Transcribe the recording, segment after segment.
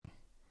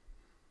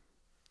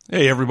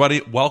Hey,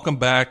 everybody. Welcome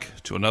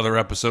back to another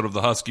episode of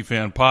the Husky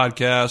Fan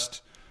Podcast,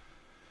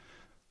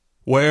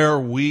 where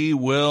we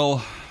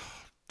will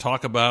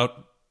talk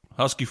about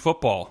Husky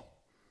football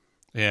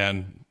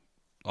and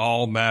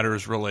all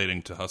matters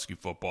relating to Husky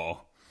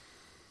football.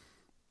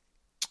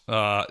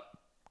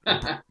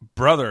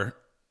 Brother,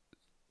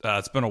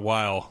 it's been a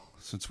while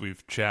since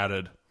we've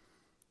chatted.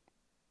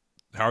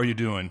 How are you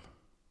doing?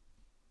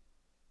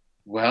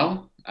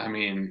 Well,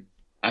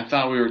 I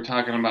thought we were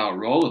talking about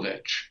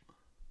Rolovich.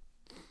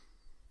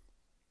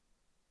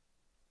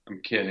 I'm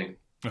kidding.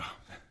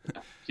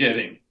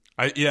 Kidding.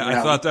 I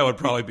thought that would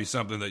probably be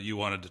something that you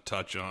wanted to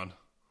touch on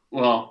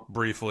Well,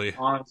 briefly.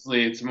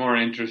 honestly, it's more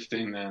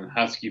interesting than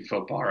Husky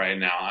football right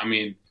now.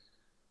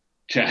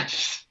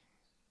 Just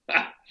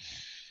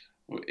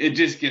it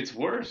just gets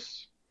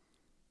worse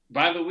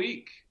by the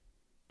week.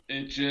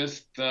 It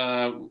just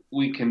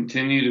we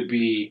continue to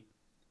be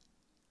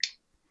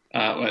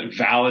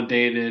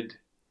validated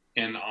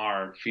in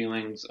our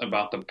feelings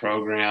about the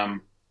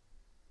program,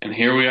 and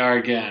here we are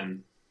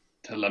again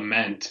to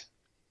lament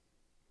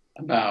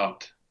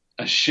about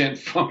a shit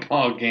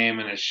football game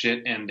and a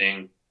shit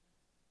ending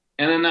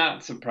and a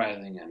not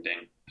surprising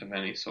ending of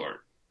any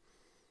sort.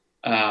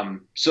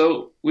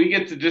 So we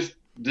get to just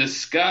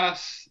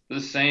discuss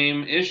the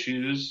same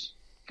issues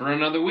for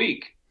another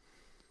week.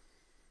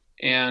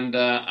 And,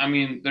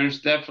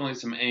 there's definitely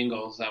some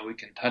angles that we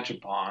can touch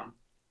upon,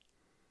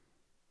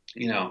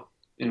 in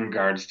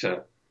regards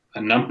to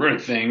a number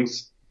of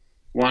things.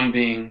 One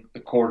being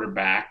the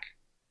quarterback.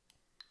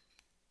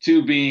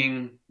 Two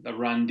being the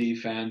run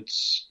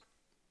defense.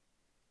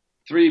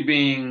 Three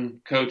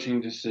being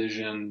coaching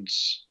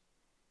decisions,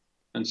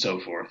 and so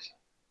forth.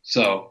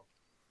 So,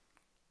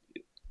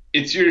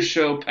 it's your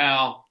show,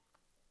 pal.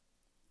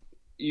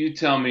 You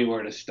tell me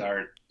where to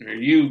start. Or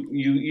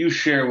you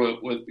share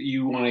what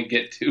you want to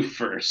get to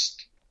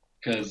first.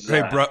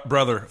 Hey,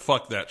 brother,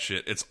 fuck that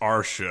shit. It's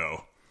our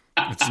show.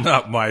 It's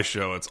not my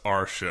show. It's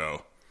our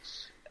show.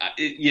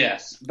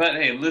 Yes, but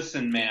hey,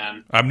 listen,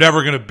 man. I'm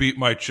never going to beat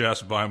my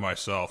chest by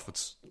myself.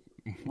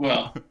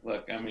 Well,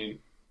 look,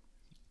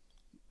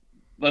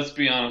 let's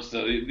be honest,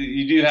 though.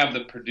 You do have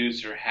the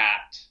producer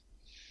hat.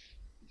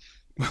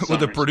 Well,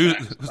 the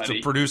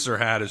producer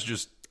hat is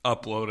just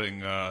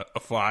uploading a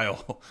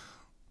file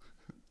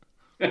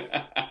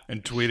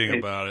and tweeting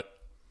about it.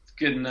 It's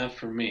good enough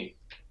for me.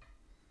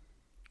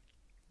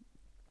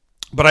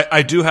 But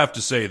I do have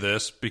to say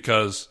this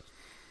because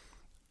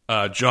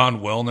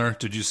John Wilner,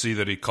 did you see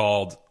that he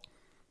called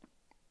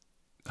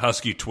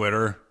Husky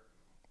Twitter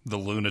the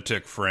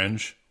lunatic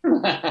fringe?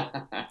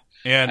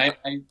 And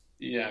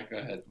yeah, go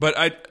ahead.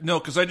 But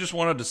because I just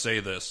wanted to say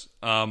this.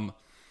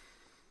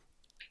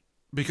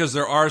 Because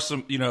there are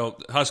some,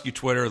 Husky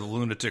Twitter, the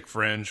lunatic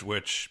fringe,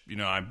 which,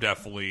 I'm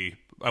definitely,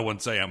 I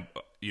wouldn't say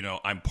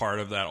I'm part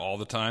of that all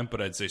the time,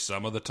 but I'd say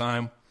some of the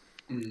time.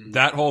 Mm-hmm.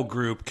 That whole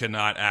group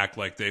cannot act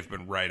like they've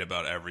been right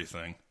about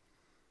everything.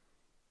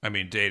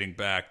 Dating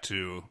back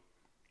to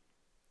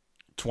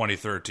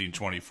 2013,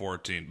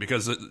 2014,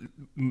 because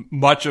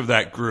much of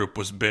that group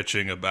was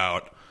bitching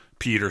about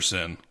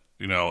Peterson,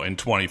 in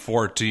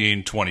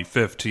 2014,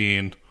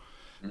 2015,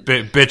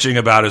 bitching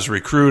about his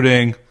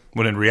recruiting,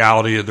 when in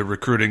reality the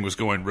recruiting was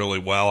going really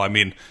well.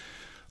 The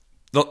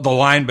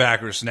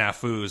linebacker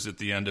snafus at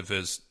the end of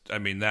his,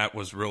 that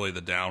was really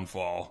the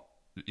downfall,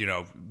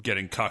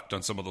 getting cucked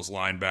on some of those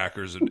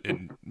linebackers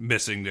and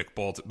missing Nick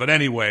Bolton. But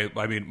anyway,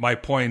 my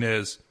point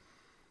is,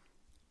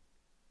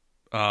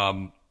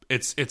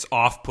 it's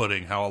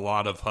off-putting how a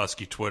lot of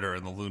Husky Twitter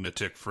and the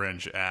lunatic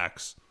fringe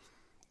acts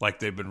like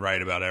they've been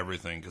right about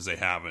everything, because they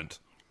haven't.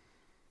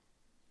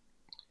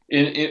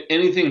 In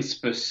anything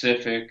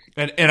specific,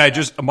 and I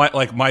just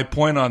my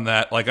point on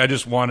that, I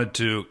just wanted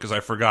to, because I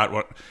forgot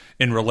what,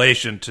 in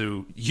relation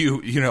to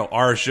you,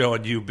 our show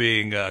and you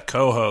being a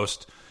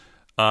co-host,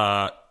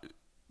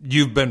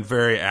 you've been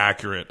very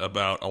accurate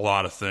about a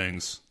lot of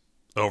things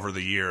over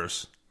the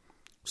years,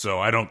 so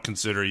I don't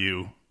consider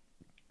you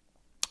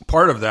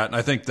part of that, and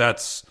I think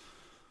that's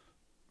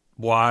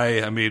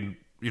why,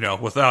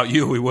 without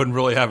you, we wouldn't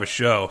really have a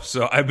show.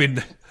 So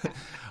I'm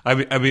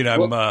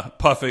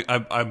puffing,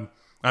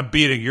 I'm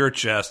beating your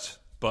chest,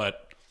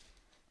 but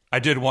I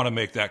did want to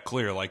make that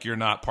clear. You're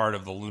not part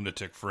of the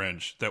lunatic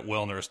fringe that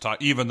Wilner is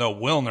talking, even though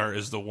Wilner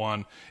is the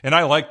one, and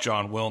I like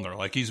John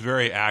Wilner. He's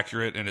very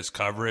accurate in his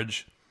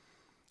coverage,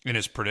 in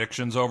his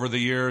predictions over the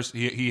years.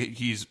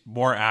 He's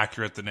more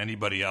accurate than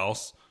anybody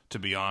else, to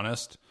be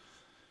honest.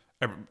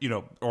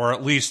 Or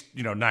at least,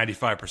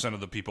 95% of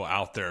the people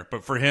out there.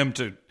 But for him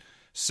to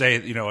say,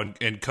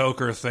 and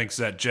Coker thinks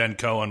that Jen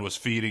Cohen was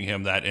feeding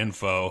him that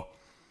info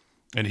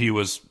and he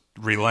was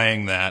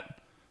relaying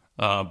that.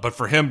 But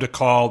for him to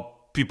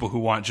call people who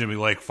want Jimmy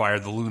Lake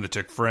fired the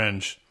lunatic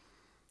fringe,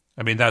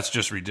 that's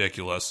just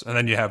ridiculous. And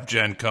then you have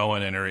Jen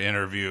Cohen in her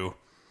interview,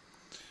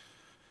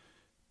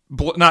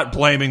 not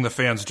blaming the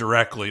fans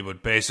directly,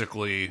 but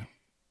basically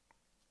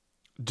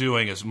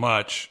doing as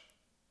much.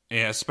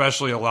 And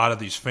especially a lot of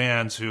these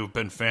fans who've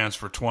been fans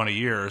for 20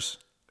 years,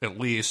 at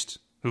least,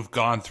 who've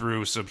gone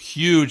through some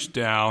huge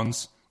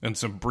downs and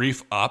some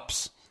brief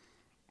ups.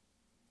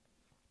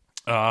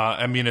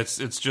 I mean, it's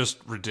just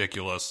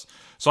ridiculous.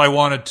 So I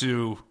wanted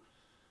to,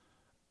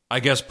 I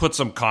guess, put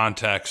some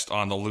context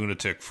on the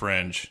lunatic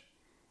fringe.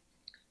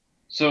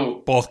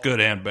 So both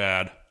good and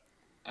bad.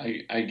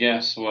 I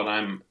guess what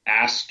I'm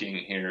asking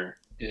here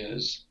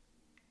is,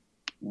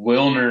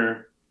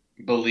 Wilner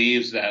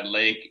believes that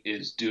Lake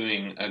is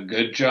doing a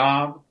good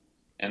job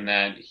and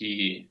that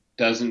he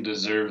doesn't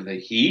deserve the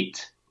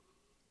heat,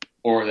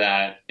 or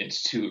that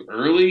it's too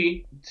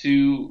early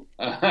to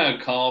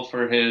call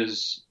for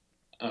his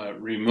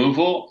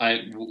removal.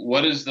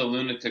 What is the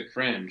lunatic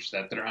fringe?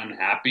 That they're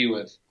unhappy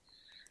with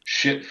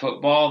shit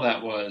football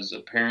that was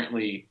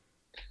apparently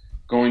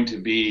going to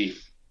be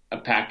a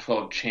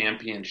Pac-12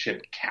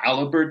 championship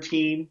caliber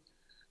team,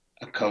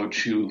 a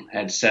coach who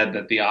had said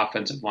that the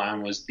offensive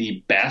line was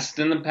the best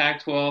in the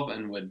Pac-12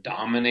 and would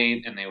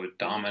dominate, and they would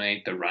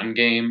dominate the run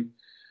game.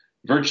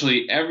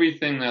 Virtually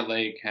everything that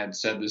Lake had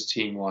said this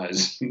team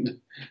was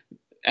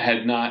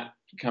had not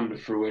come to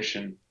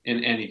fruition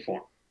in any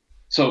form.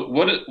 So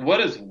what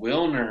is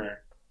Wilner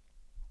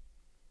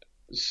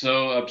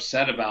so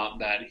upset about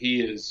that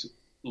he is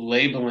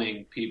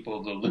labeling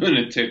people the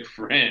lunatic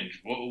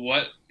fringe?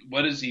 What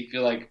does he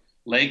feel like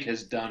Lake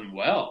has done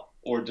well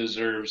or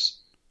deserves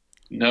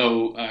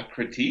no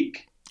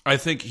critique? I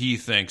think he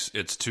thinks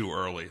it's too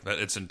early, that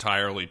it's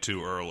entirely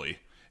too early.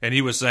 And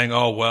he was saying,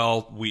 oh,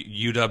 well,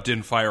 UW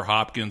didn't fire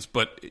Hopkins.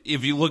 But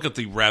if you look at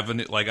the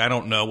revenue, like, I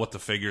don't know what the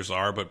figures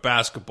are, but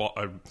basketball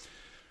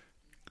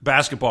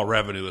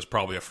revenue is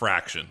probably a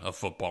fraction of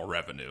football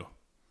revenue.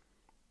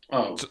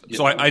 Oh,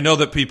 so I know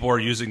that people are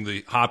using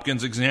the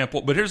Hopkins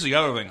example, but here's the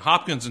other thing.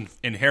 Hopkins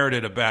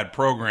inherited a bad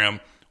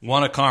program,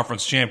 won a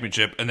conference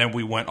championship, and then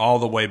we went all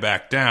the way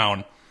back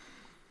down.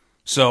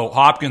 So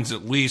Hopkins,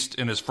 at least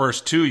in his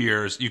first 2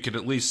 years, you could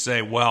at least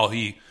say, well,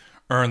 he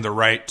earned the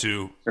right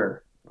to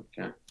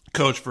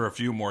coach for a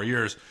few more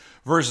years,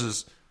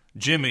 versus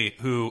Jimmy,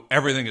 who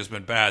everything has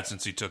been bad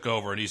since he took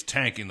over, and he's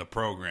tanking the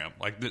program.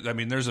 Like, I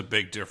mean, there's a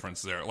big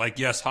difference there. Like,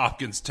 yes,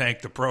 Hopkins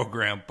tanked the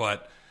program,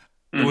 but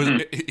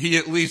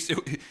it was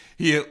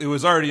it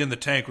was already in the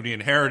tank when he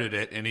inherited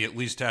it, and he at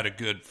least had a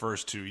good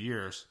first 2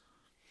 years.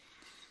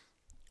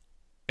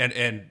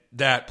 And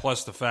that,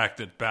 plus the fact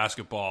that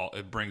basketball,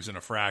 it brings in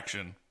a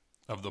fraction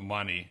of the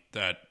money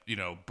that,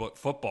 but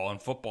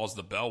football's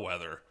the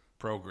bellwether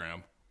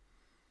program.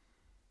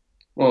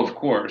 Well, of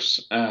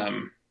course.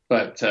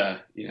 But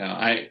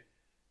I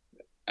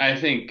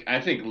think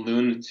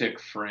lunatic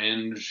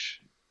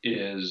fringe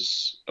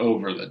is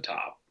over the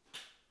top.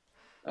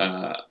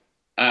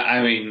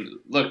 I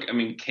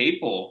mean,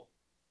 Capel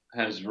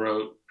has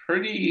wrote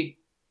pretty,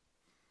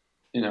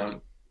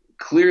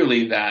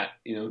 clearly that,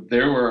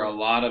 there were a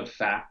lot of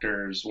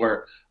factors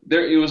where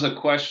it was a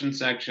question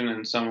section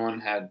and someone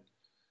had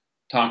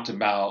talked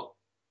about,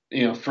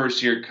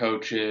 first year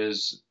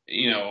coaches,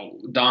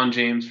 Don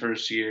James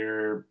first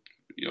year,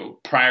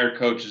 prior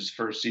coaches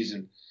first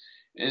season.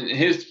 And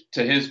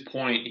to his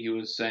point, he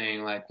was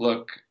saying, like,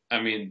 look,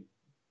 I mean,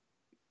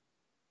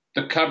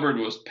 the cupboard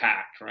was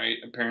packed, right?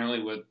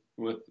 Apparently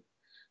with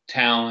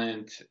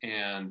talent,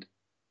 and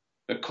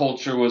the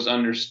culture was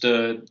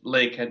understood.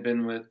 Lake had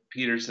been with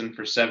Peterson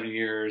for 7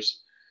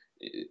 years.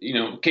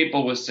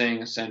 Capel was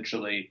saying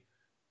essentially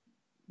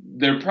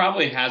there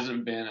probably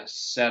hasn't been a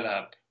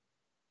setup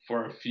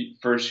for a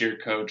first-year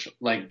coach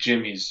like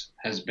Jimmy's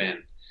has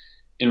been,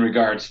 in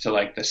regards to,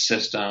 like, the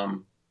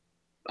system,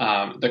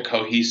 the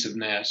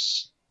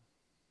cohesiveness,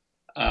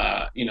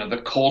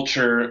 the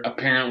culture.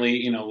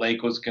 Apparently,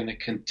 Lake was going to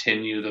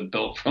continue the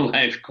Built for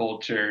Life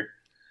culture,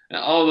 and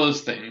all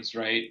those things,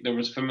 right? There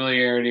was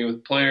familiarity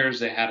with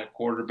players. They had a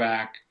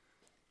quarterback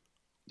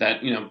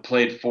that,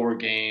 played 4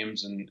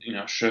 games and,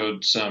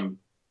 showed some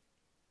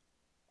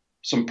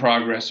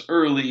progress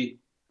early,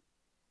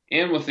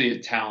 and with the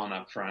talent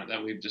up front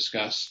that we've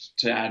discussed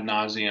to ad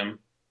nauseum.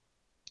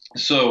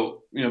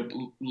 So,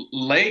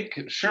 Lake,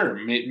 sure,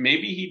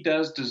 maybe he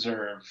does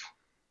deserve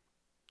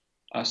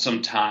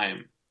some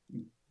time.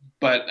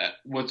 But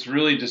what's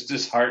really just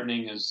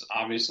disheartening is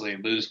obviously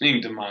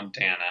losing to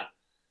Montana,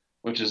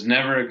 which is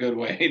never a good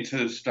way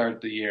to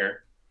start the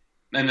year.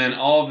 And then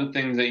all of the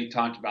things that you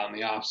talked about in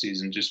the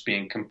offseason just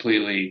being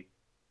completely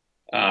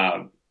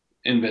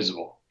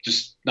invisible,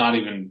 just not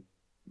even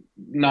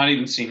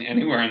seen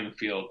anywhere in the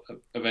field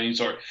of any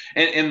sort.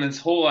 And this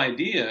whole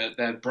idea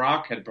that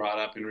Brock had brought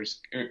up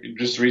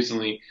just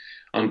recently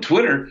on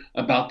Twitter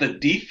about the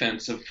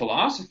defensive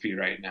philosophy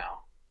right now.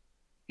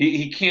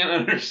 He can't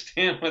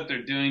understand what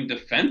they're doing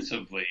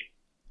defensively.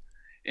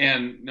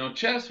 And,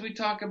 Chess, we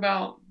talk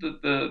about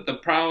the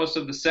prowess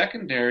of the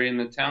secondary and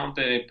the talent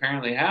they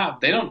apparently have.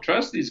 They don't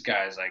trust these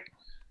guys. Like,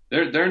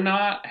 they're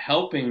not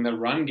helping the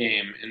run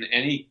game in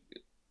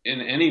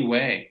any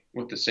way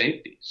with the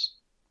safeties.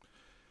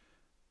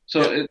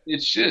 So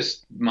it's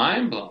just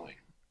mind-blowing.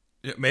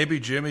 Yeah, maybe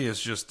Jimmy is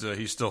just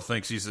he still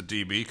thinks he's a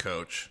DB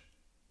coach,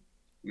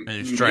 and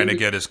he's trying to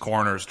get his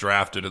corners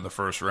drafted in the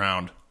first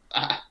round.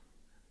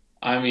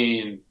 I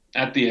mean,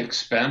 at the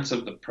expense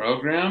of the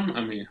program,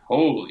 I mean,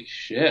 holy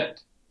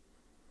shit.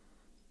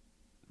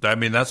 I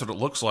mean, that's what it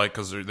looks like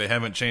because they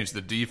haven't changed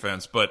the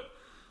defense, but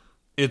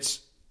it's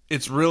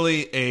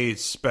really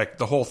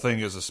the whole thing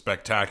is a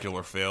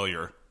spectacular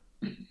failure.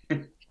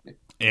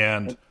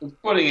 And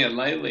putting it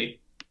lightly.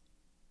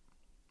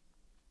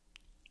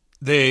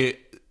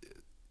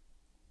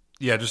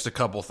 Just a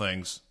couple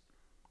things.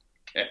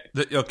 Okay.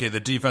 The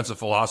defensive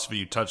philosophy,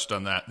 you touched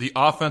on that. The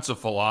offensive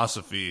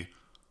philosophy,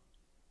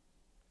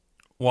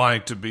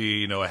 wanting to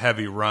be, a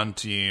heavy run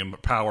team,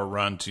 power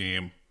run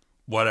team,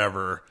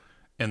 whatever,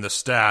 and the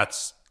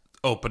stats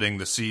opening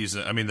the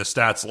season. I mean, the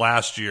stats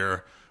last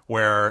year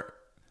where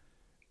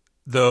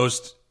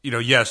those,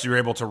 yes, you're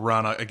able to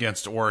run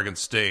against Oregon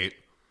State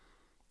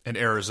and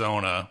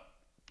Arizona,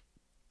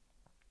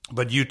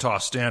 but Utah,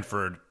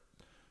 Stanford,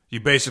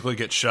 you basically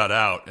get shut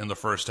out in the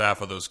first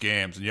half of those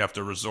games, and you have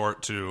to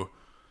resort to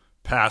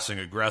passing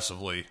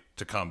aggressively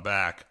to come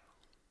back.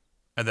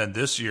 And then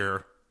this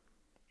year,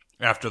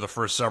 after the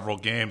first several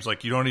games,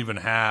 like you're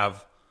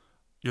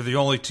the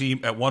only team,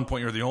 at one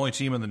point you're the only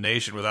team in the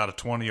nation without a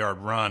 20-yard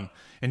run.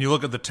 And you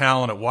look at the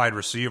talent at wide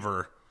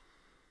receiver,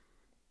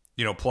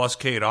 plus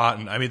Cade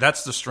Otton. I mean,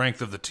 that's the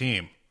strength of the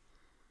team.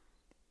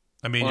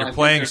 I mean, you're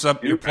playing some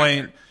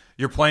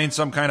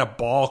kind of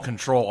ball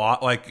control.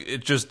 Like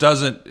it just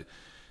doesn't.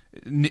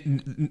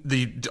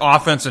 The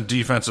offense and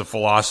defensive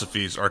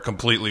philosophies are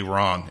completely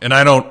wrong. And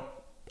I don't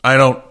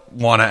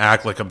want to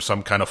act like I'm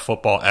some kind of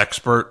football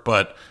expert,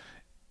 but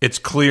it's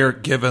clear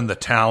given the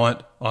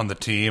talent on the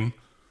team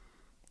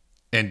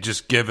and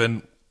just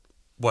given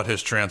what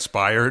has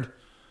transpired,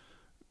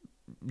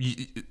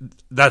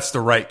 that's the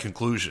right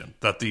conclusion,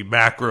 that the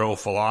macro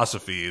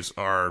philosophies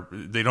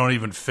they don't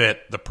even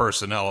fit the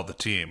personnel of the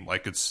team.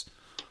 Like it's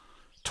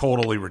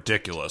totally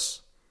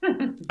ridiculous.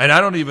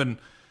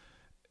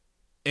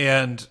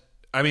 And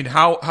I mean,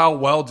 how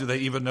well do they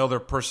even know their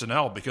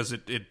personnel? Because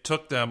it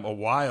took them a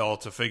while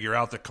to figure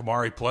out that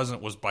Kamari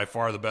Pleasant was by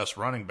far the best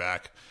running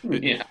back.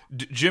 Yeah.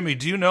 Jimmy,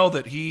 do you know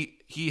that he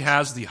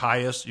has the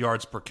highest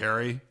yards per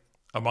carry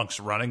amongst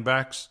running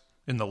backs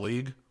in the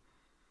league?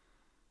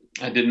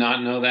 I did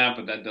not know that,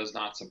 but that does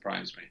not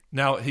surprise me.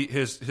 Now,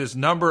 his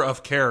number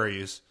of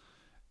carries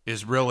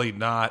is really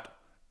not.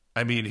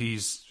 I mean,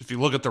 if you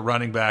look at the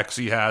running backs,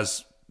 he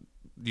has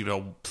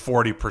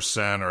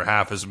 40% or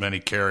half as many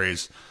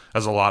carries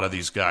as a lot of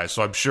these guys.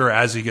 So I'm sure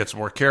as he gets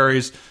more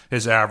carries,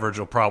 his average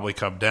will probably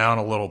come down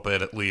a little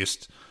bit at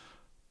least.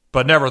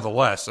 But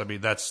nevertheless, I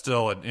mean, that's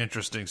still an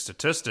interesting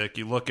statistic.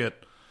 You look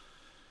at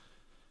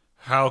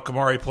how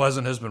Kamari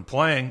Pleasant has been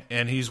playing,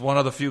 and he's one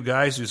of the few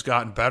guys who's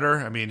gotten better.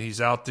 I mean, he's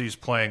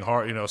playing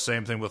hard.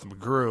 Same thing with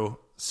McGrew,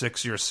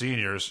 6-year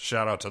seniors.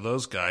 Shout out to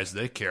those guys.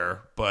 They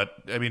care. But,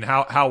 I mean,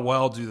 how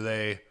well do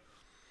they...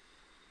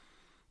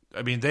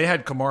 I mean, they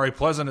had Kamari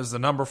Pleasant as the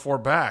number 4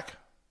 back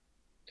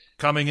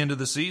coming into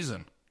the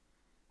season,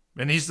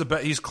 and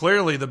he's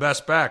clearly the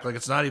best back. Like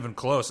it's not even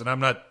close. And I'm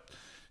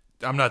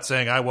not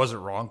saying I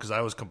wasn't wrong because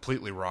I was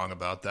completely wrong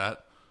about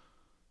that.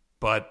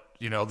 But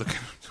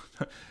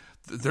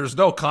there's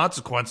no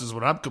consequences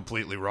when I'm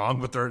completely wrong.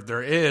 But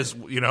there is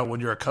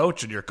when you're a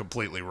coach and you're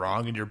completely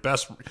wrong, and you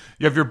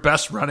have your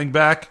best running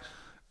back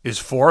is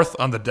 4th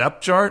on the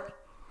depth chart.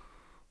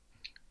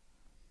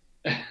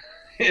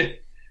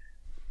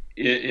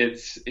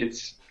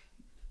 It's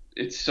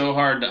so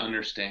hard to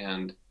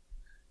understand.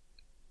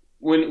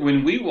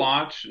 When we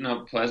watch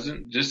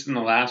Pleasant just in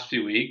the last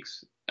few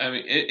weeks, I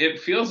mean, it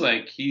feels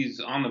like he's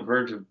on the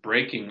verge of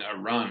breaking a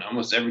run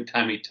almost every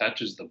time he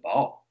touches the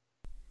ball.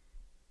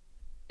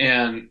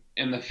 And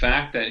the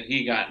fact that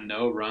he got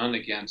no run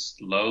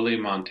against lowly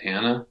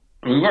Montana,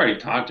 I mean, we've already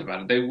talked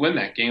about it. They win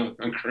that game with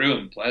McGrew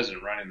and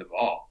Pleasant running the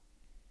ball.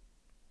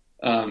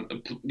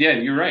 Yeah,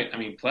 you're right. I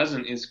mean,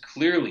 Pleasant is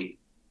clearly,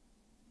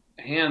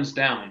 hands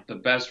down, the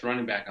best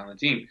running back on the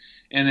team.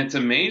 And it's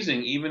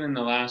amazing, even in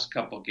the last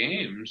couple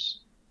games,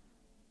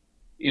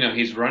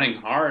 he's running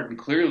hard, and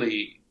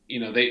clearly,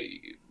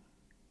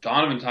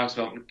 Donovan talks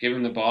about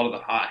giving the ball to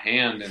the hot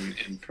hand and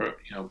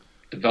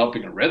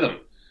developing a rhythm.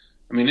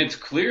 I mean, it's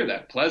clear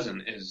that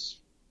Pleasant is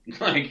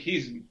like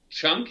he's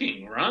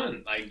chunking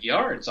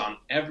yards on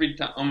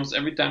almost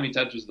every time he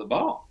touches the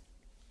ball.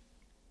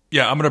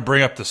 Yeah, I'm going to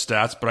bring up the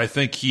stats, but I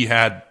think he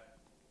had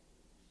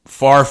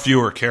far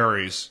fewer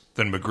carries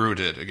than McGrew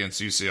did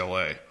against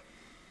UCLA.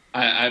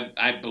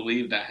 I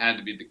believe that had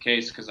to be the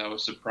case because I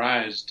was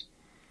surprised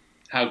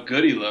how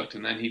good he looked,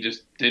 and then he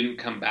just didn't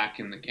come back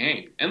in the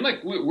game. And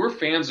we're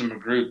fans of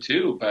McGrew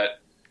too, but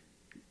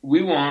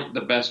we want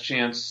the best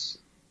chance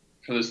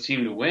for this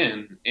team to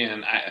win,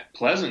 and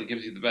Pleasant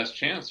gives you the best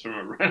chance from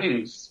a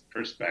running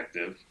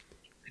perspective,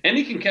 and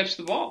he can catch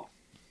the ball.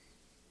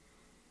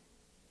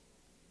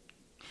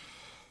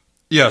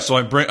 Yeah, so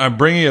I'm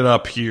bringing it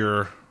up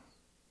here.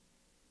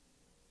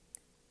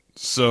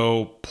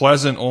 So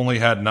Pleasant only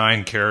had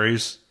 9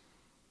 carries.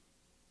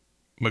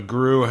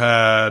 McGrew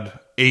had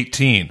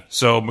 18.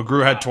 So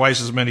McGrew had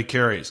twice as many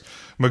carries.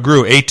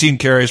 McGrew, 18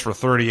 carries for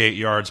 38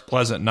 yards.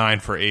 Pleasant, 9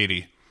 for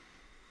 80.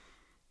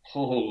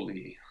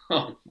 Holy.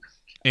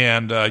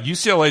 And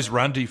UCLA's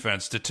run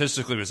defense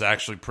statistically was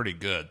actually pretty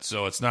good.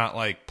 So it's not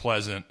like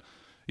Pleasant,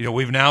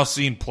 we've now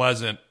seen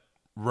Pleasant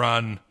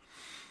run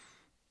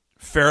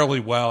fairly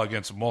well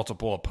against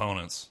multiple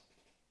opponents.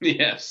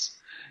 Yes.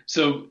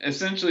 So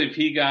essentially, if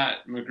he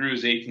got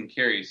McGrew's 18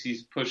 carries,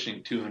 he's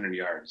pushing 200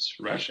 yards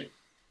rushing.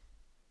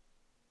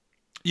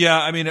 Yeah,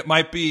 I mean, that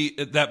might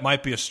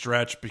be a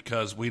stretch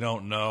because we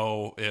don't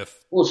know if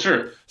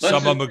sure.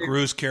 Some of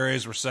McGrew's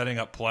carries were setting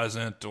up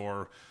Pleasant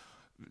or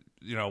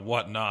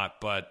whatnot.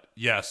 But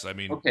yes, I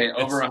mean,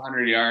 over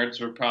 100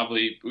 yards.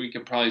 We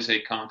could probably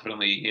say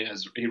confidently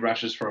he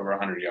rushes for over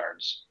 100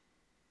 yards.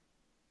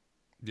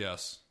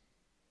 Yes.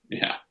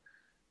 Yeah.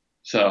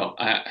 So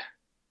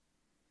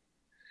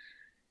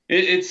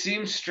it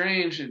seems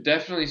strange. It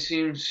definitely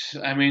seems.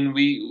 I mean,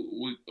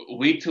 we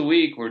week to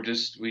week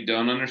we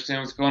don't understand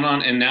what's going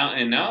on. And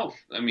now,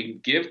 I mean,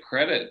 give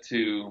credit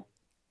to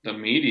the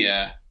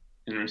media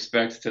in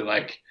respect to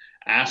like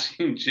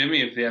asking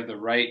Jimmy if they have the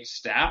right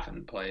staff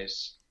in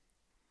place.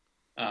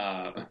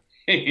 Of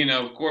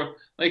course,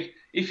 like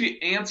if you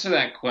answer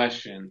that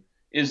question,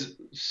 is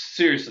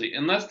seriously,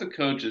 unless the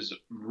coach is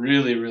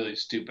really, really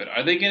stupid,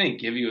 are they going to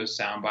give you a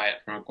soundbite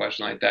from a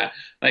question like that?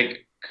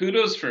 Like,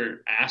 kudos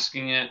for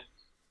asking it,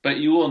 but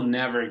you will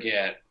never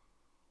get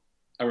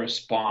a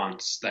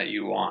response that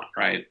you want,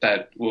 right?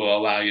 That will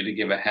allow you to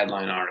give a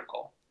headline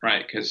article,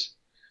 right? Because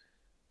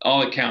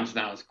all it counts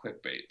now is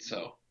clickbait.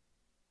 So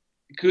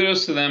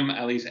kudos to them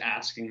at least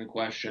asking the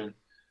question.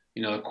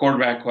 The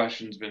quarterback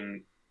question's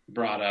been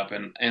brought up,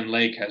 and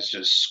Lake has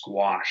just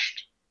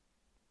squashed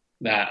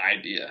that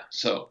idea.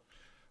 So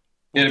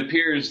it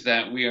appears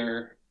that we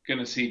are going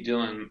to see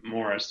Dylan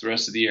Morris the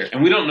rest of the year.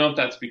 And we don't know if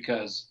that's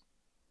because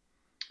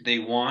they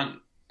want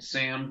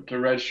Sam to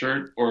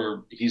redshirt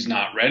or he's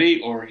not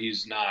ready or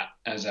he's not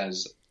as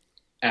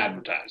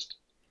advertised.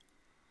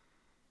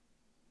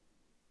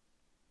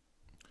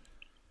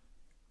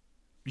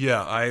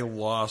 Yeah, I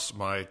lost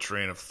my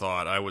train of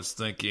thought. I was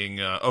thinking,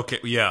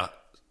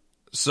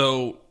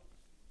 so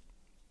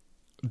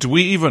do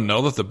we even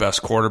know that the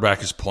best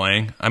quarterback is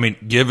playing? I mean,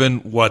 given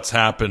what's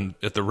happened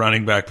at the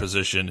running back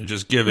position and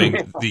just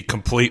giving the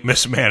complete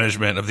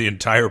mismanagement of the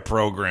entire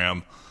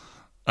program,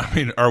 I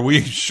mean, are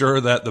we sure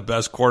that the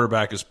best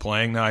quarterback is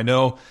playing? Now, I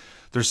know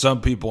there's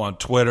some people on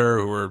Twitter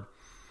who are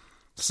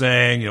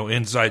saying,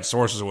 inside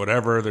sources or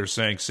whatever, they're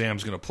saying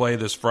Sam's going to play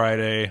this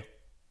Friday.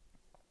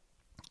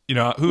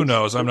 Who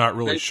knows? I'm not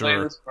really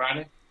sure.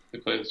 They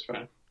play this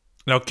Friday.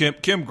 Now,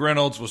 Kim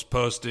Grinolds was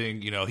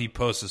posting, he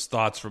posts his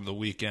thoughts from the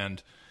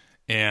weekend,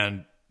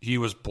 and he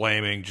was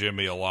blaming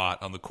Jimmy a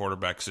lot on the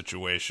quarterback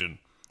situation.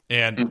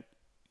 And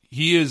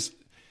he is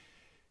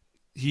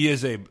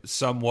a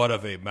somewhat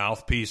of a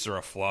mouthpiece or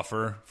a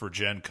fluffer for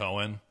Jen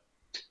Cohen.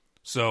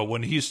 So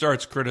when he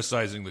starts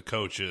criticizing the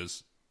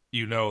coaches,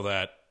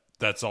 that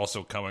that's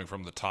also coming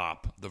from the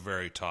top, the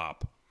very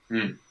top.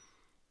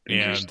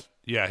 And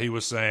yeah, he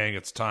was saying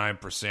it's time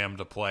for Sam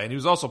to play. And he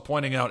was also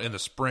pointing out in the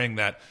spring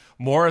that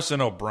Morris and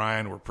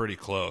O'Brien were pretty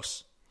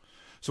close.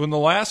 So in the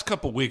last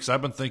couple weeks,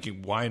 I've been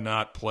thinking, why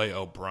not play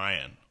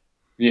O'Brien?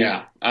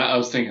 Yeah, I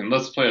was thinking,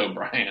 let's play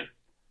O'Brien.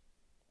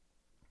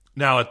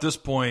 Now, at this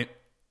point,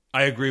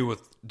 I agree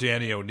with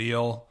Danny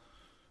O'Neill.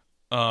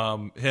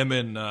 Him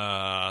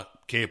and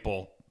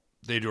Capel,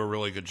 they do a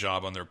really good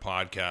job on their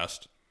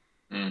podcast.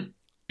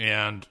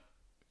 And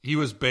he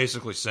was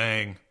basically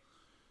saying,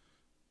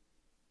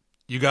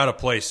 you got to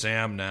play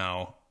Sam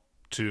now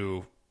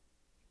to,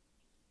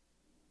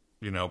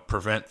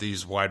 prevent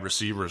these wide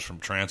receivers from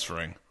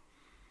transferring.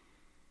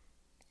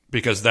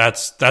 Because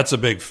that's a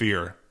big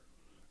fear.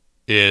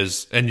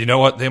 And you know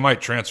what? They might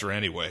transfer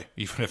anyway,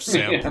 even if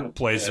Sam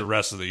plays the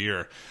rest of the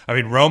year. I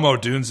mean, Romo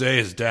Dunze,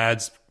 his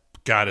dad's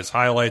got his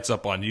highlights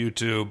up on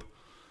YouTube.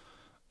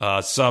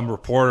 Some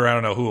reporter, I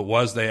don't know who it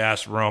was, they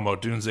asked Romo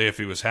Dunze if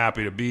he was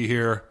happy to be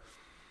here.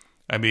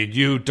 I mean,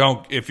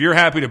 if you're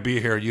happy to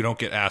be here, you don't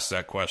get asked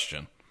that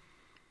question.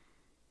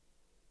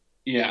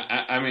 Yeah,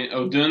 I mean,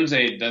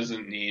 Odunze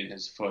doesn't need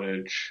his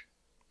footage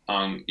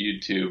on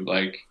YouTube.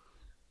 Like,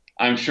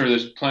 I'm sure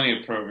there's plenty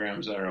of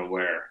programs that are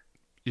aware.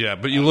 Yeah,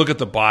 but you look at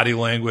the body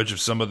language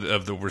of some of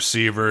the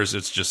receivers,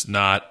 it's just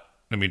not.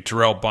 I mean,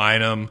 Terrell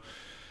Bynum,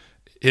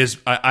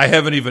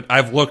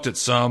 I've looked at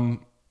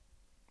some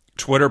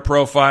Twitter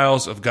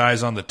profiles of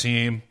guys on the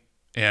team,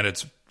 and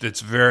it's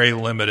very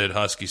limited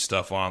Husky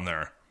stuff on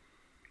there.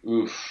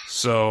 Oof.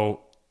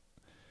 So,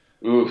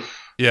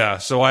 yeah.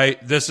 So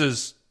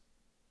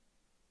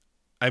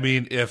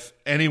if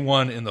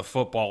anyone in the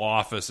football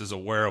office is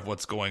aware of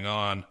what's going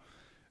on,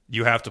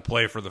 you have to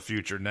play for the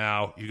future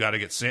now. You got to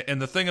get Sam.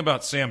 And the thing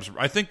about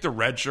I think the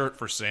red shirt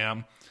for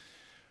Sam,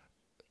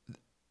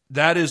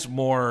 that is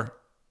more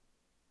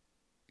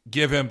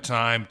give him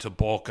time to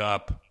bulk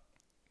up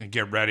and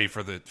get ready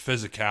for the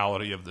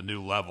physicality of the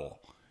new level.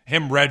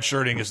 Him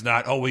redshirting is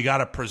not, we got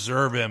to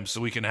preserve him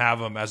so we can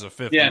have him as a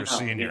fifth-year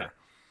senior. Yeah,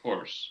 of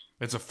course.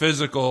 It's a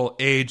physical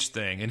age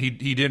thing, and he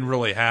didn't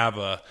really have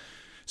a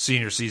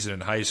senior season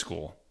in high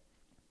school.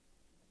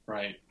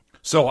 Right.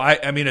 So,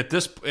 I mean, at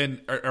this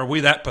point, are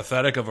we that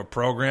pathetic of a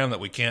program that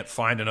we can't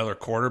find another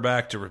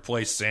quarterback to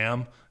replace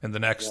Sam in the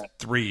next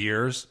 3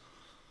 years?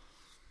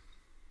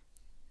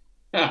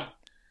 Yeah.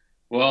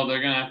 Well,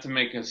 they're going to have to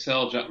make a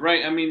sell job,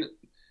 right? I mean,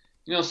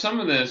 some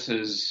of this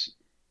is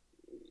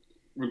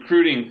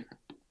recruiting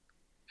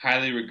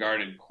highly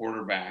regarded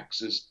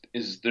quarterbacks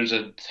is there's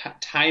a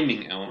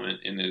timing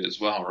element in it as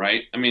well,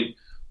 right? I mean,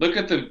 look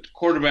at the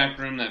quarterback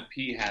room that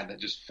Pete had that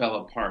just fell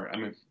apart. I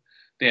mean,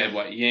 they had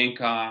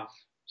Yankoff,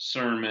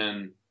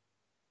 Sermon,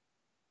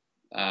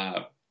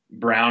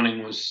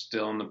 Browning was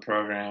still in the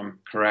program,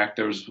 correct?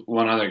 There was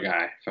one other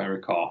guy, if I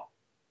recall.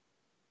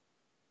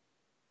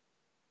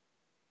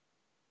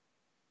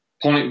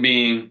 Point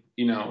being,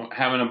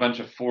 having a bunch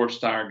of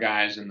 4-star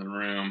guys in the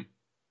room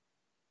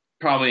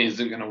probably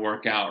isn't going to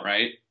work out,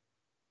 right?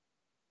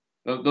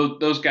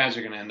 Those guys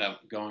are going to end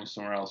up going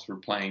somewhere else for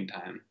playing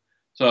time.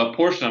 So a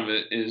portion of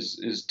it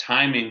is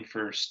timing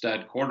for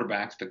stud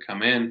quarterbacks to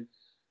come in,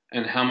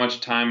 and how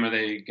much time are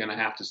they going to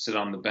have to sit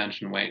on the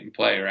bench and wait and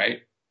play, right?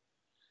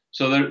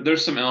 So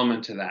there's some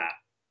element to that,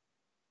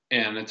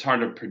 and it's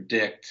hard to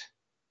predict,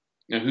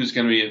 who's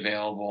going to be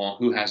available,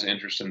 who has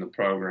interest in the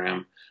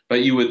program.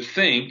 But you would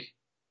think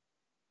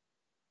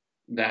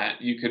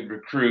that you could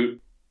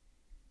recruit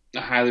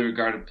a highly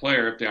regarded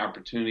player if the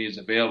opportunity is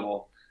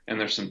available and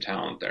there's some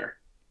talent there.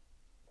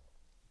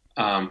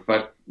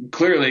 But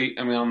clearly,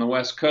 I mean, on the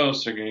West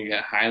Coast, they're going to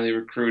get highly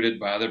recruited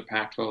by other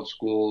Pac-12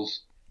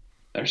 schools.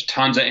 There's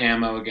tons of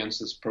ammo against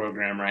this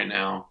program right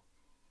now.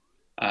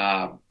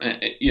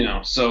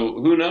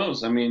 So who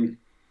knows? I mean,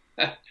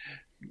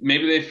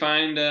 maybe they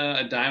find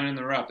a diamond in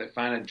the rough. They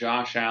find a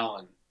Josh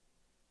Allen.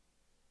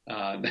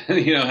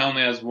 He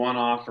only has one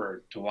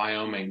offer to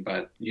Wyoming,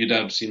 but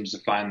UW seems to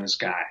find this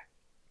guy.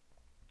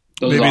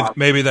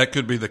 Maybe that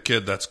could be the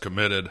kid that's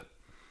committed.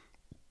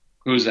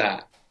 Who's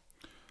that?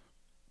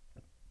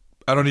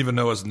 I don't even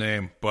know his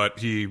name,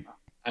 but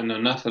I know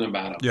nothing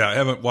about him. Yeah, I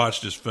haven't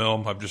watched his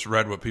film. I've just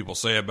read what people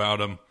say about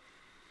him.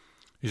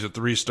 He's a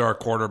 3-star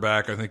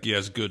quarterback. I think he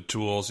has good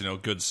tools,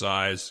 good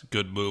size,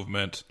 good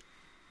movement.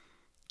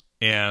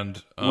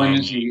 And when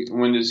does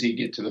he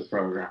get to the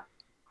program?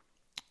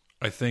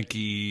 I think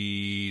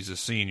he's a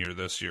senior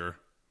this year.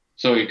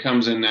 So he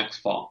comes in next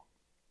fall.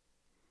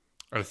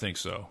 I think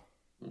so.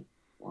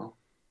 Well,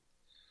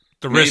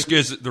 the risk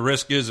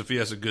is if he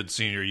has a good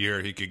senior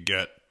year, he could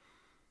get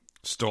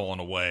stolen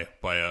away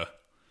by a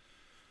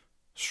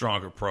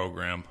stronger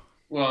program.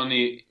 Well,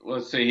 and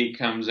let's say he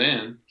comes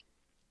in,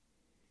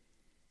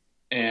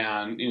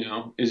 and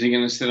is he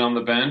going to sit on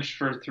the bench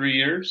for 3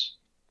 years?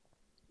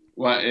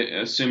 What,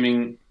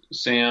 assuming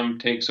Sam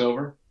takes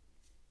over?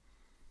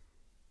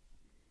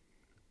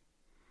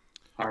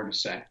 Hard to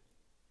say.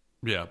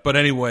 Yeah, but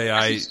anyway,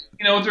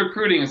 with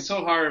recruiting, it's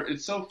so hard.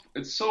 It's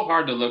so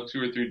hard to look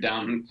 2 or 3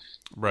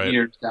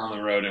 years down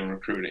the road in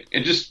recruiting.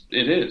 It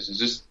is. It's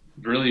just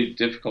really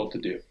difficult to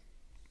do.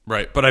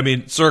 Right, but I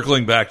mean,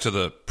 circling back to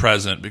the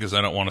present, because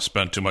I don't want to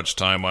spend too much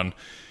time on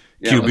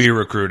QB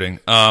recruiting.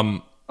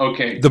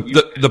 Okay.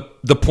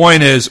 The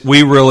point is,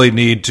 we really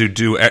need to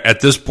do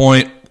at this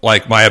point.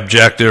 Like, my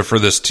objective for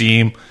this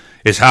team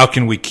is how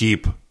can we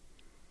keep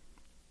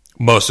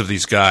most of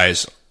these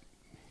guys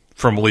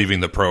from leaving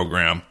the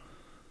program?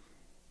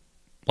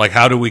 Like,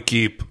 how do we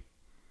keep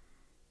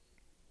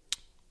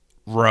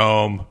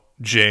Rome,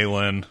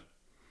 Jalen?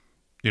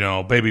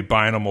 Baby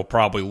Bynum will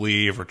probably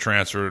leave or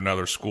transfer to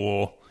another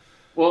school.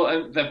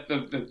 Well,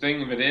 the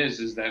thing of it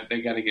is that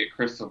they got to get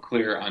crystal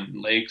clear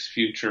on Lake's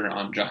future,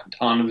 on John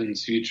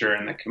Donovan's future,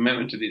 and the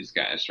commitment to these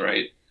guys,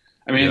 right?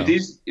 I mean,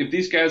 if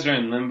these guys are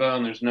in limbo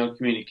and there's no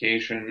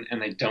communication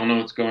and they don't know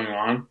what's going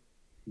on,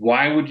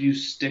 why would you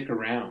stick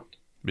around?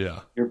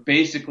 Yeah, you're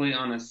basically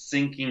on a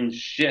sinking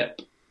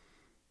ship.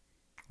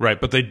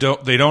 Right, but they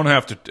don't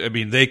have to. I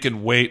mean, they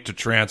can wait to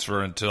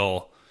transfer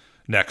until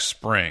next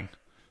spring,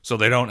 so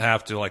they don't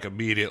have to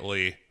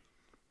immediately.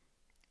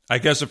 I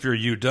guess if you're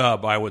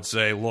UW, I would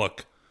say,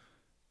 look,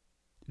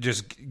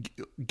 just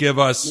give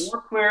us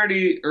more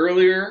clarity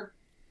earlier,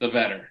 the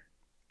better.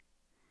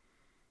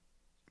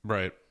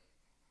 Right.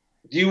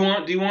 Do you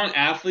want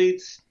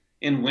athletes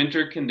in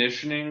winter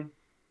conditioning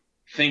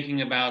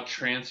thinking about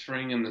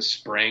transferring in the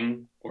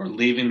spring or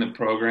leaving the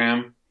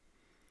program?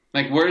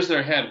 Like, where's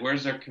their head?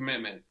 Where's their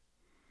commitment?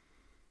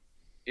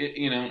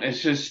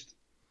 It's just,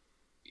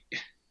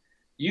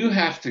 you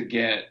have to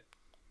get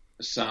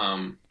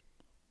some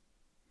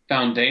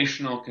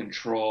foundational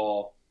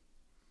control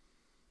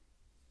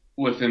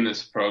within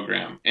this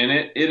program. And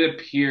it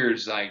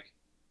appears like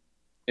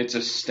it's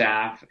a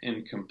staff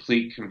in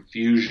complete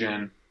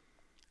confusion.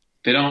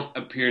 They don't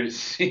appear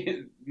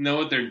to know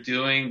what they're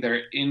doing.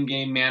 Their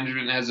in-game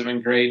management hasn't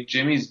been great.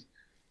 Jimmy's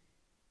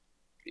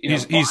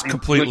he's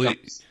completely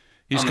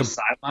on the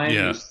sideline.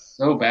 Yeah. He's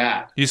so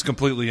bad. He's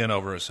completely in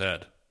over his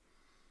head.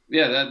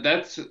 Yeah,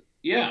 that's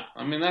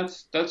I mean,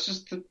 that's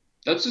just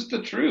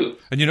the truth.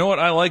 And you know what?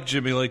 I like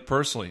Jimmy Lake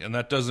personally, and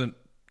that doesn't.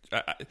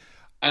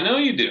 I know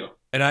you do.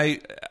 And I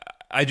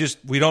just,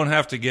 we don't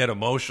have to get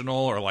emotional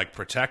or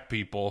protect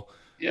people.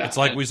 Yeah, it's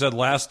like we said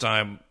last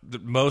time.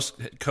 That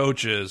most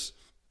coaches,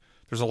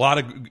 there's a lot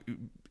of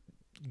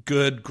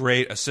good,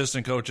 great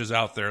assistant coaches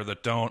out there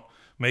that don't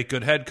make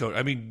good head coach.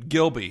 I mean,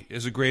 Gilby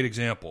is a great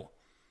example.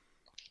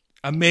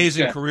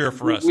 Amazing career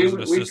for us as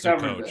an assistant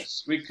coach.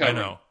 This. We covered I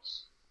know.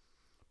 this.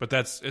 But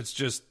it's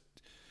just,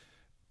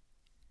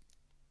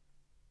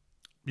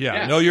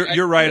 yeah. No,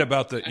 you're right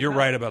about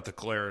the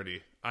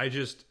clarity.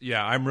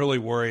 I'm really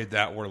worried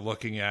that we're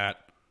looking at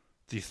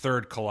the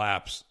third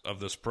collapse of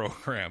this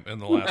program in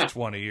the last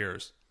 20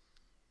 years.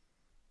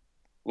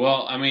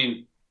 Well, I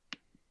mean,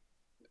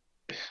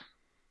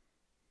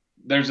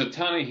 there's a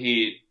ton of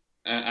heat.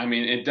 I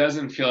mean, it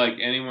doesn't feel like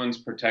anyone's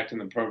protecting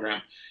the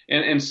program,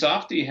 and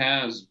Softy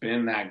has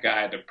been that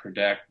guy to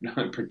protect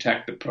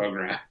the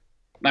program.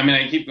 I mean,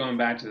 I keep going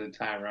back to the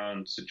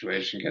Tyrone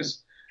situation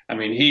because, I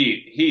mean,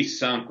 he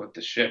sunk with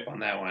the ship on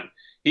that one.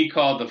 He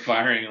called the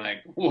firing like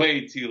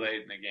way too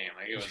late in the game.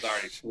 Like it was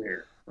already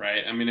clear,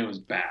 right? I mean, it was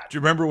bad. Do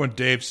you remember when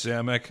Dave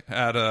Samick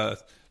had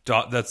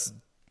that's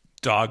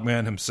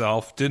Dogman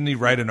himself? Didn't he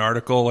write an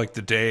article like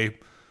the day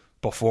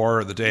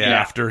before or the day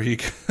after he?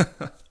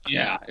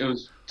 Yeah, it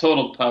was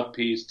total puff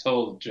piece,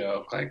 total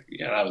joke. Like,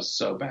 yeah, that was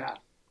so bad.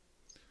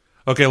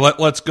 Okay,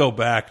 let's go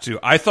back to.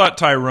 I thought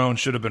Tyrone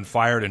should have been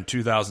fired in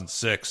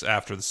 2006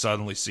 after the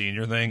suddenly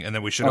senior thing, and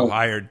then we should have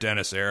hired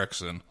Dennis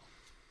Erickson.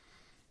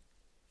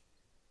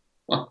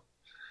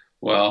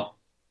 Well,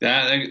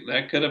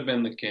 that could have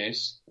been the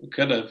case. It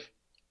could have.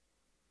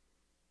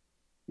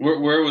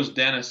 Where was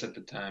Dennis at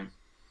the time?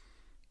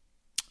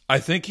 I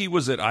think he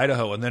was at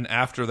Idaho, and then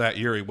after that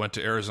year, he went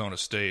to Arizona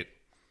State.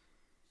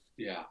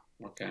 Yeah.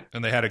 Okay.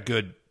 And they had a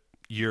good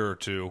year or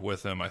two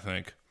with him, I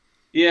think.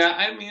 Yeah,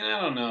 I mean, I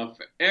don't know if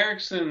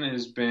Erickson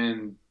has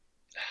been.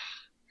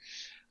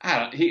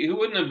 He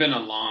wouldn't have been a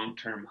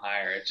long-term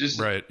hire. It's just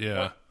right.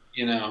 Yeah.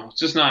 It's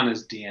just not in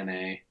his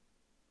DNA.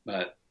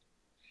 But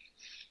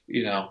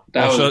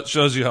that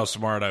shows you how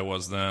smart I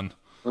was then.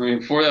 I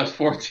mean, that's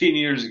 14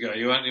 years ago.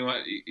 You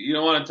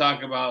don't want to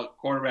talk about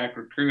quarterback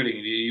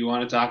recruiting. You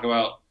want to talk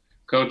about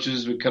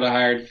coaches we could have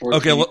hired 14.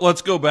 Okay,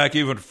 let's go back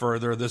even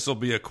further. This will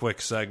be a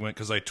quick segment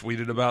because I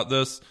tweeted about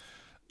this.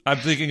 I'm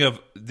thinking of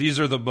these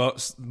are the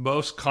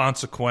most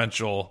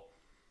consequential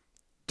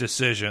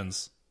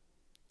decisions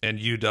in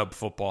UW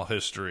football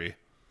history.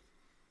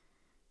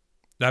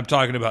 I'm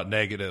talking about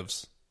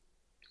negatives.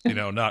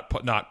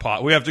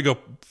 Not we have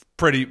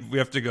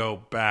to go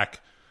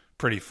back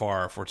pretty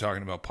far if we're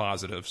talking about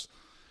positives.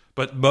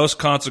 But most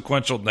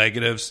consequential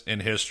negatives in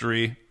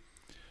history.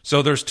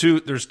 So there's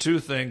two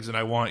things, and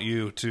I want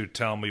you to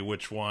tell me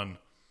which one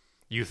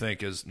you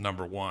think is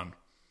number one.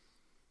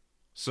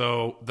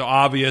 So the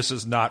obvious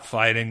is not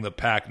fighting the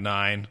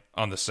Pac-9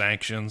 on the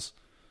sanctions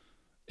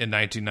in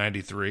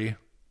 1993.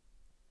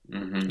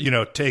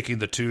 Mm-hmm. Taking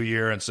the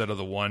 2-year instead of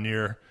the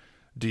 1-year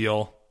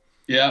deal.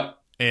 Yeah.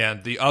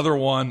 And the other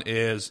one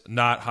is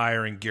not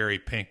hiring Gary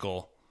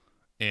Pinkel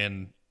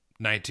in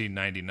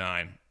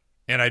 1999.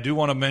 And I do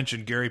want to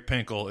mention Gary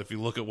Pinkel, if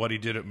you look at what he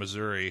did at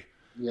Missouri.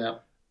 Yeah.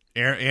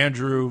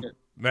 Andrew,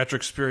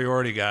 metric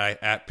superiority guy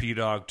at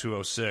PDog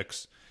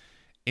 206,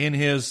 in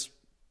his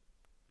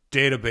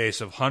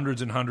database of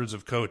hundreds and hundreds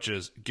of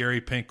coaches,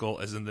 Gary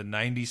Pinkel is in the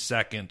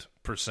 92nd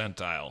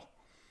percentile.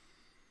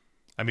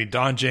 I mean,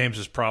 Don James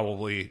is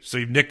probably – so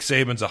Nick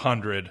Saban's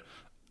 100.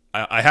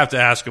 I have to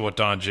ask him what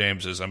Don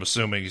James is. I'm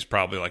assuming he's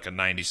probably like a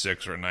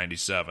 96 or a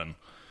 97.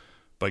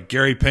 But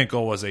Gary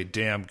Pinkel was a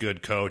damn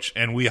good coach,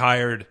 and we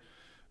hired –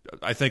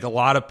 I think a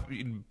lot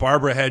of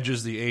Barbara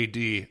Hedges, the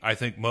AD. I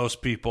think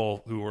most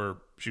people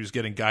she was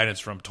getting guidance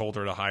from told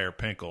her to hire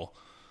Pinkel,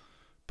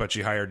 but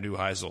she hired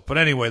Neuheisel. But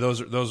anyway,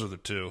 those are the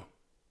two.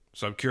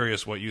 So I'm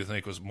curious what you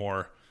think was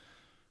more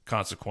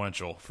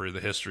consequential for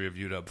the history of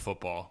UW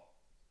football.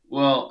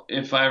 Well,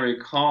 if I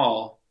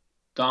recall,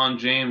 Don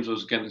James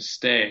was going to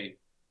stay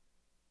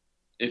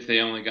if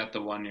they only got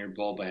the 1-year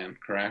bowl ban,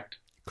 correct?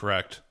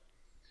 Correct.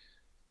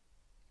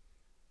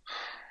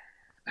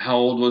 How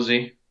old was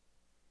he?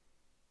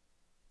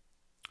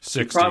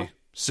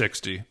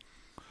 60.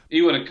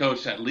 He would have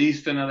coached at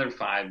least another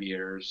 5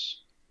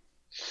 years.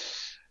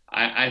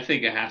 I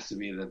think it has to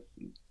be the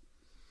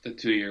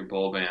 2-year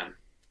bowl ban.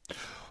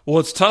 Well,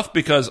 it's tough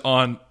because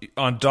on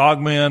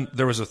Dogman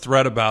there was a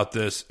thread about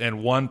this,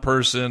 and one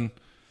person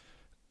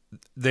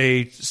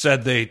they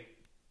said they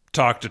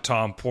talked to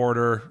Tom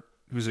Porter,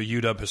 who's a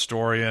UW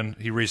historian.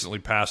 He recently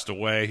passed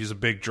away. He's a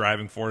big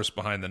driving force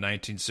behind the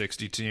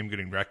 1960 team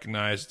getting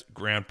recognized.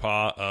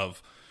 Grandpa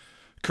of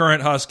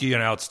current Husky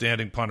and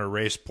outstanding punter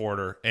Race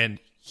Porter, and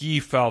he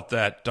felt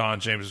that Don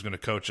James was going to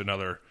coach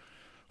another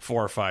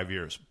 4 or 5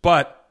 years.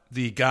 But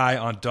the guy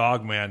on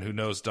Dogman who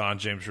knows Don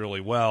James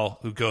really well,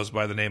 who goes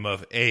by the name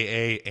of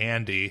A.A.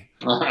 Andy,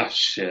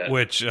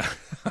 which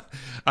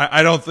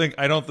I don't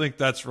think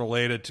that's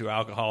related to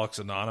Alcoholics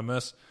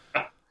Anonymous,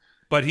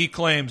 but he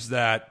claims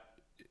that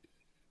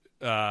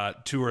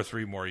 2 or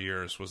 3 more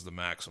years was the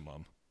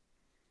maximum.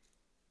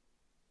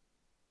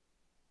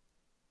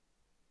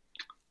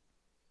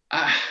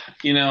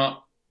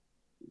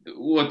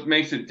 What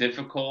makes it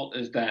difficult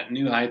is that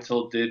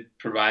Neuheisel did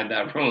provide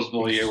that Rose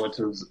Bowl year, which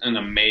was an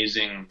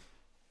amazing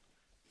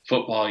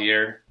football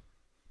year.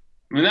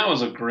 I mean, that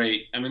was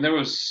there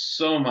was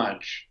so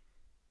much.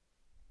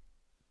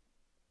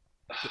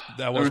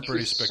 That was a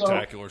pretty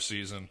spectacular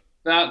season.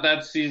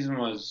 that season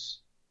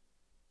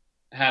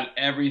had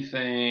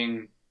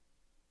everything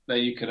that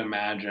you could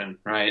imagine,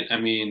 right? I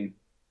mean,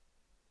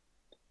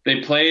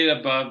 they played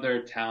above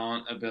their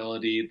talent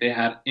ability. They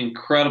had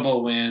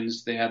incredible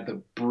wins. They had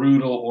the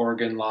brutal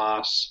Oregon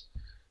loss.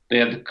 They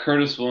had the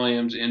Curtis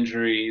Williams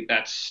injury,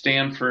 that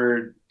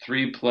Stanford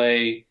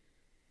 3-play,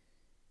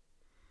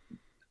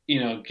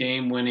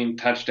 game-winning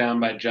touchdown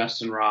by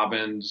Justin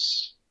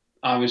Robbins.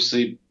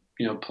 Obviously,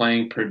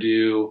 playing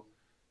Purdue,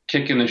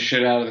 kicking the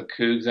shit out of the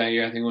Cougs that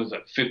year. I think it was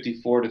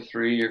 54-3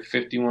 or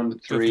 51-3.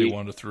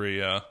 51-3,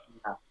 yeah.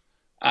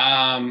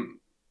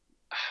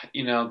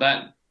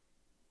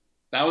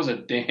 That was a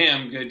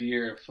damn good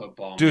year of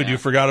football, dude. man. You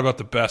forgot about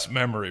the best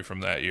memory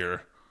from that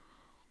year,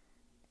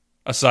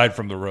 aside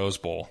from the Rose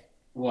Bowl.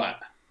 What?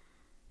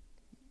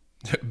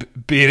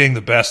 Beating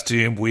the best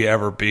team we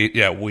ever beat.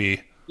 Yeah,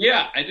 we.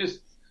 Yeah,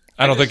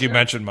 I don't think you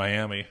mentioned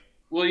Miami.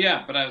 Well,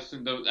 yeah, but I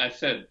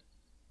said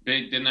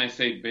big. Didn't I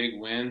say big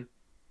win?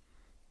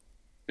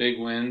 Big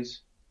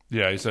wins.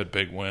 Yeah, you said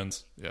big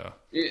wins. Yeah.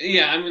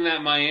 Yeah, I mean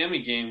that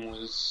Miami game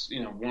was,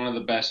 one of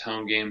the best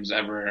home games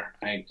ever.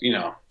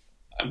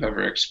 I've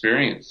ever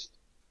experienced.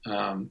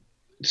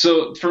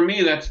 So for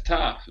me, that's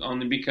tough,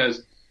 only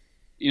because,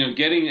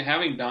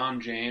 having Don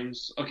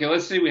James. Okay,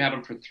 let's say we had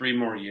him for 3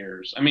 more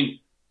years. I mean,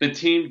 the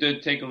team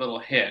did take a little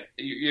hit.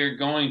 You're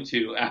going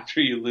to after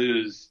you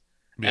lose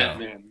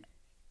Edmund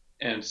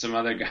and some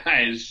other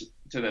guys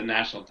to the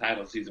national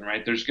title season,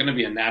 right? There's going to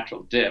be a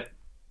natural dip.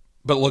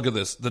 But look at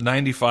this. The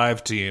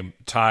 95 team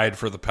tied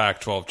for the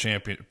Pac-12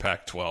 champion.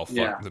 Pac-12.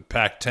 Yeah. The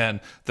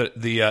Pac-10.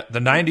 The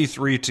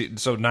 93 team.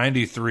 So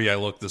 93, I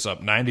looked this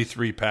up.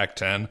 93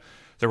 Pac-10.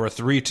 There were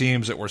 3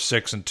 teams that were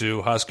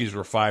 6-2. Huskies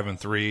were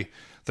 5-3.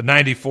 The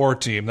 94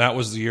 team, that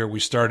was the year we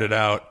started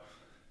out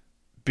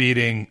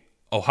beating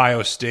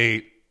Ohio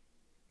State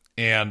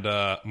and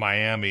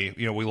Miami.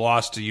 We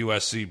lost to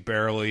USC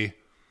barely.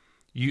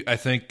 I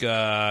think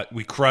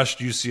we crushed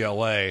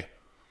UCLA.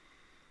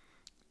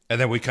 And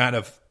then we kind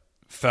of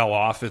fell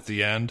off at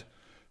the end.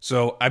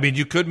 So, I mean,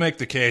 you could make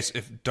the case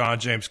if Don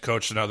James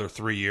coached another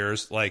 3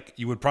 years, like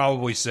you would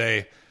probably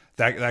say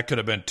that could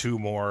have been 2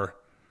 more.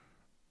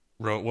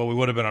 Well, we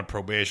would have been on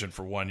probation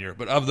for 1 year,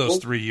 but of those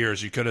 3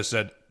 years, you could have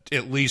said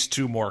at least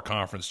 2 more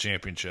conference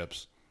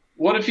championships.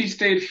 What if he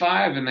stayed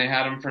 5 and they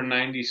had him for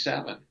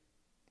 97?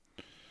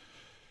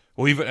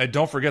 Well, even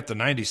don't forget the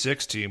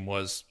 96 team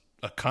was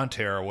a cunt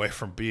hair away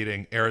from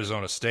beating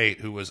Arizona State,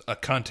 who was a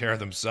cunt hair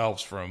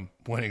themselves from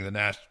winning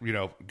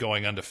the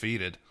going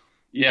undefeated.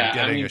 Yeah, and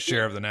getting a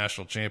share of the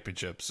national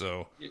championship.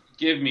 So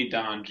give me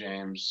Don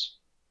James.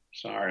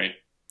 Sorry.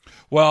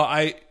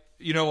 Well,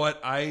 you know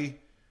what?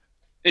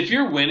 If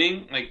you're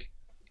winning, like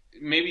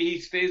maybe he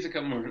stays a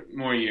couple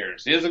more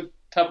years. He has a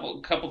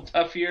couple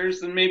tough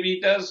years, then maybe he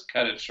does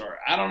cut it short.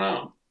 I don't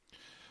know.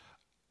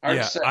 Hard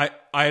to say.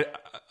 I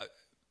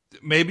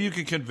maybe you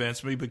can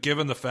convince me, but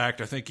given the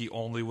fact I think he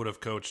only would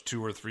have coached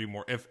 2 or 3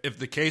 more. If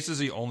the case is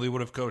he only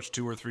would have coached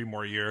 2 or 3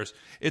 more years,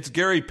 it's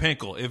Gary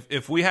Pinkel.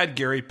 If we had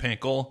Gary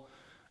Pinkel,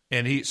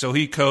 and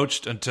he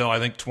coached until I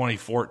think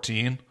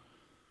 2014,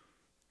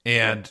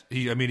 and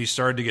he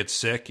started to get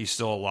sick. He's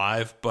still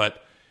alive,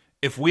 but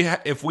if we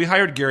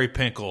hired Gary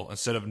Pinkel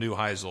instead of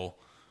Neuheisel,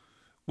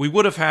 we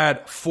would have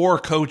had 4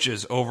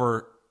 coaches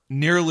over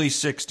nearly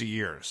 60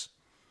 years.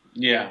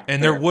 Yeah.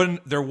 And there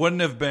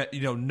wouldn't have been,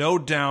 no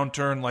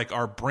downturn. Like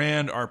our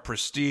brand, our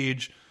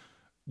prestige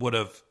would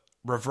have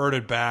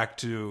reverted back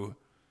to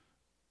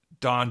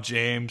Don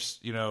James,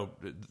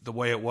 the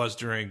way it was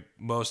during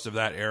most of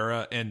that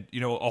era. And,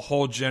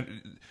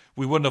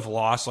 we wouldn't have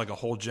lost like a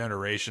whole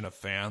generation of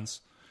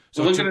fans.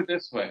 So look at it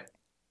this way,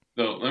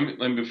 though. Let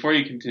me before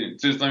you continue,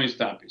 just let me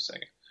stop you a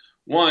second.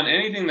 One,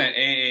 anything that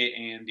AA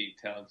Andy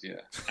tells you,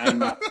 I'm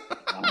not.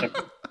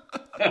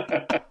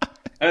 I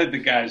think the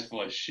guy's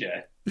full of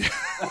shit.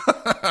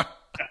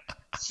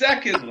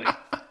 Secondly,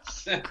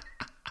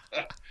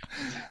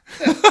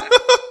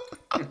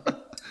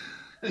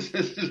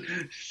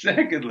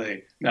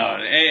 no,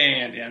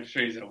 Andy, I'm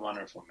sure he's a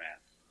wonderful man.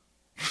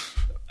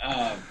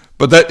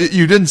 But that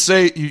you didn't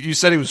say. You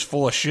said he was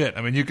full of shit.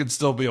 I mean, you can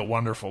still be a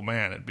wonderful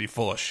man and be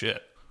full of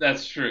shit.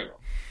 That's true.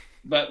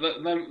 But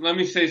let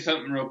me say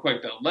something real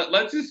quick though.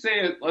 Let's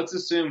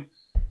assume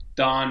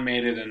Don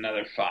made it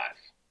another 5.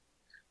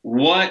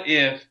 What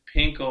if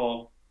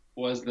Pinkel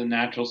was the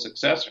natural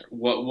successor?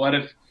 What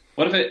if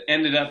it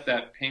ended up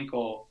that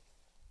Pinkel,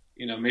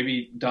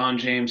 maybe Don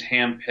James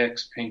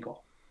handpicks Pinkel?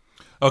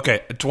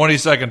 Okay, a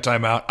 20-second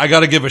timeout. I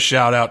got to give a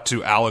shout out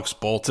to Alex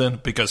Bolton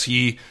because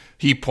he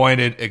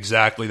pointed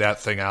exactly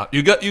that thing out.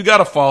 You got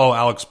to follow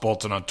Alex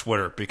Bolton on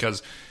Twitter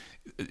because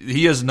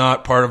he is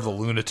not part of the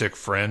lunatic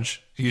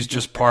fringe. He's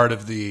just part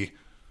of the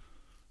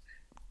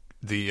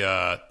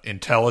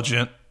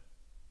intelligent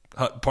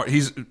part.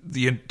 He's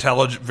the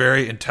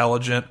very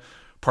intelligent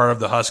part of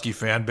the Husky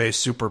fan base,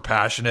 super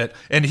passionate,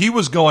 and he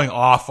was going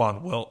off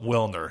on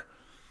Wilner.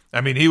 I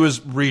mean, he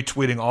was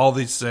retweeting all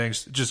these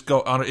things, just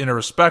go on in a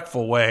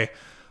respectful way.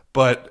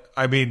 But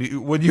I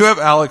mean, when you have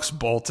Alex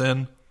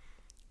Bolton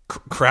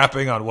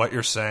crapping on what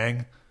you're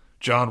saying,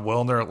 John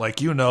Wilner, like,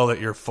 you know that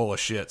you're full of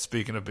shit,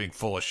 speaking of being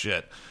full of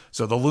shit.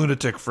 So the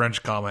lunatic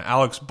French comment,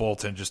 Alex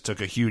Bolton just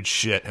took a huge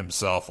shit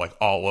himself, like,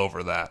 all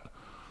over that.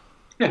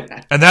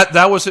 And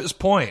that was his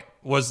point,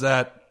 was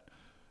that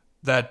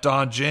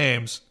Don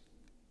James,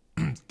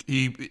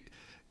 he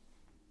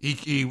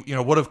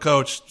would have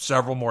coached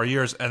several more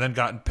years and then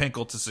gotten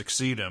Pinkel to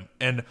succeed him.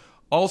 And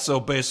also,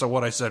 based on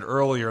what I said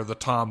earlier,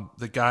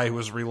 the guy who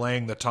was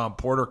relaying the Tom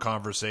Porter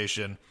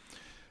conversation,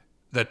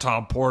 that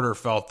Tom Porter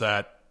felt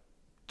that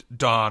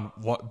Don,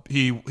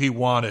 he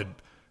wanted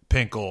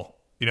Pinkel.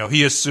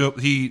 He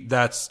assumed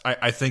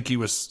I think he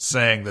was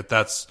saying that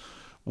that's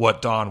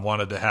what Don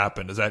wanted to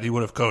happen, is that he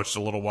would have coached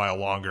a little while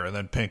longer and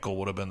then Pinkel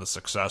would have been the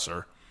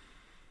successor.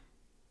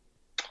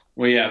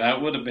 Well, yeah,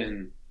 that would have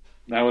been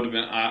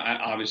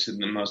obviously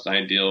the most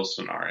ideal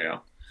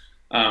scenario.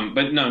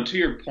 But no, to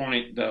your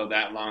point though,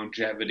 that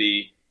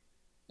longevity,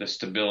 the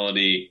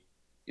stability,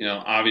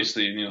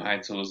 obviously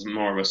Neuheisel was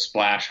more of a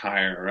splash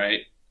hire,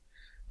 right?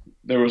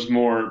 There was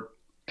more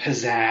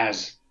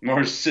pizzazz,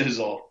 more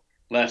sizzle,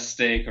 less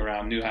steak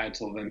around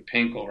Neuheisel than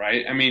Pinkel,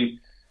 right? I mean,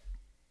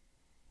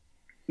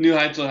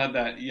 Neuheisel had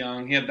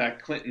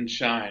that Clinton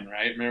shine,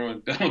 right? Remember when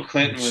Bill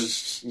Clinton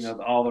was,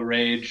 all the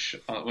rage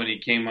when he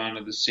came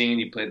onto the scene?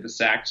 He played the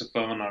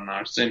saxophone on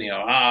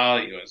Arsenio Hall.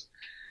 He was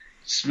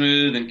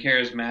smooth and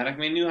charismatic. I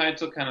mean,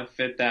 Neuheisel kind of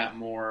fit that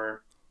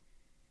more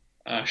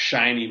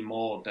shiny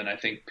mold than I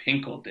think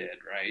Pinkel did,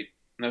 right?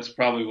 And that's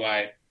probably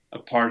why a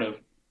part of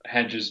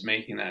Hedges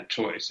making that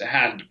choice. It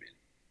had to be.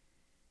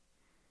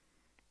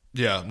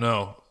 Yeah,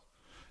 no.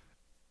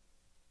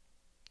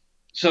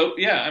 So,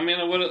 yeah, I mean,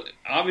 it would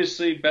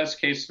obviously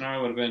best case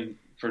scenario would have been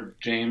for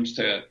James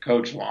to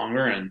coach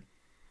longer and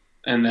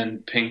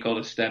then Pinkel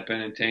to step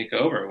in and take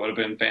over. It would have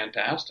been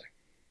fantastic.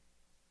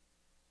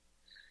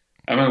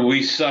 I mean,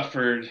 we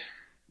suffered,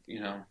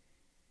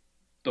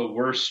 the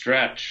worst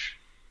stretch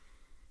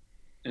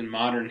in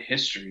modern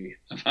history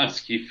of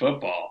Husky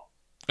football.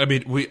 I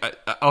mean,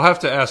 I'll have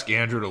to ask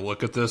Andrew to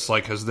look at this.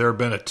 Like, has there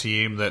been a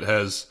team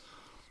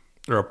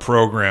or a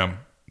program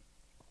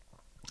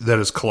that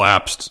has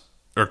collapsed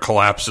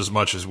as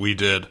much as we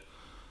did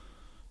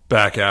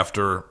back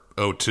after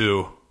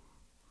 2002?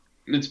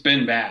 It's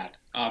been bad,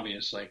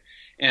 obviously.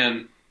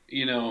 And,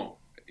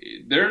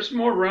 there's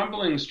more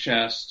rumblings,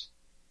 Chest,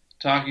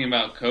 talking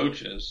about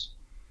coaches,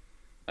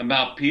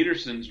 about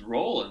Peterson's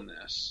role in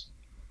this.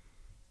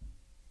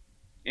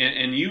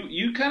 And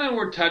you kind of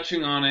were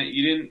touching on it.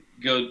 You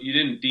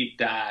didn't deep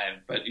dive,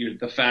 but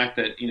the fact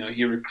that,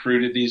 he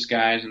recruited these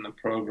guys in the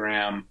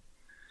program,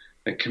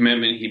 the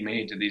commitment he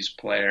made to these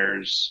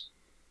players,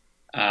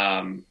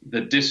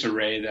 the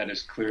disarray that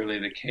is clearly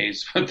the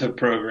case with the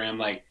program.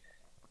 Like,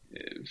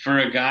 for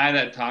a guy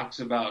that talks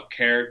about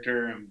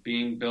character and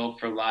being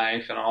built for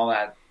life and all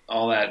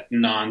that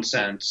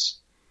nonsense,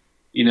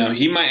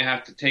 he might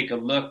have to take a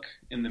look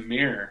in the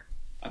mirror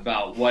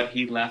about what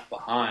he left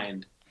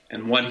behind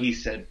and what he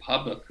said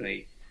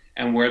publicly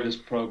and where this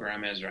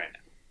program is right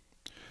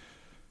now.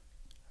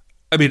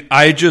 I mean,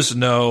 I just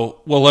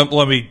know, well,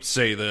 let me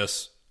say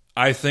this.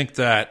 I think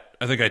I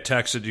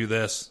texted you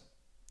this,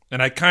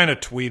 and I kind of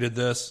tweeted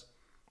this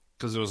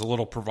because it was a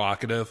little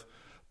provocative,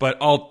 but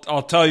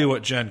I'll tell you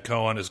what Jen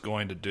Cohen is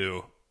going to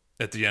do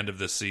at the end of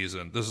this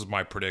season. This is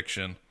my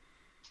prediction,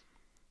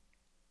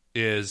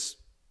 is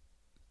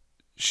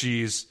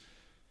she's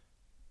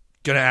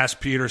going to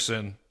ask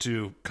Peterson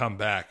to come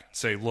back and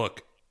say,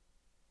 look,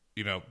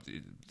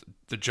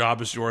 the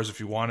job is yours if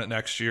you want it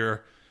next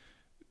year.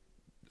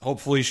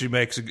 Hopefully she's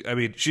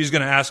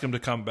going to ask him to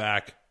come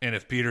back, and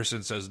if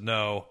Peterson says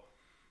no,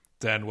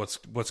 then what's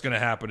going to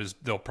happen is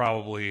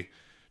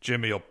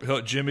Jimmy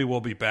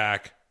will be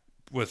back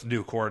with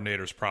new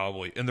coordinators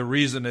probably. And the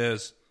reason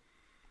is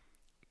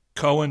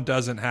Cohen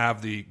doesn't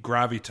have the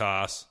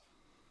gravitas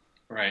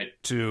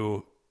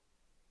to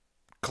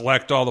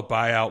collect all the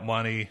buyout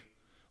money.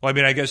 Well, I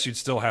mean, I guess you'd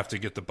still have to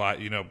get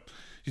you'd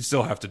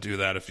still have to do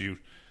that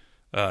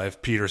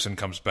if Peterson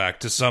comes back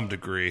to some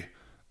degree.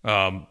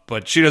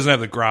 But she doesn't have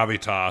the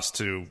gravitas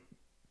to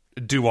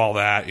do all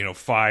that,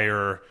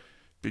 fire,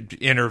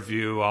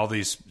 interview all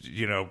these,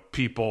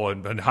 people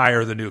and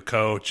hire the new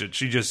coach. And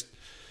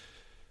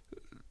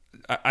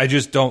I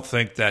just don't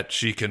think that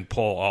she can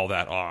pull all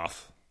that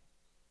off.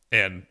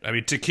 And I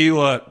mean,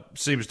 Tequila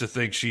seems to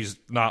think she's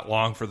not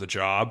long for the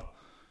job,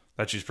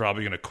 that she's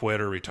probably going to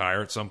quit or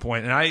retire at some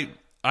point. And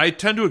I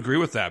tend to agree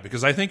with that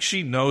because I think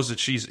she knows that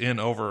she's in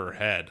over her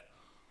head.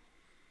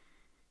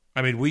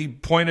 I mean, we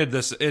pointed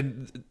this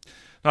in,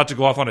 not to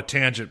go off on a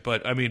tangent,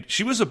 but I mean,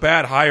 she was a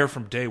bad hire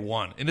from day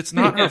one, and it's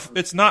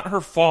not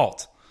her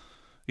fault.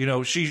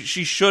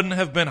 She shouldn't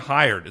have been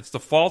hired. It's the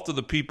fault of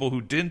the people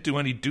who didn't do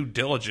any due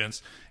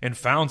diligence and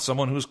found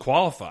someone who's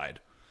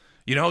qualified.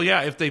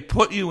 If they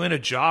put you in a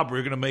job where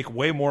you're going to make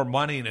way more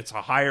money and it's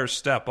a higher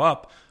step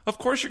up, of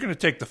course you're going to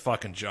take the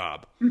fucking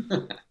job.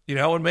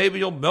 And maybe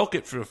you'll milk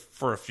it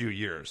for a few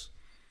years.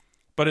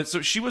 But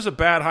she was a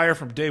bad hire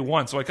from day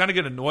one, so I kind of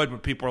get annoyed when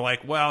people are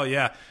like, well,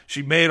 yeah,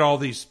 she made all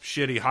these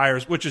shitty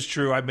hires, which is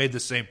true. I made the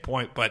same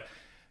point, but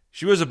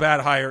she was a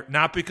bad hire,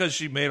 not because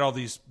she made all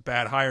these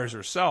bad hires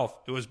herself.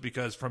 It was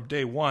because from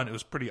day one, it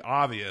was pretty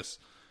obvious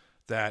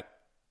that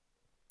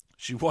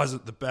she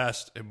wasn't the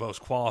best and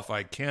most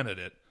qualified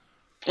candidate.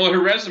 Well,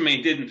 her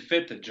resume didn't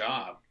fit the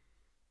job.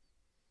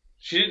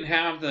 She didn't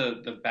have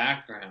the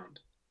background.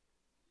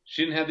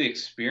 She didn't have the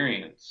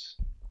experience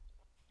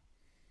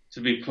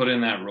to be put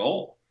in that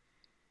role.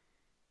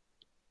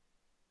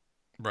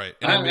 Right.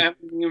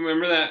 You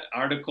remember that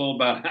article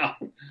about how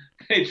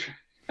they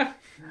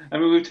I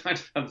mean, we've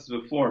talked about this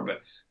before,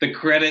 but the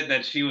credit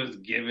that she was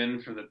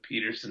given for the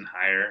Peterson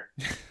hire.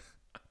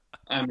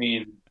 I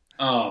mean,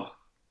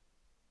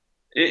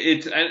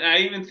 it's. I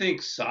even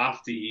think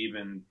Softy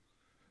even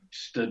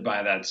stood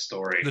by that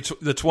story.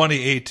 The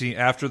 2018,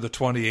 after the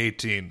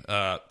 2018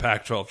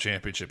 Pac-12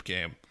 championship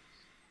game,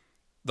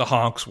 the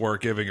honks were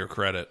giving her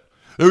credit.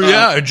 Oh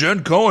yeah, and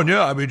Jen Cohen.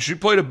 Yeah, I mean, she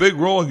played a big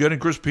role in getting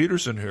Chris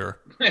Peterson here.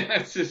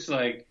 It's just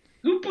like,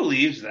 who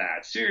believes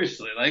that?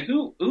 Seriously, like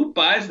who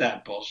buys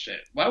that bullshit?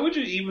 Why would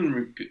you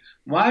even?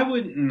 Why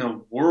would in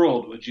the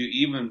world would you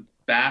even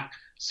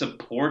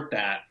support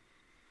that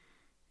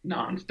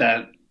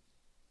that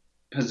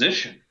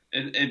position?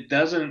 It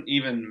doesn't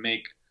even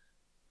make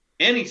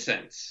any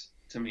sense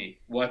to me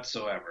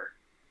whatsoever.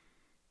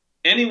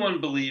 Anyone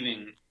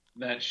believing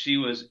that she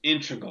was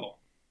integral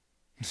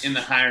in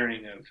the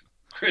hiring of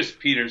Chris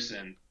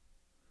Peterson,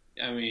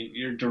 I mean,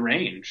 you're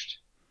deranged.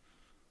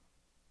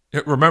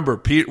 Remember,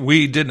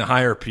 we didn't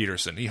hire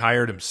Peterson; he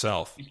hired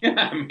himself.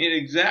 Yeah, I mean,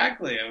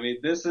 exactly. I mean,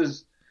 this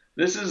is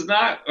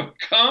not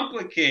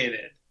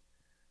complicated.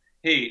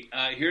 Hey,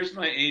 here's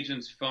my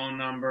agent's phone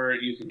number.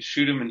 You can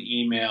shoot him an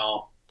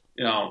email.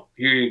 You know,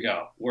 here you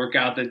go. Work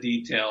out the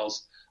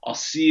details. I'll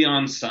see you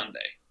on Sunday.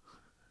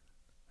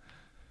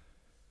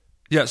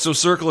 Yeah. So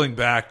circling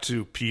back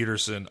to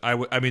Peterson,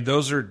 I mean,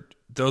 those are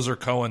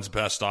Cohen's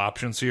best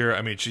options here.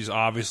 I mean, she's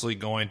obviously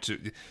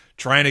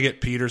trying to get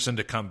Peterson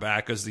to come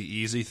back as the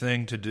easy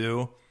thing to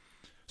do.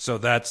 So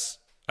that's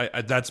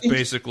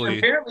basically.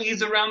 Apparently,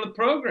 he's around the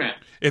program.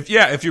 If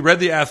you read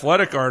the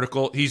Athletic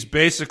article, he's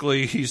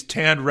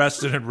tanned,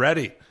 rested, and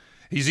ready.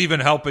 He's even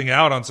helping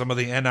out on some of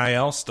the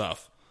NIL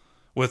stuff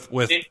with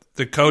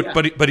the coach.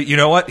 Yeah. But you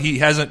know what? He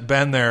hasn't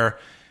been there.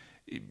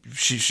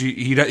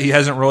 He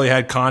hasn't really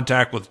had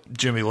contact with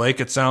Jimmy Lake,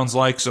 it sounds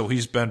like, so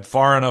he's been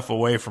far enough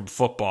away from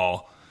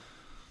football,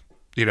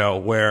 you know,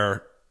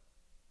 where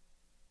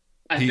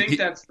I think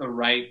that's the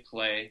right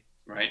play,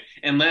 right?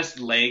 Unless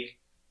Lake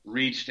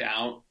reached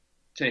out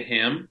to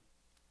him,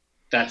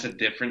 that's a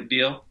different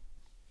deal.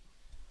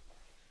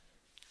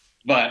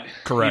 But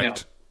correct. You know,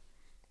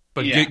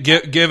 but yeah.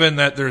 Given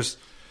that there's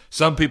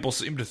some people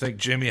seem to think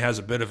Jimmy has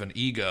a bit of an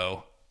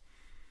ego.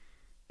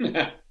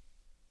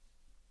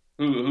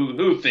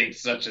 Who thinks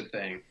such a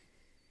thing?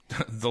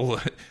 the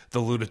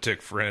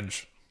lunatic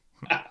fringe.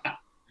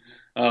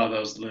 Oh,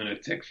 those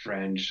lunatic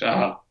fringe.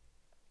 Oh,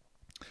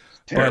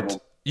 terrible.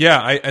 But,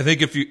 yeah, I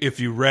think if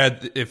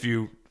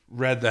you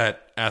read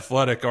that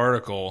Athletic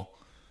article,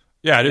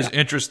 yeah, it is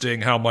interesting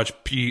how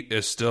much Pete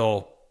is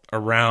still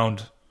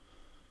around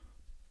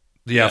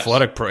the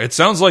Athletic pro. It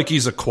sounds like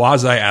he's a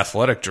quasi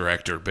athletic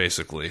director,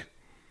 basically.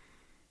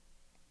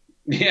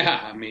 Yeah,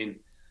 I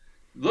mean,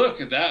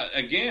 look at that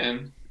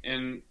again,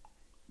 and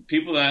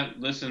people that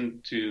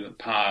listen to the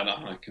pod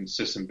on a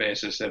consistent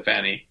basis, if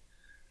any,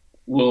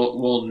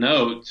 will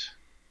note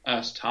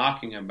us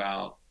talking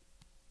about,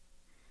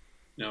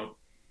 you know,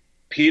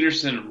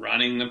 Peterson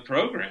running the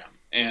program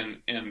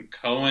and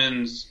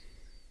Cohen's,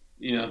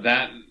 you know,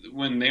 that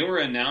when they were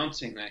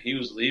announcing that he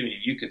was leaving,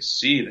 you could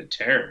see the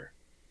terror,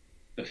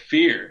 the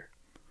fear,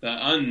 the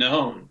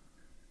unknown,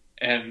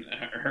 and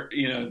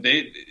you know,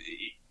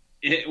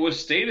 it was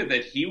stated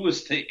that he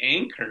was the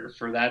anchor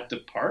for that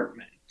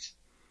department.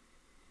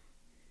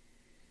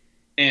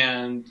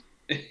 And,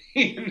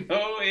 you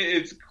know,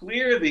 it's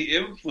clear the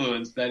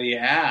influence that he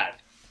had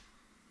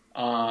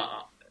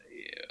of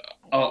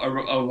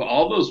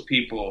all those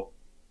people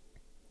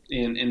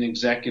in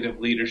executive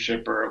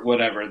leadership or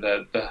whatever,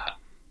 the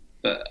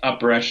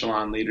upper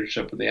echelon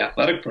leadership of the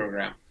athletic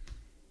program,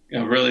 you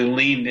know, really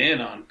leaned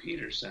in on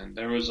Peterson.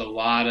 There was a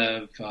lot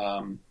of,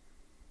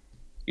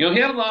 you know, he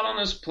had a lot on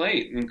his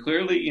plate. And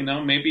clearly, you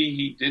know, maybe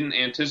he didn't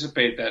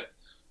anticipate that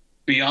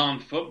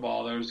beyond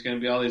football, there was going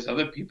to be all these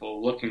other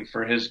people looking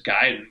for his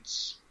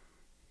guidance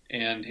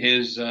and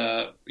his,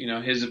 you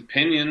know, his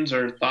opinions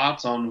or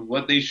thoughts on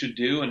what they should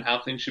do and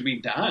how things should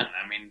be done.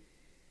 I mean,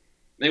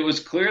 it was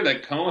clear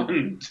that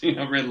Cohen, you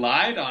know,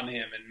 relied on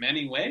him in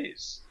many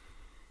ways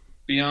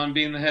beyond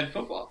being the head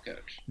football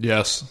coach.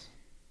 Yes.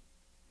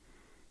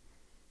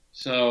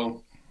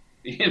 So,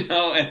 you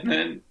know, and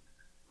then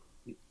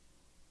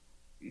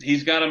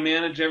he's got to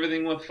manage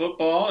everything with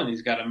football, and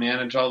he's got to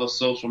manage all the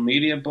social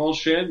media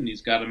bullshit, and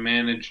he's got to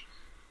manage,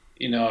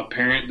 you know,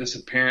 this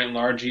apparent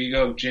large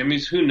ego of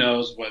Jimmy's. Who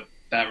knows what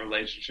that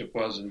relationship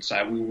was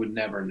inside? We would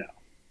never know.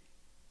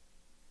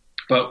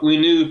 But we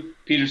knew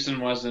Peterson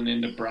wasn't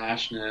into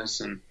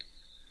brashness and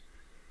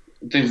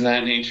things of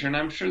that nature, and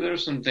I'm sure there were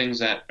some things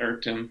that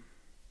irked him.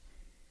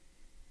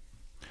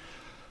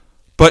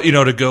 But,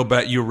 to go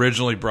back, you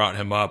originally brought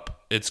him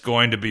up. It's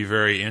going to be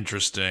very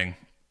interesting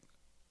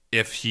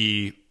if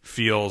he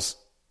feels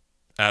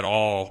at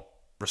all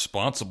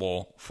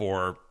responsible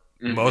for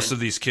most of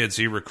these kids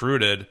he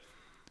recruited,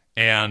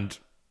 and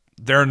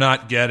they're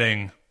not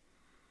getting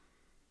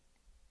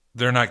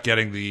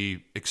the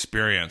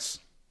experience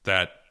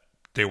that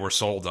they were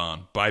sold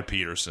on by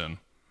Peterson.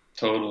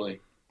 Totally.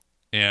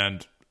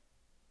 And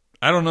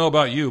I don't know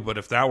about you, but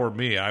if that were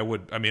me, I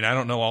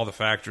don't know all the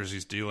factors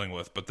he's dealing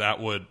with, but that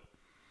would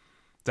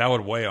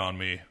weigh on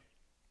me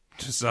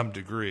to some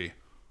degree.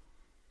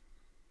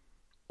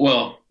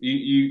 Well,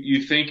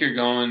 you think you're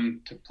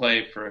going to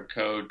play for a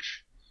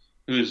coach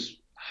who's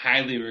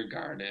highly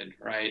regarded,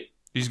 right?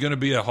 He's going to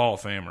be a Hall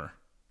of Famer.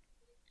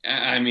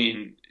 I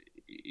mean,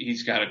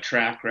 he's got a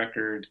track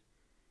record.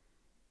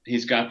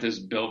 He's got this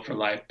Built for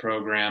Life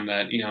program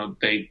that,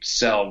 they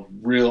sell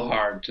real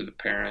hard to the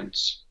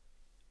parents.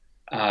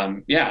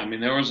 There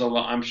was a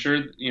lot. I'm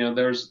sure,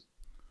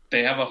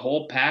 they have a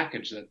whole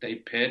package that they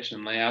pitch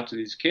and lay out to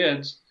these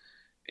kids.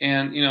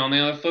 And, on the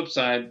other flip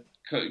side,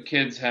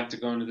 kids have to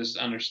go into this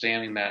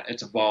understanding that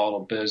it's a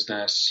volatile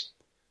business.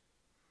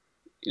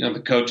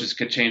 The coaches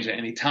could change at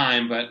any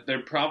time, but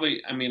they're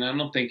probably, I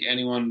don't think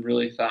anyone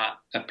really thought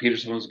that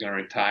Peterson was going to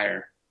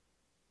retire.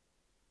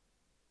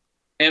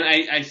 And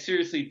I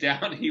seriously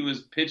doubt he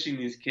was pitching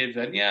these kids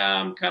that,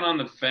 I'm kind of on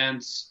the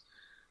fence.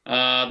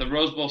 The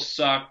Rose Bowl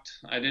sucked.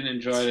 I didn't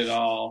enjoy it at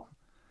all.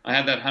 I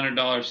had that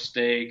 $100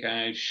 steak.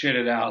 I shit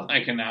it out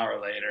like an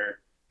hour later.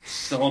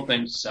 The whole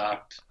thing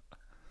sucked.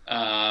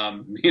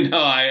 I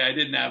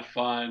didn't have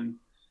fun.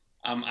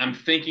 I'm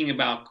thinking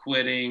about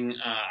quitting.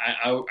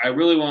 I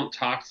really won't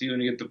talk to you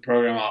when you get the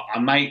program. I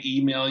might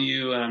email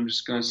you, and I'm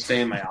just going to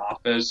stay in my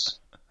office.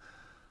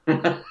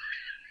 I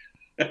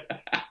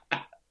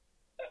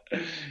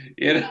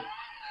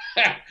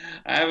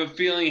have a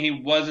feeling he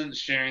wasn't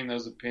sharing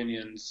those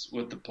opinions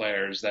with the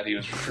players that he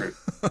was recruiting.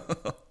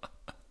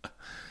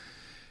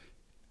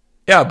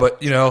 Yeah,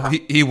 but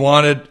he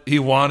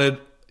wanted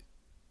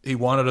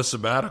a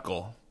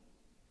sabbatical.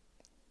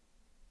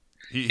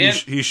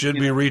 He should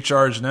be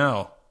recharged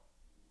now.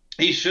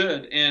 He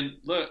should. And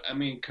look,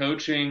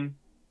 coaching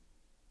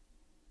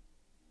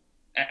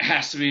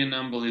has to be an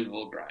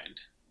unbelievable grind.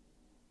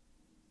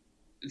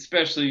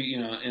 Especially,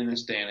 in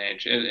this day and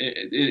age,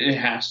 it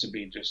has to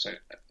be just a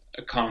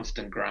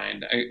constant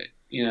grind.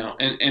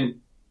 And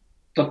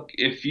look,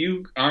 if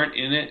you aren't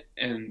in it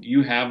and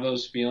you have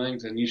those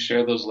feelings and you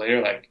share those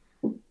later,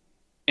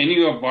 and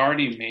you have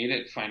already made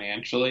it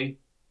financially,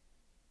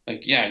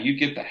 you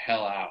get the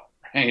hell out,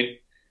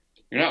 right?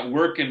 You're not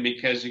working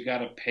because you got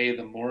to pay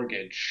the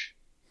mortgage.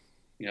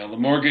 The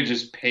mortgage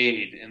is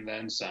paid and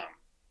then some.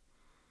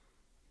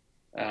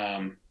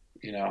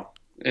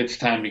 It's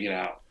time to get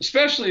out,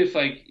 especially if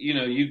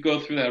you go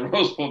through that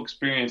Rose Bowl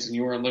experience and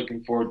you weren't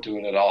looking forward to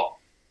it at all.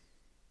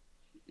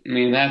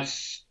 That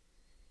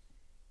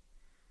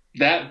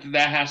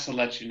has to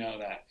let you know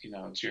that,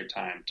 it's your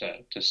time to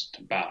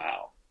bow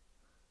out.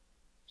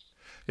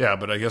 Yeah,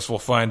 but I guess we'll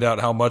find out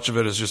how much of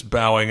it is just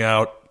bowing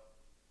out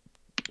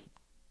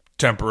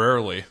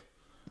temporarily.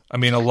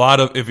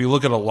 If you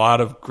look at a lot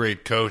of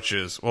great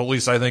coaches, well, at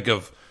least I think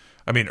of,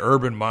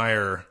 Urban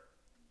Meyer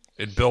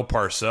and Bill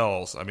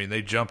Parcells.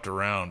 They jumped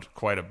around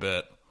quite a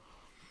bit,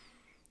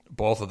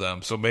 both of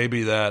them. So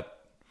maybe that.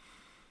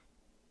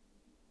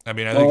 I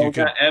think you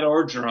could. Ed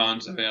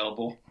Orgeron's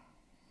available.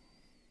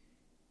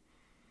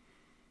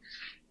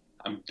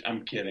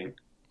 I'm kidding.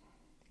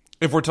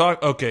 If we're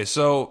talking, okay,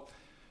 so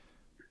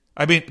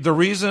the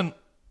reason.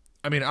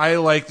 I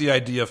like the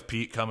idea of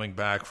Pete coming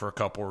back for a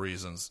couple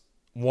reasons.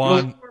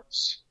 One,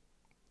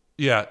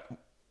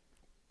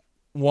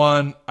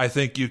 I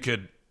think you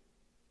could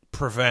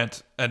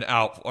prevent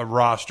a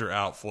roster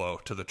outflow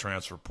to the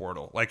transfer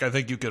portal. I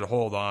think you could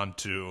hold on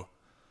to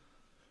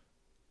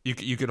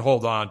you could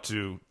hold on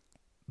to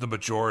the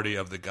majority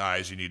of the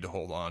guys you need to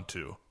hold on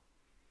to,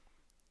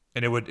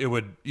 and it would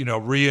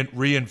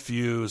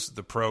reinfuse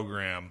the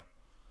program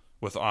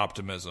with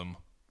optimism.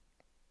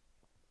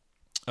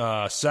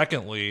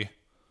 Secondly,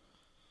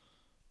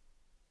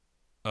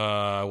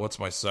 what's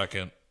my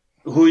second?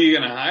 Who are you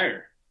going to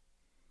hire?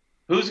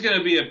 Who's going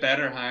to be a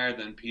better hire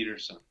than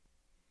Peterson?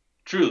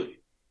 Truly.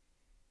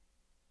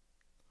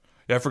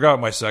 Yeah, I forgot what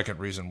my second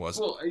reason was.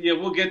 Well, yeah,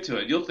 we'll get to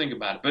it. You'll think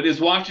about it. But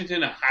is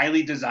Washington a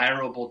highly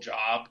desirable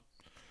job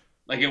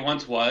like it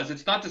once was?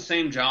 It's not the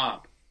same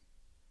job.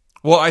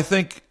 Well, I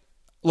think...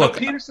 Look, but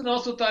Peterson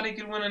also thought he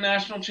could win a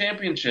national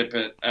championship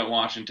at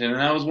Washington, and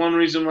that was one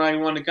reason why he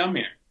wanted to come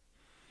here.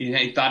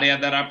 He thought he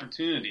had that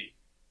opportunity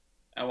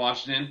at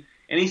Washington,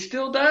 and he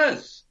still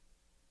does.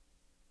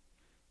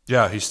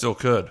 Yeah, he still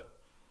could.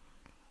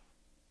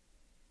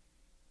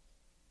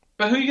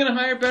 But who are you going to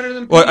hire better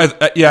than Peterson? Well,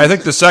 I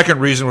think the second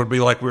reason would be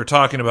like we were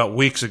talking about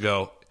weeks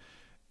ago.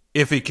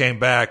 If he came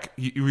back,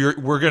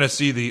 we're going to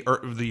see the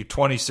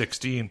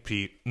 2016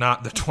 Pete,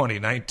 not the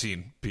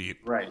 2019 Pete.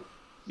 Right.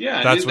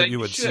 Yeah, that's what you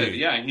would see.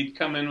 Yeah, he'd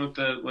come in with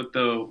the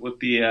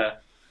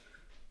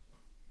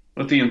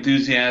with the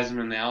enthusiasm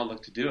and the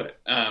outlook to do it.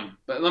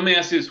 But let me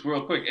ask you this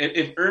real quick: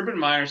 if Urban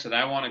Meyer said,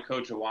 "I want to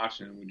coach at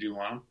Washington," would you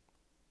want him?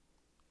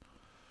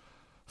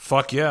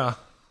 Fuck yeah,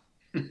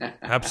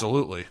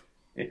 absolutely.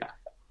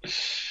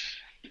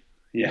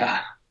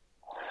 Yeah,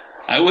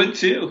 I would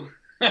too.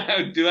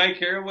 Do I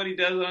care what he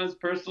does on his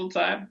personal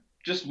time?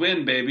 Just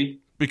win, baby.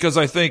 Because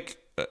I think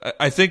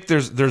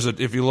there's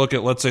a, if you look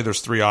at, let's say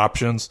there's three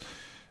options.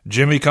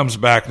 Jimmy comes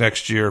back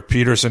next year,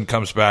 Peterson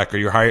comes back, or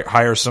you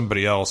hire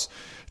somebody else.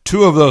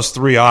 Two of those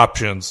three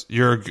options,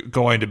 you're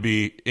going to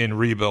be in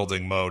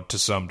rebuilding mode to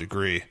some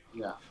degree.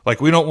 Yeah. Like,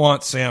 we don't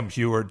want Sam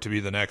Heward to be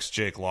the next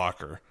Jake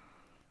Locker,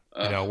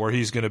 where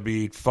he's going to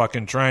be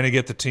fucking trying to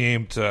get the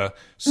team to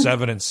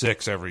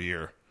 7-6 every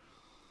year.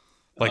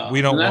 Like,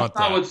 we don't want that.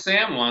 That's not what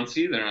Sam wants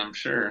either, I'm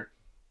sure.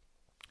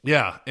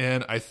 Yeah,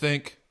 and I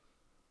think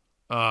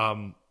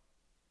now,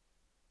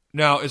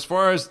 as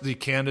far as the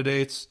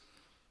candidates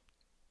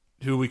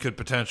who we could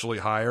potentially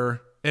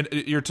hire, and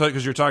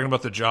because you're talking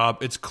about the job,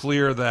 it's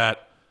clear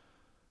that,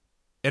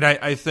 and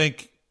I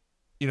think,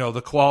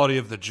 the quality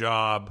of the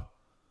job,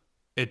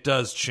 it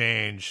does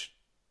change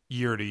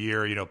year to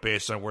year,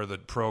 based on where the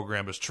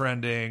program is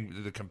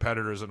trending, the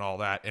competitors and all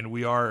that. And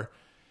we are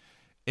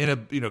in a,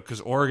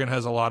 because Oregon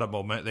has a lot of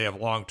momentum. They have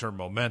long-term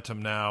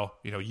momentum now.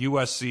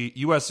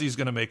 USC is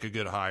going to make a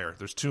good hire.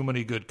 There's too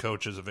many good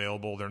coaches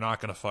available. They're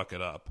not going to fuck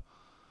it up.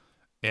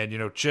 And,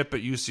 Chip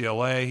at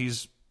UCLA,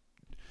 he's,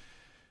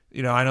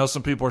 I know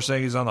some people are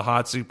saying he's on the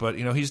hot seat, but,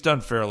 he's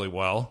done fairly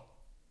well.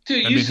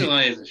 Dude,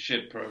 UCLA is a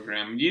shit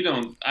program.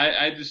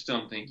 I just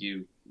don't think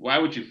why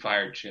would you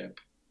fire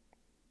Chip?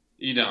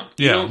 You don't.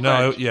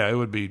 It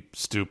would be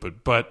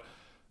stupid. But,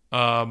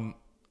 I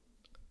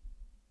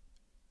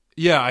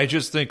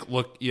just think,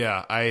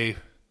 I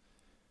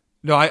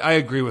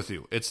agree with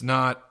you. It's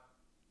not,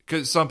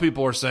 because some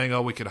people are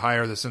saying, we could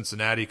hire the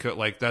Cincinnati coach.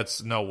 Like,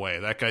 that's no way.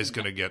 That guy's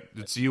going to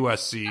it's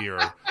USC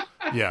or,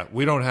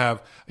 we don't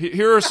have.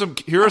 Here are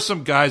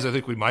some guys I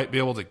think we might be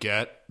able to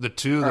get. The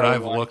two that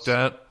I've looked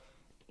at.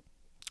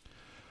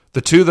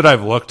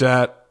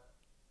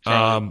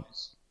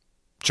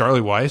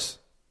 Charlie Weiss.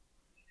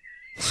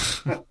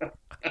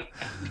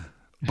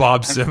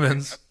 Bob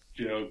Simmons.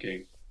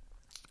 Joking.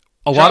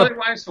 Charlie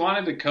Weiss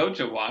wanted to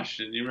coach at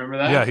Washington. You remember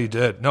that? Yeah, he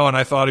did. No, and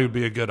I thought he would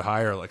be a good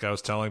hire. Like, I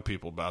was telling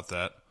people about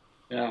that.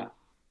 Yeah.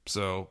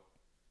 So,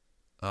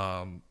 he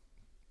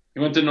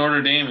went to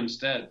Notre Dame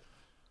instead.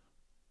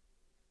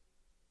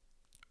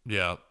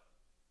 Yeah.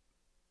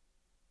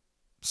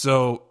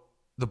 So,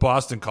 the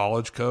Boston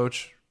College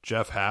coach,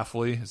 Jeff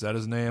Hafley, is that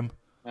his name?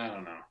 I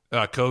don't know.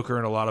 Coker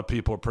and a lot of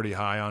people are pretty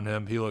high on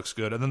him. He looks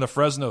good. And then the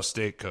Fresno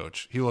State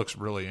coach, he looks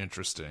really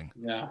interesting.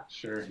 Yeah,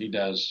 sure, he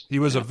does. He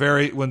was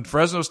when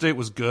Fresno State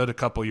was good a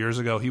couple years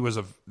ago, he was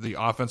the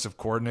offensive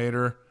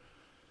coordinator.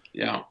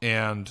 Yeah.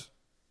 And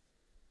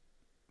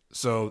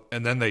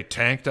then they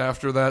tanked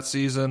after that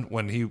season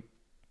when he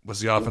was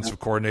the offensive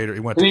coordinator. He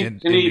went to Indiana.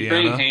 Can he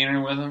bring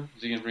Hainer with him?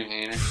 Is he going to bring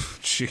Hainer?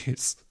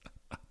 Jeez.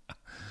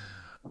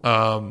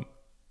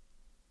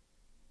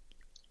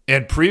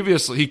 And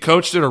previously, he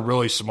coached at a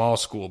really small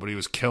school, but he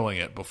was killing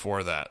it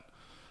before that.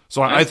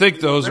 So I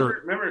think those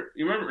are.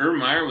 You remember Urban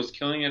Meyer was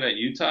killing it at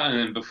Utah, and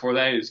then before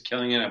that, he was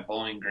killing it at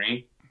Bowling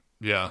Green.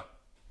 Yeah.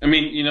 I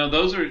mean,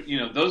 those are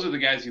the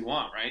guys you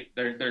want, right?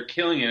 They're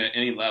killing it at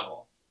any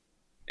level,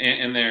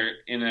 and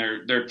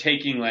they're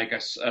taking like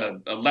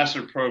a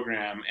lesser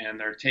program, and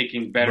they're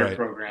taking better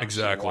programs.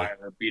 Exactly. Why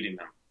they're beating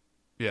them.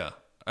 Yeah,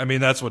 I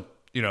mean that's what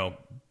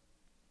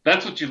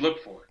That's what you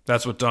look for.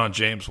 That's what Don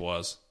James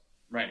was.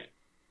 Right.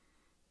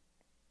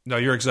 No,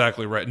 you're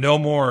exactly right. No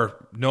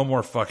more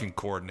fucking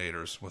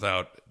coordinators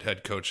without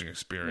head coaching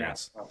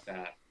experience. Yeah, fuck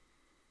that.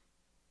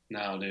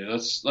 No, dude.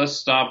 Let's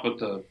stop with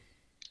the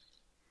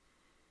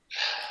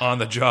on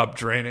the job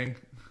training.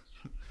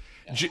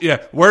 Yeah,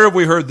 where have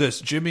we heard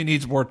this? Jimmy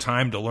needs more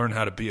time to learn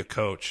how to be a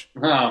coach.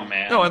 Oh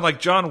man. No, and like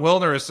John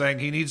Wilner is saying,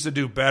 he needs to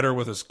do better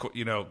with his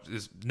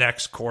his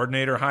next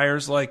coordinator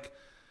hires. Like,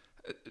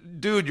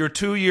 dude, you're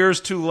 2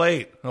 years too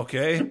late.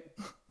 Okay.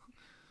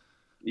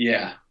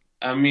 Yeah.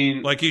 I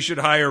mean, like, he should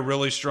hire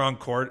really strong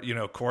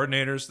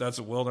coordinators.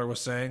 That's what Wilner was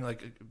saying.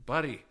 Like,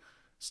 buddy,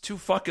 it's too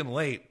fucking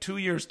late. 2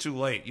 years too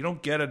late. You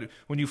don't get it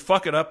when you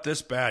fuck it up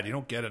this bad. You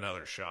don't get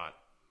another shot.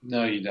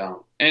 No, you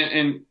don't.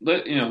 And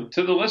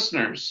to the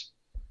listeners,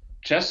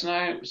 Chess and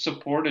I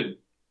supported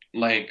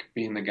Lake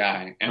being the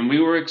guy, and we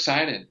were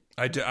excited.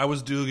 I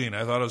was dooging.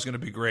 I thought it was going to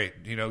be great.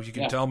 You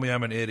can tell me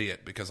I'm an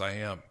idiot because I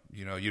am.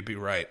 You'd be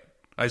right.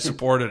 I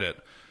supported it.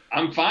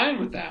 I'm fine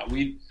with that.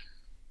 We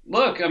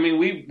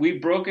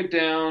broke it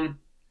down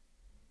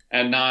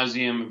ad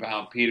nauseum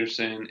about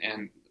Peterson,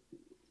 and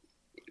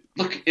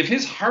look, if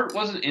his heart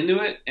wasn't into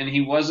it and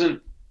he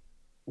wasn't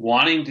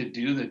wanting to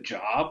do the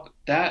job,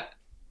 that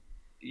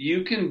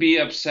you can be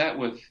upset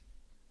with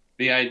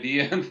the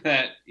idea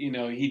that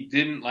he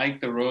didn't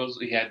like the Rose.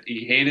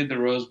 He hated the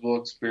Rose Bowl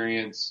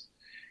experience.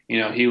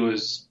 He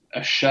was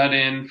a shut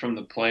in from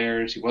the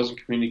players. He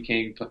wasn't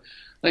communicating.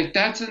 Like,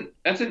 that's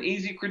an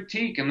easy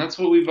critique, and that's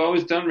what we've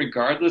always done,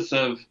 regardless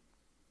of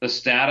the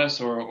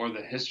status or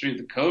the history of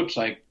the coach.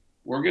 Like,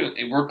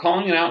 we're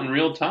calling it out in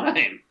real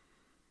time.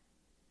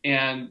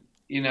 And,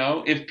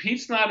 if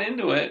Pete's not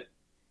into it,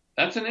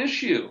 that's an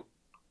issue.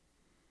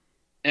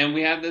 And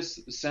we had this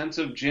sense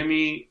of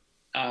Jimmy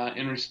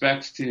in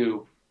respects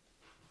to,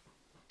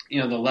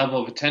 the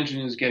level of attention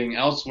he was getting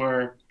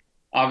elsewhere.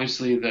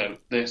 Obviously,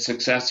 the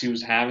success he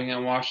was having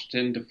at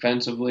Washington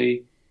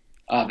defensively,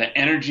 the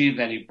energy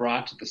that he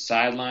brought to the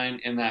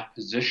sideline in that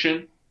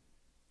position.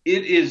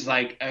 It is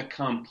like a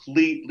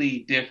completely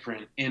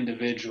different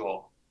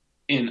individual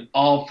in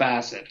all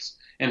facets,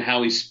 and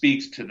how he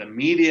speaks to the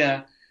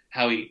media,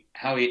 how he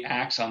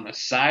acts on the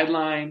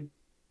sideline,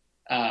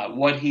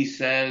 what he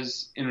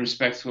says in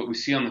respect to what we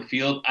see on the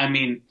field. I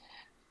mean,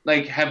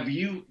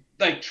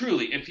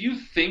 truly, if you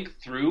think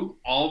through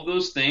all of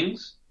those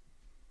things,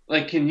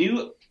 do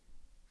you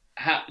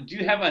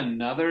have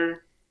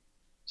another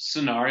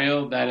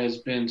scenario that has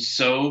been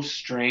so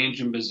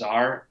strange and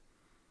bizarre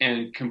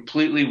and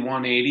completely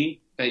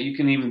 180 that you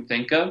can even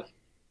think of?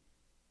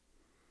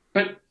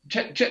 But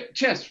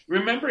Chess,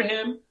 remember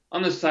him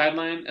on the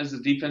sideline as the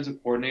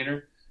defensive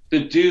coordinator?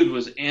 The dude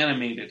was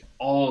animated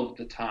all of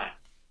the time.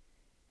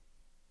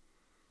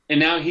 And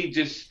now he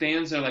just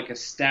stands there like a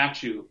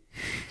statue,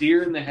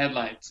 deer in the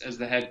headlights as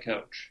the head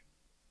coach.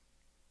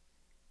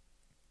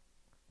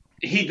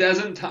 He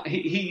doesn't.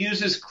 He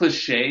uses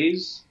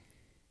cliches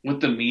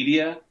with the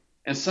media,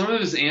 and some of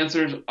his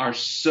answers are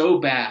so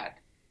bad.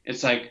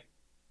 It's like,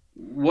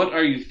 what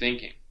are you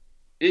thinking?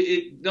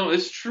 No,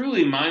 it's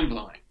truly mind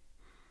blowing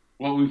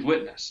what we've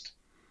witnessed.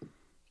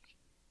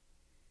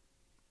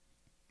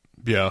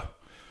 Yeah.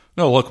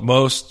 No, look,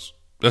 most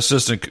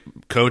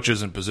assistant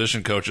coaches and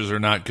position coaches are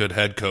not good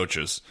head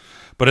coaches,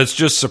 but it's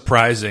just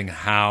surprising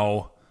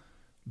how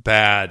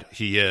bad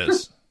he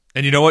is.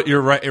 And you know what?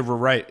 You're right. We're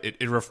right.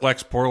 It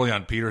reflects poorly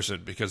on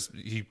Peterson because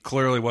he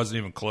clearly wasn't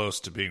even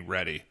close to being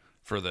ready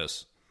for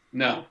this.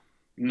 No.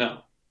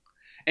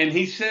 And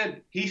he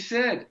said,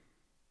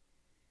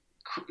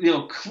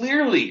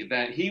 clearly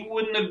that he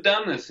wouldn't have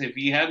done this if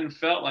he hadn't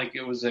felt like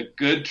it was a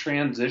good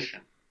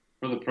transition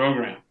for the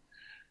program.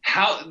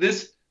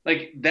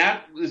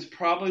 That is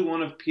probably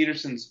one of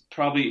Peterson's,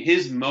 probably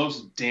his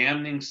most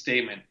damning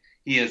statement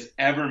he has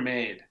ever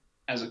made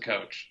as a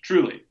coach.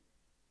 Truly.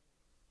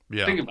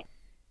 Yeah. Think about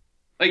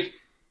it.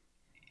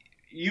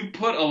 You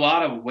put a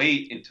lot of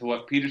weight into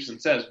what Peterson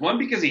says. One,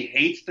 because he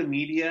hates the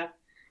media.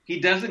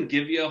 He doesn't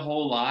give you a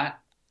whole lot.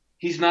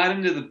 He's not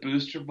into the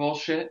booster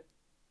bullshit.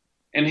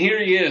 And here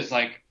he is,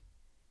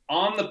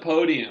 on the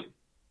podium,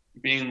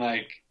 being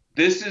like,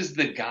 this is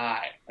the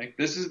guy.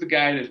 This is the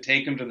guy to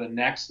take him to the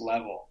next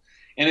level.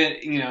 And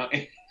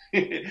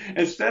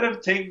instead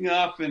of taking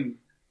off in,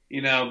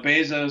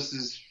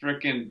 Bezos's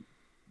freaking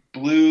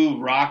blue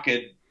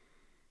rocket.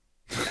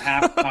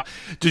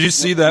 Did you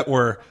see that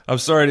where, I'm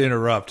sorry to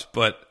interrupt,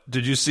 but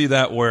did you see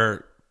that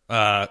where,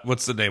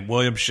 what's the name?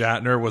 William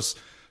Shatner was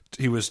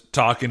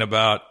talking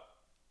about,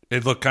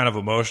 it looked kind of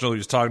emotional. He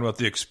was talking about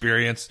the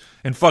experience,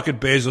 and fucking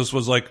Bezos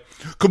was like,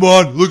 come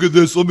on, look at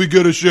this. Let me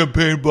get a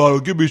champagne bottle.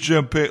 Give me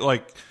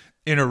champagne.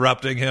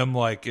 Interrupting him,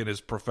 in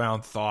his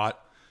profound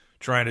thought,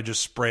 trying to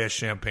just spray a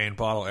champagne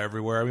bottle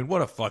everywhere. I mean,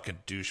 what a fucking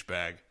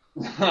douchebag.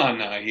 Oh,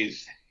 no,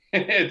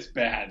 it's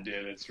bad,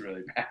 dude. It's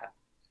really bad.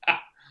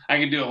 I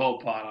could do a whole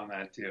pod on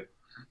that too,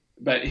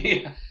 but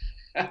yeah,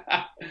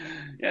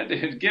 yeah,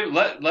 dude,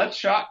 let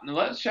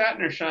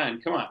Shatner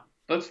shine. Come on,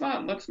 let's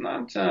not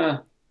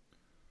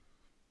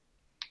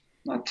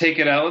take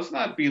it out. Let's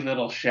not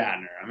belittle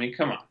Shatner. I mean,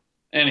 come on.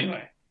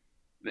 Anyway,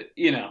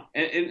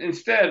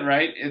 instead,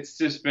 right? It's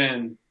just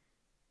been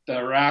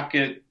the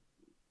rocket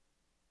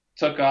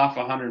took off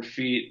 100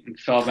 feet and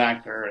fell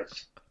back to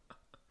Earth,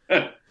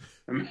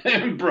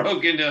 and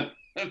broke into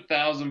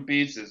 1,000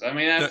 pieces. I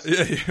mean,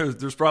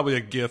 there's probably a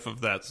GIF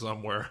of that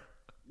somewhere.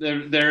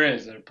 There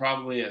is. There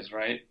probably is,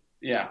 right?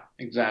 Yeah,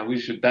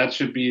 exactly. That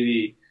should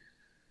be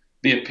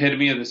the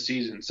epitome of the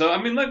season. So, I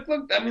mean, look.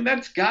 I mean,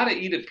 that's got to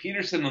eat at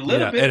Peterson a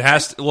little bit. It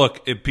has to.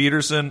 Look, at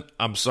Peterson,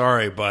 I'm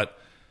sorry, but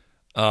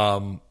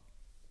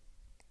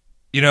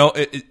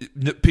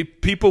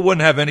people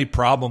wouldn't have any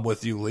problem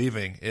with you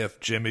leaving if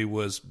Jimmy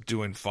was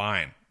doing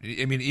fine.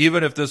 I mean,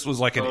 even if this was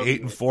like an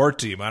 8-4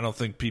 team, I don't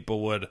think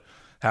people would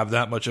have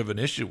that much of an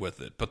issue with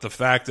it. But the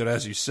fact that,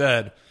 as you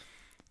said,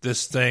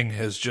 this thing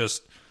has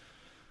just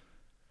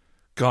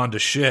gone to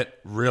shit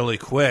really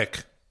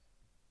quick.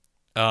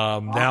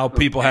 Now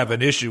people have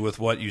an issue with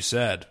what you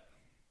said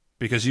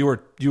because you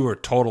were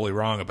totally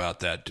wrong about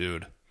that,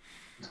 dude.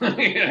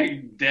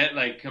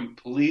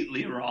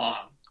 Completely wrong.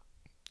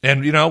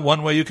 And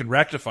one way you can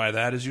rectify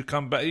that is you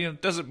come back.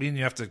 It doesn't mean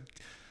you have to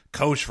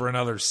coach for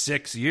another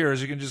 6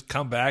 years. You can just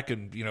come back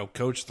and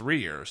coach 3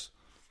 years.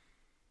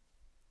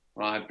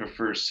 Well, I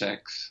prefer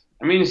 6.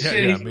 I mean,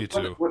 yeah, me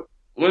too.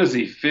 What is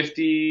he,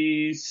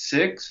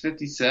 56,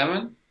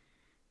 57?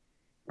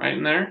 Right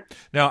in there?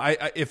 Now,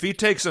 if he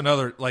takes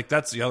another,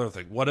 that's the other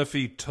thing. What if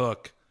he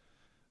took,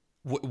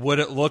 would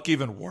it look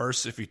even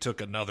worse if he took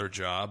another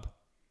job?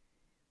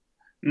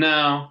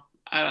 No.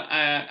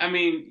 I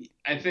mean,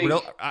 I think.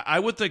 I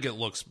would think it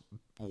looks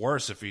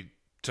worse if he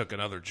took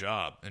another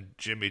job and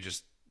Jimmy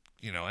just,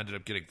 ended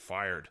up getting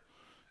fired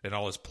and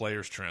all his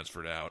players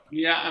transferred out.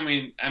 Yeah,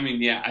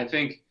 yeah, I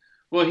think.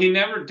 Well,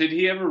 did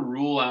he ever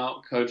rule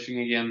out coaching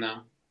again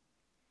though?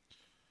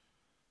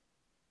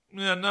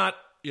 Not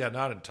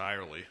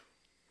entirely.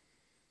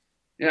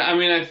 Yeah,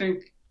 I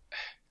think.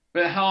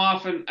 But how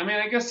often?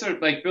 I guess they're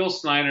like Bill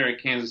Snyder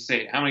at Kansas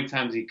State. How many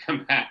times did he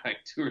come back? Like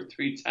 2 or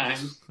 3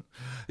 times?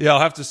 Yeah, I'll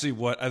have to see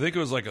I think it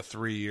was like a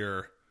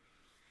 3-year.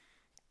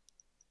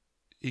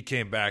 He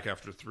came back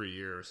after 3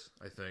 years,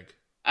 I think.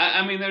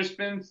 There's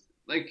been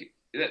like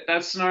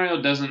that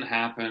scenario doesn't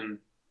happen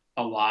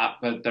a lot,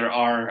 but there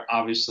are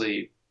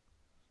obviously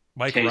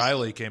Mike cases.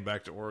 Riley came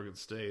back to Oregon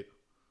State.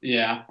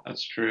 Yeah,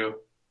 that's true.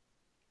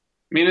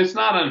 It's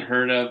not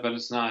unheard of, but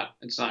it's not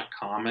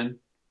common.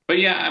 But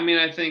yeah,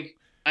 I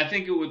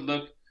think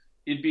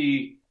it'd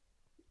be,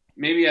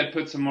 maybe I'd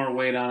put some more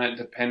weight on it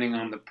depending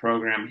on the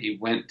program he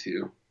went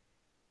to.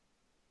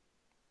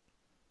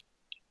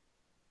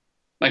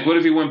 Like, what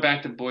if he went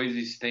back to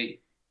Boise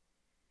State?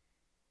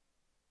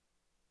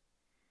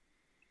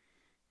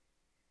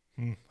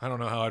 I don't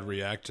know how I'd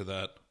react to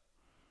that.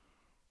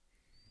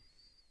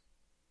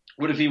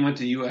 What if he went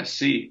to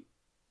USC?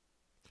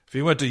 If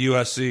he went to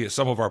USC,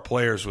 some of our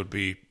players would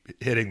be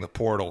hitting the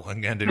portal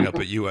and ending up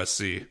at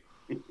USC.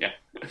 Yeah.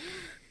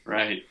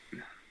 Right.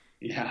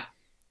 Yeah.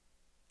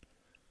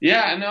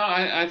 Yeah, no,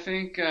 I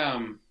think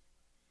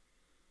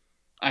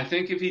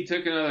if he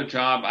took another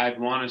job, I'd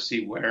want to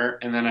see where,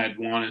 and then I'd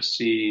want to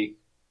see,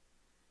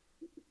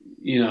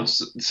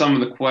 some of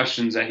the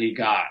questions that he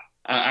got.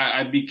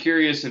 I'd be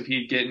curious if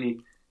he'd get any,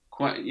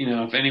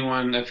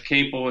 if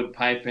Capel would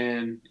pipe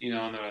in,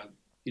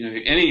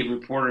 any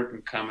reporter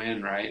could come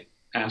in, right?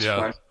 Ask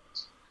questions.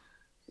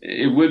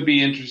 It would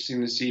be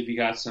interesting to see if he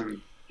got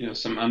some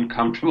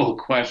uncomfortable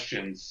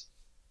questions.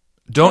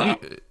 But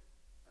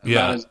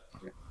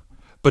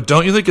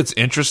don't you think it's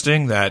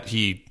interesting that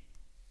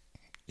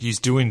he's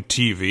doing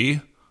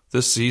TV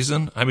this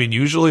season?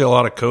 Usually a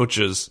lot of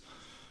coaches,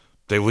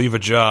 they leave a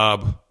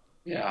job,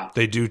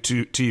 they do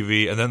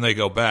TV, and then they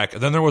go back.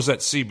 And then there was that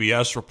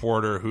CBS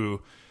reporter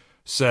who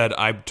said,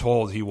 "I'm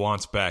told he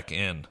wants back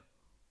in."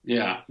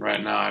 Yeah,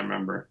 right now I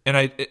remember. And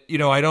I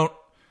don't.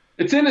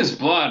 It's in his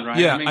blood, right?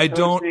 Yeah,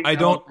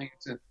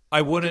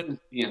 I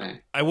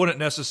wouldn't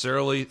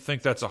necessarily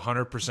think that's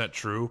 100%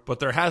 true, but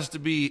there has to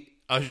be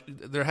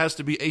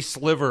a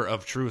sliver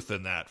of truth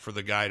in that for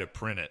the guy to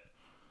print it.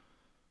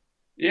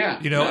 Yeah,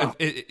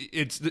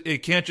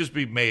 it can't just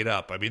be made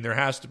up. There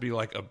has to be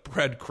like a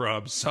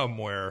breadcrumb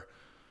somewhere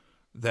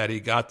that he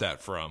got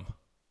that from.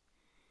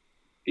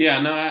 Yeah,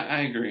 no,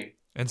 I agree.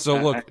 And so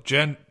look,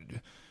 Jen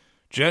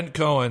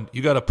Cohen,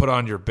 you got to put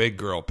on your big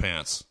girl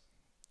pants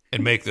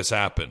and make this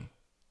happen.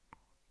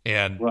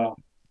 And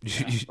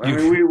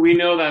we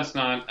know that's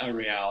not a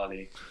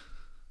reality.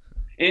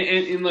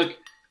 And look,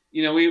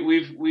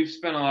 we've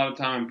spent a lot of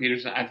time on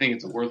Peterson. I think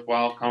it's a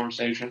worthwhile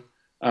conversation.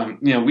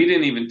 We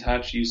didn't even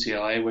touch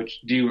UCLA.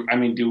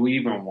 Do we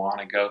even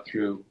want to go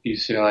through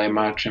UCLA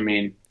much?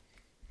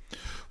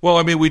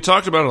 We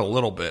talked about it a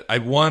little bit.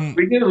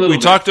 We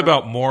talked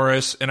about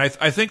Morris, and I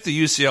think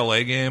the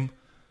UCLA game.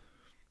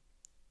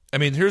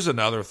 Here's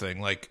another thing.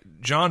 Like,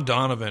 John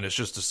Donovan is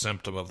just a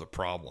symptom of the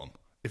problem.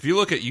 If you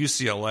look at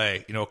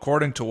UCLA,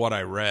 according to what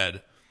I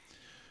read,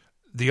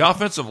 the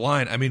offensive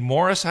line,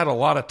 Morris had a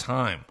lot of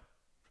time.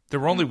 There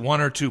were only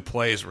 1 or 2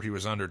 plays where he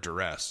was under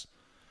duress.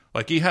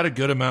 Like, he had a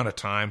good amount of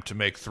time to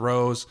make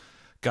throws.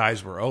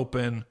 Guys were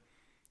open.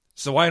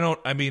 So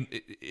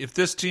if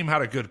this team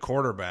had a good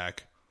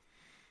quarterback,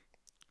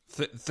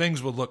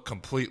 things would look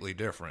completely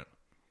different.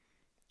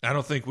 I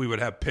don't think we would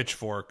have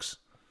pitchforks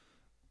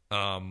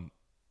in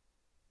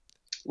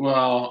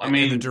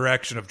the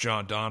direction of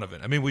John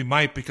Donovan. We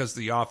might, because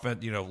the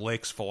offense,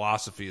 Lake's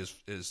philosophy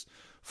is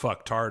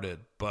fucktarded,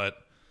 but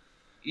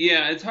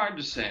yeah, it's hard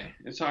to say.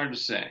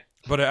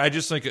 But I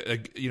just think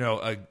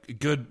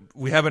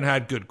we haven't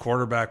had good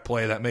quarterback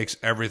play. That makes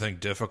everything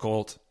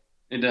difficult.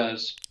 It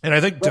does. And I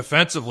think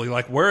defensively,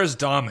 like, where is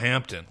Dom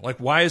Hampton? Like,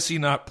 why is he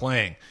not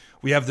playing?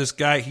 We have this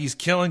guy, he's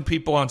killing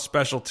people on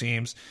special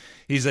teams.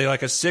 He's a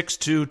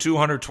 6'2",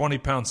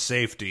 220-pound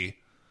safety.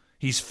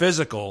 He's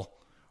physical.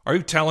 Are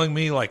you telling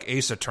me like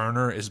Asa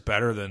Turner is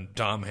better than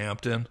Dom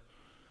Hampton?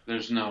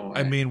 There's no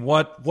way.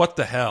 What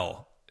the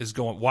hell is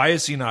going? Why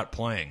is he not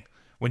playing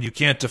when you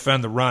can't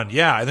defend the run?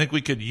 Yeah, I think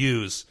we could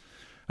use.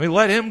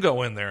 Let him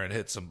go in there and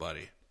hit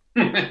somebody.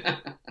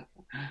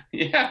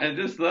 Yeah,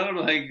 just let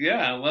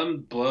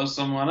him blow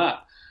someone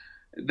up.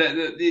 That's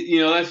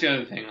the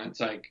other thing. It's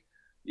like,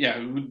 yeah,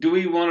 do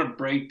we want to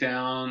break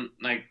down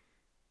like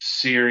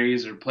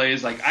series or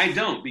plays? Like, I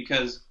don't,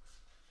 because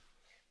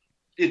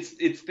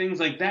it's things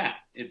like that.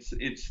 It's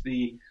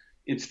the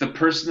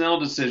personnel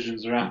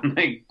decisions around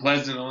like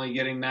Pleasant only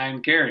getting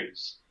 9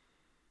 carries.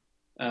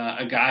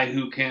 A guy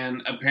who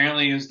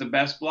apparently is the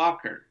best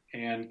blocker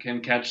and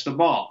can catch the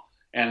ball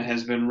and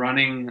has been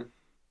running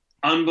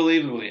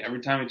unbelievably every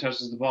time he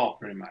touches the ball,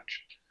 pretty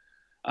much.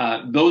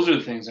 Those are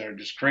the things that are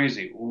just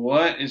crazy.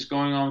 What is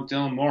going on with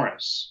Dylan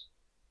Morris?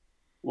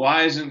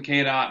 Why isn't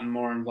Cade Otton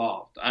more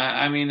involved?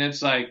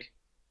 It's like,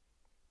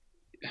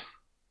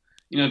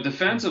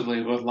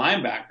 defensively with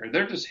linebacker,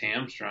 they're just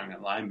hamstrung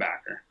at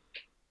linebacker.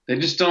 They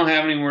just don't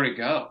have anywhere to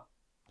go.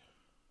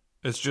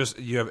 It's just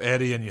you have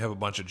Eddie and you have a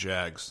bunch of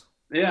Jags.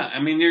 Yeah, I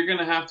mean, you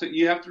have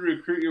to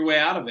recruit your way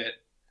out of it.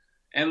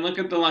 And look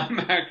at the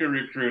linebacker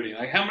recruiting.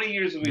 Like, how many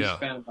years have we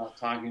spent about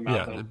talking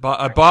about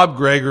that? Bob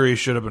Gregory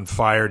should have been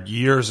fired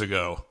years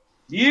ago.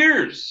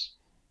 Years.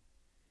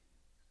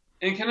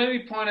 And can I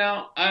point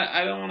out,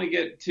 I don't want to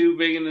get too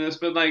big into this,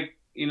 but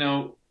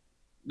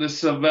the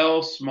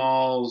Savell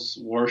Smalls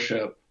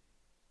worship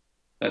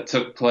that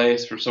took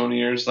place for so many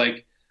years,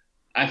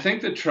 I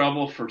think the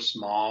trouble for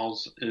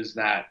Smalls is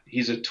that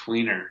he's a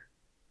tweener.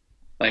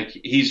 I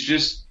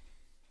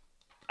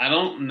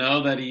don't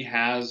know that he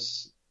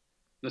has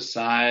the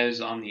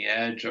size on the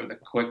edge or the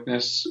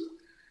quickness,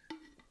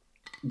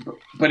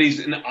 but he's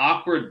an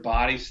awkward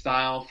body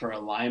style for a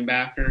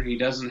linebacker. He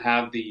doesn't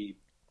have the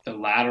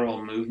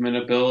lateral movement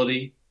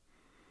ability.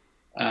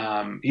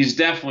 He's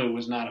definitely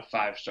was not a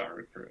 5-star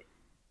recruit.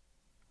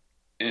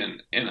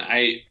 And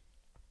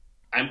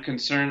I'm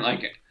concerned,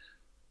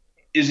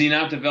 is he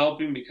not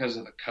developing because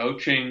of the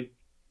coaching,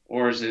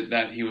 or is it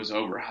that he was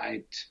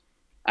overhyped?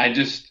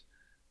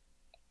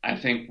 I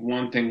think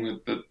one thing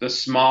with the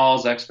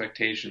Smalls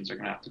expectations are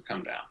going to have to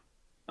come down.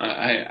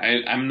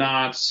 I'm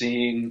not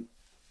seeing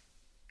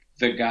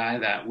the guy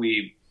that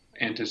we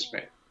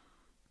anticipate.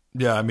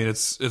 Yeah, I mean,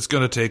 it's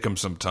going to take him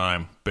some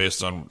time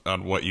based on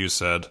what you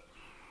said.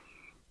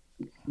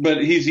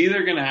 But he's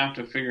either going to have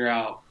to figure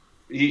out,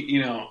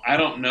 I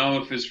don't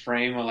know if his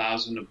frame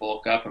allows him to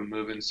bulk up and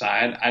move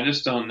inside. I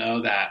just don't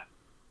know that.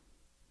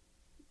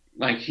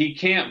 He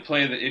can't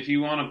play if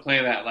you want to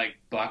play that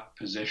buck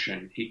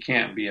position, he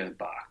can't be a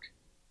buck.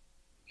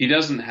 He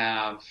doesn't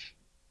have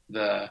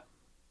the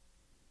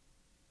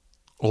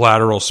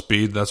lateral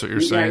speed. That's what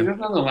you're saying. He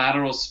doesn't have the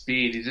lateral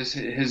speed.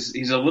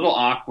 He's a little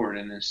awkward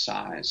in his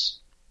size.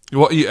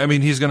 Well, I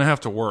mean, he's going to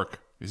have to work.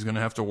 He's going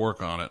to have to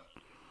work on it.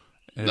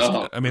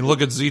 I mean,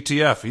 look at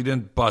ZTF. He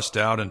didn't bust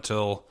out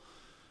until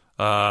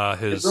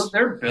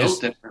they're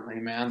built differently,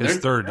 man. His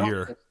third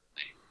year.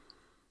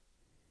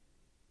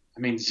 I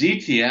mean,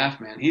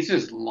 ZTF, man, he's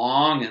just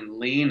long and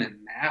lean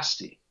and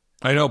nasty.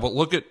 I know,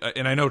 but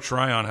and I know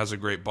Tryon has a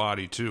great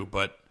body too,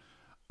 but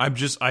I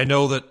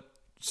know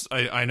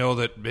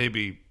that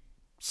maybe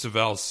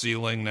Savell's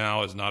ceiling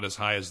now is not as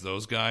high as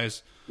those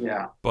guys.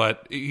 Yeah.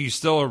 But he's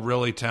still a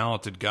really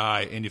talented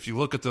guy, and if you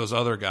look at those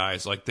other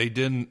guys, they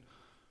didn't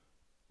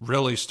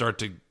really start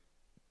to.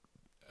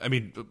 I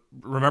mean,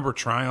 remember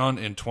Tryon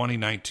in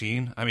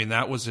 2019? I mean,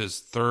 that was his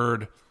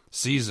third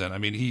season. I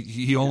mean,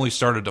 he only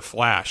started to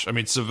flash. I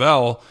mean,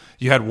 Savell,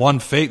 you had one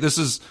fake.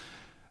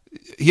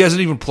 He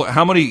hasn't even played.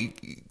 How many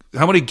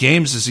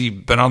games has he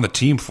been on the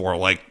team for?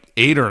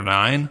 8 or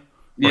 9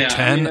 or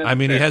 10? I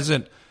mean, he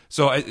hasn't.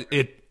 So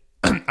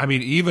I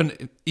mean,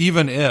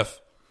 even if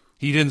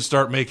he didn't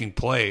start making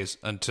plays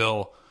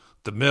until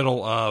the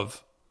middle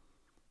of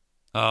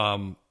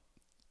the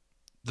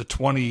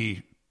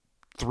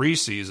 23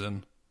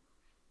 season,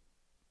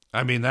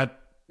 I mean that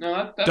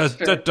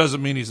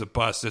doesn't mean he's a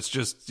bust. It's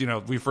just,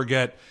 we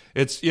forget.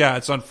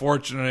 It's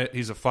unfortunate.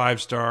 He's a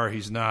 5-star.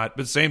 He's not.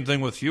 But same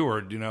thing with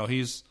Heward.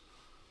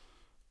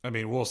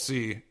 We'll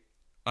see.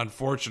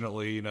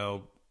 Unfortunately,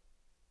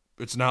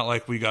 it's not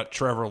like we got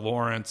Trevor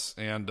Lawrence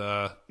and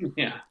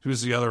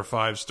who's the other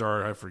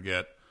 5-star? I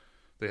forget.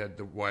 They had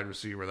the wide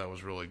receiver that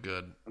was really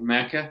good.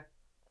 Mecca?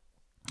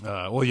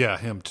 Well, yeah,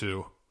 him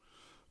too.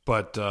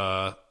 But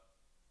that's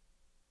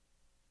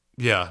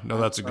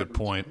a good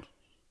point.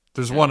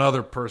 There's one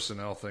other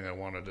personnel thing I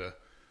wanted to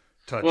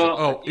touch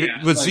on.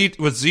 With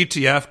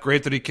ZTF,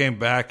 great that he came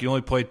back. He only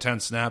played 10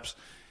 snaps.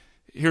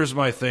 Here's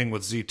my thing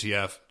with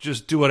ZTF.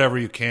 Just do whatever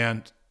you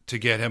can to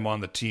get him on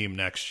the team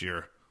next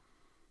year.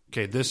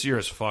 Okay, this year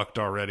is fucked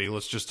already.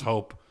 Let's just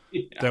hope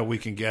that we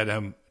can get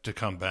him to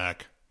come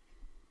back.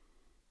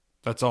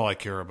 That's all I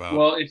care about.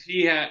 Well, I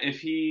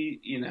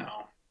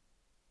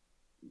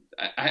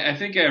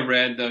think I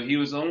read, though, he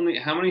was only,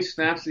 how many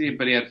snaps did he,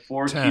 but he had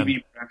 4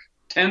 QB pressures.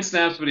 10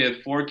 snaps, but he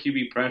had 4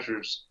 QB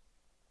pressures.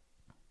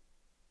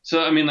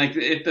 So, I mean,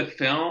 if the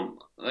film,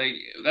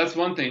 that's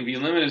one thing. If you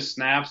limit his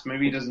snaps,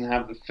 maybe he doesn't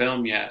have the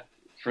film yet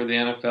for the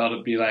NFL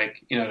to be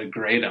to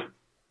grade him.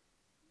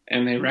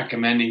 And they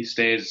recommend he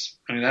stays.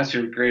 I mean, that's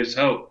your greatest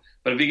hope.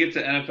 But if he gets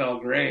an NFL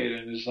grade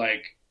and is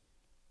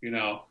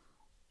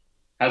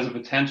has the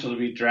potential to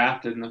be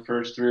drafted in the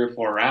first 3 or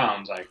 4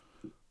 rounds,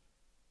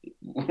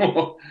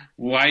 why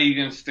are you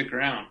going to stick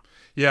around?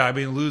 Yeah, I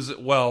mean,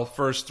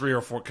 first 3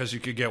 or 4, because you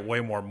could get way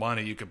more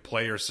money. You could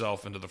play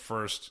yourself into the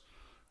first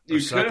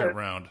or second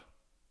round.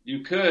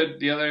 You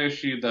could. The other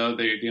issue, though,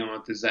 that you're dealing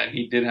with is that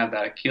he did have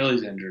that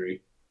Achilles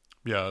injury.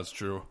 Yeah, that's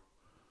true.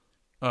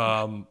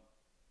 But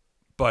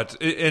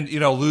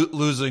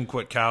losing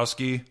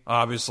Kwiatkowski,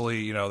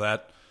 obviously,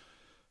 that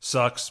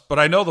sucks. But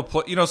I know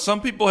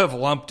some people have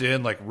lumped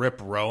in Rip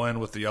Rowan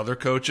with the other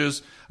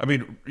coaches. I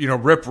mean,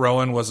 Rip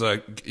Rowan was a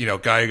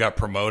guy who got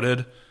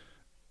promoted,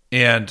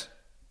 and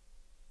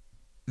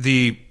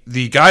the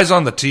guys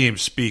on the team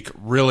speak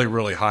really,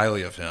 really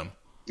highly of him.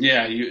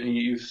 Yeah,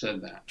 you've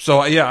said that.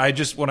 So yeah, I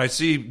just when I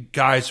see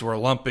guys who are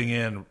lumping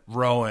in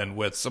Rowan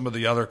with some of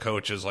the other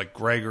coaches like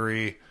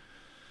Gregory,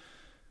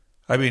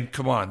 I mean,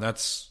 come on,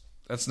 that's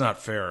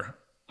not fair.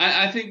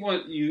 I think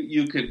what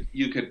you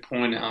could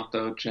point out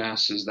though,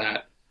 Jess, is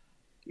that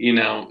you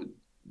know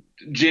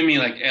Jimmy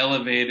like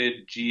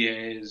elevated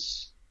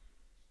GA's,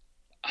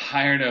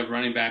 hired a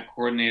running back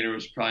coordinator,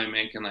 was probably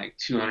making like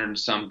 200 and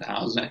some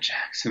thousand at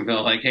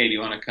Jacksonville. Like, hey, do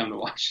you want to come to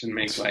Washington,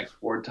 make like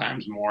 4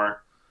 times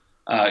more?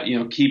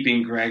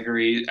 Keeping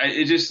Gregory.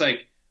 It's just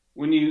like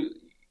when you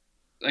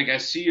like I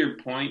see your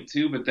point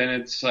too, but then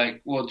it's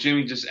like, well,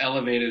 Jimmy just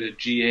elevated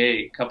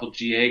a couple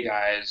GA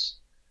guys,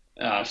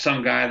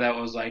 some guy that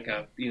was like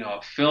a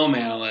film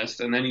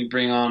analyst, and then you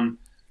bring on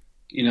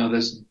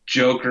this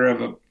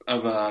joker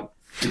of a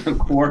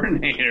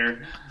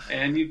coordinator,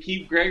 and you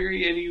keep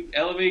Gregory and you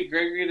elevate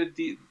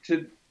Gregory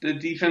to the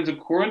defensive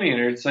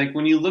coordinator. It's like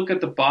when you look at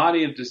the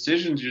body of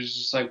decisions, you're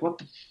just like, what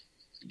the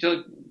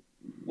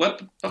fuck?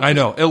 I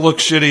know it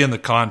looks shitty in the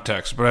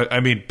context, but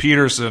I mean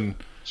Peterson.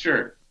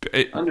 Sure,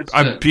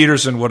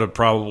 Peterson would have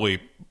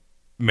probably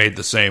made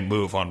the same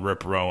move on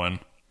Rip Rowan.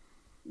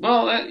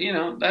 Well,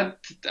 that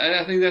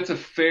I think that's a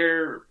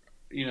fair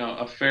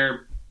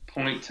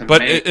point to make.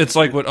 But it's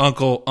like what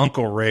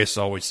Uncle Race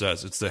always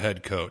says: it's the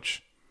head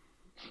coach.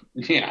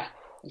 Yeah,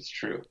 that's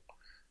true.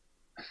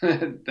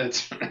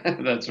 that's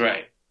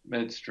right.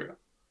 That's true.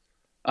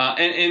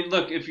 And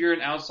look, if you're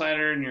an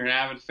outsider and you're an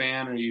avid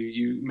fan, or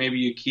you maybe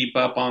you keep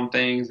up on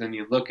things and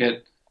you look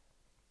at,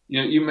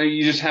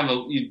 you just have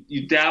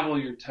you dabble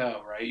your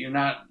toe, right? You're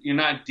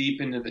not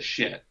deep into the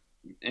shit,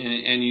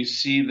 and you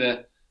see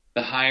the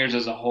hires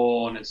as a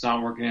whole, and it's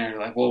not working out. You're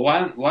like, well,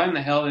 why in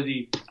the hell did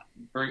he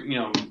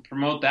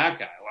promote that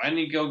guy? Why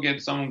didn't he go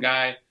get some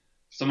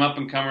up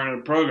and comer in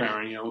a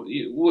programmer?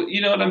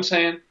 You know what I'm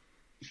saying?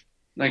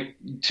 Like,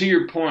 to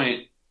your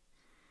point,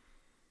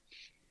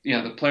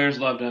 the players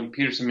loved him.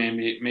 Peterson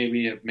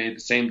maybe have made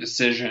the same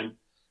decision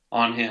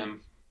on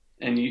him,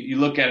 and you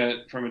look at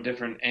it from a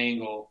different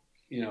angle.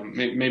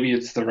 Maybe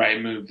it's the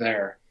right move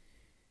there,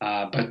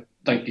 but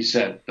like you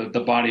said,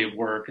 the body of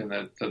work and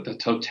the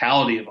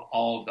totality of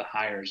all of the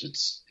hires,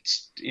 it's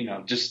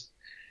just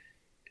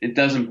it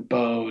doesn't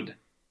bode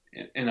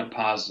in a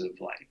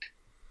positive light.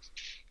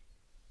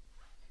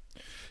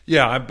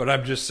 Yeah, but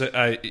I'm just but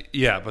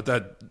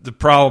that the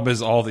problem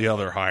is all the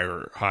other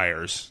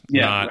hires.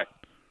 Yeah, not. Right.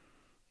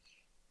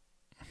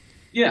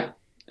 Yeah,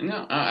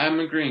 no, I'm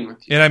agreeing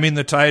with you. And I mean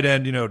the tight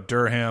end,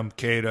 Durham,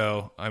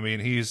 Cato. I mean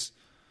he's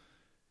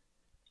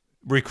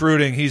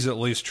recruiting. He's at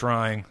least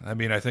trying. I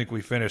mean I think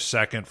we finished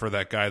second for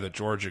that guy that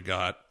Georgia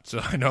got. So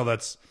I know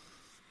that's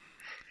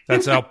how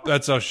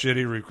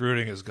shitty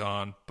recruiting has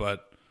gone.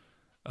 But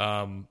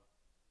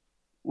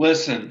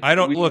listen, I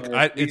don't look.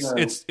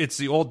 It's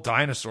the old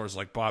dinosaurs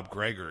like Bob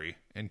Gregory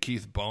and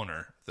Keith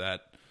Boner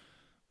that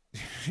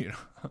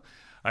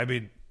I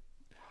mean,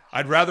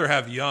 I'd rather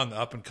have young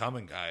up and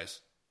coming guys,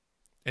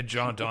 and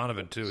John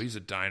Donovan too. He's a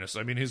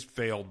dinosaur. I mean, he's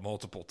failed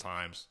multiple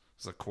times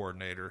as a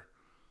coordinator.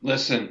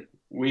 Listen,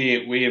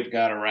 we have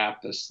got to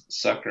wrap this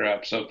sucker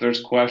up. So if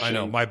there's questions, I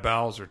know my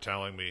bowels are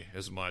telling me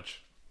as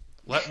much.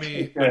 Let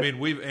me. I mean,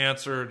 we've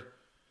answered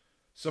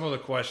some of the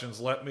questions.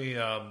 Let me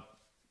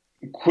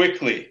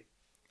quickly.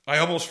 I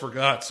almost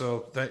forgot,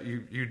 so that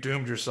you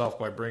doomed yourself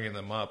by bringing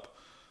them up.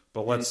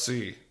 But let's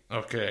see.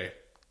 Okay.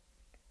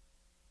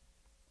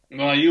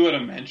 Well, you would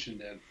have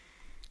mentioned it.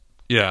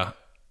 Yeah.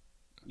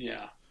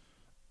 Yeah.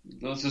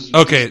 Let's just do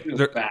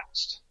it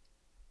fast.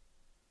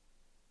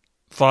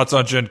 Thoughts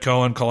on Jen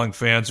Cohen calling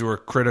fans who are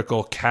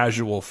critical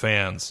casual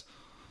fans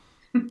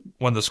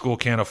when the school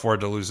can't afford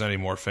to lose any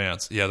more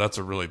fans? Yeah, that's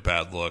a really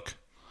bad look.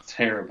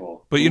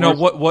 Terrible. But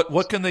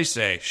what can they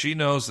say? She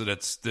knows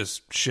that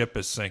this ship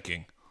is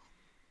sinking.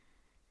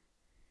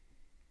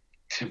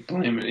 To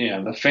blame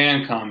it, the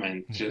fan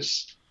comment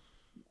just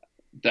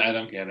I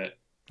don't get it.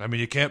 I mean,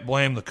 you can't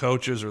blame the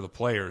coaches or the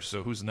players,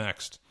 so who's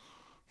next?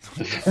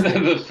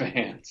 The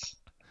fans.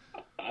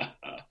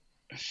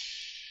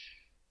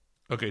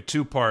 Okay,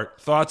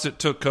 2-part. Thoughts it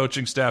took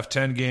coaching staff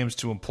 10 games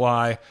to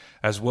imply,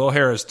 as Will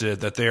Harris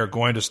did, that they are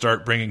going to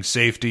start bringing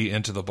safety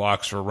into the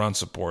box for run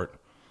support.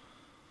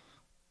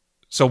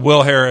 So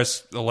Will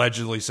Harris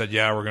allegedly said,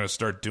 yeah, we're going to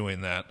start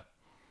doing that.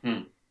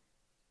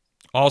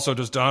 Also,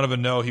 does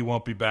Donovan know he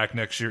won't be back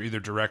next year, either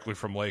directly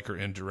from Lake or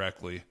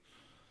indirectly?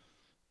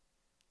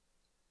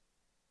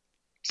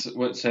 Say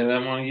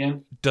that one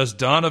again? Does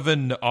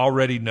Donovan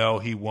already know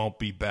he won't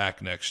be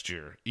back next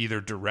year, either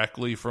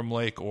directly from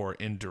Lake or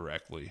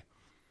indirectly?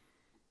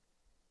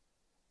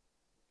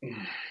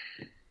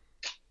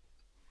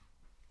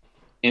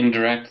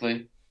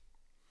 Indirectly.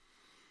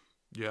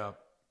 Yeah.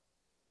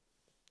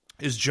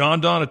 Is John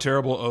Don a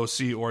terrible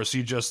OC, or is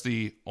he just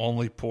the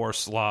only poor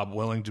slob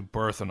willing to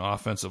birth an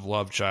offensive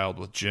love child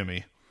with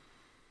Jimmy?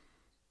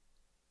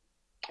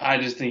 I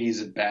just think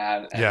he's a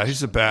bad... Yeah,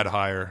 he's a bad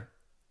hire.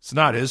 It's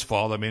not his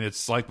fault. I mean,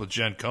 it's like with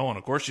Jen Cohen.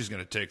 Of course she's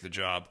going to take the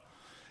job.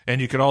 And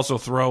you could also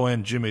throw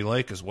in Jimmy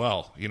Lake as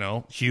well.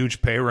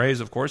 Huge pay raise.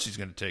 Of course he's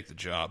going to take the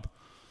job,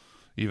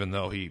 even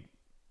though he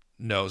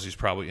knows he's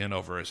probably in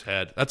over his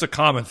head. That's a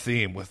common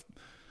theme with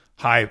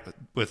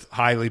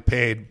highly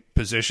paid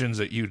positions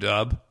at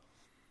UW.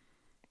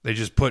 They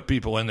just put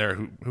people in there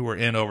who are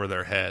in over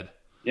their head.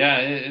 Yeah,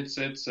 it's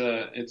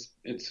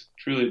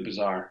truly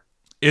bizarre.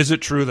 Is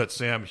it true that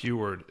Sam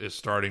Heward is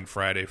starting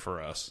Friday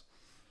for us?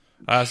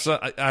 So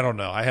I don't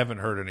know. I haven't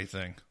heard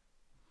anything.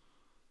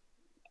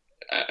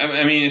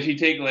 I mean, if you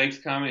take Lake's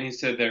comment, he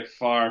said they're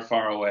far,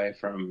 far away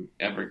from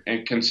ever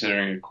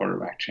considering a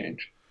quarterback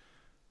change.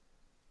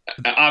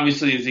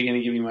 Obviously, is he going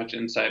to give you much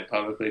insight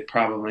publicly?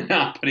 Probably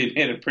not. But he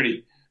made a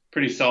pretty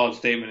solid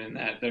statement in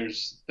that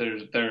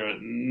they're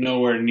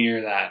nowhere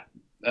near that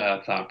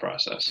thought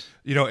process.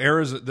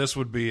 This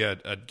would be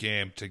a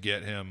game to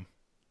get him.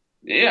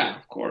 Yeah,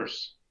 of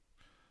course.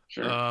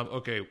 Sure.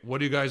 Okay, what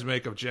do you guys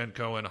make of Jen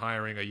Cohen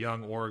hiring a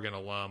young Oregon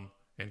alum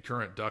and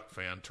current Duck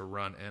fan to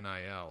run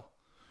NIL?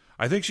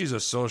 I think she's a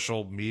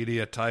social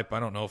media type. I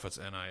don't know if it's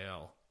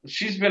NIL.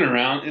 She's been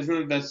around. Isn't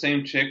it that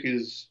same chick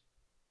she's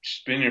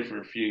been here for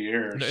a few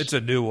years? It's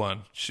a new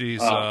one.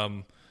 She's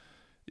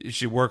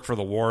she worked for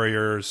the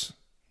Warriors.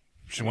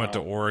 She went to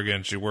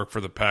Oregon. She worked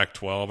for the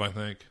Pac-12, I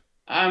think.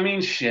 I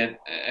mean, shit.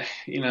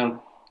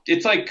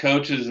 It's like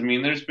coaches. I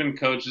mean, there's been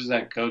coaches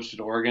that coached at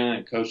Oregon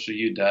and coached at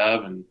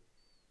UW, and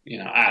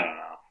I don't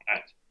know.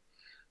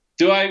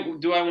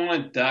 Do I want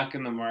to duck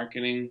in the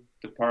marketing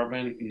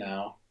department?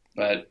 No,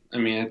 but I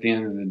mean, at the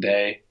end of the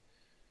day,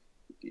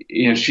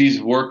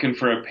 she's working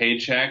for a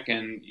paycheck,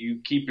 and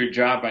you keep your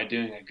job by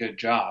doing a good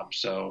job.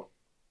 So,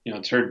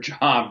 it's her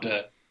job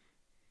to,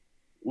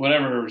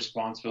 whatever her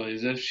responsibility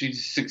is. If she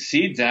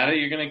succeeds at it,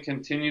 you're going to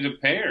continue to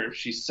pay her. If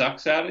she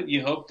sucks at it,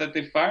 you hope that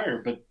they fire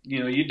her. But,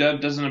 UW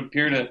doesn't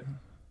appear to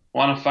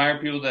want to fire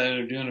people that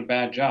are doing a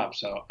bad job.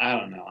 So I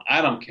don't know.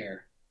 I don't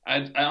care.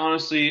 I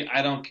honestly,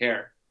 I don't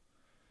care.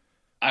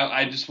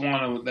 I just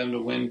want them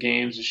to win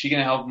games. Is she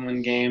going to help them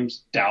win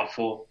games?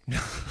 Doubtful.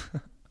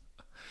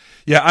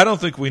 Yeah, I don't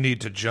think we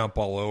need to jump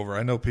all over.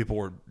 I know people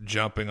were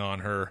jumping on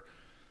her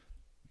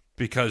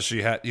because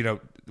she had,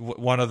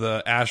 one of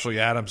the Ashley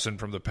Adamson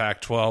from the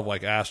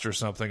Pac-12 asked her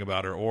something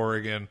about her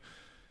Oregon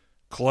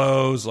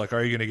clothes,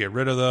 are you going to get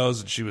rid of those?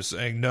 And she was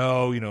saying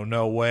no,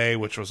 no way,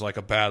 which was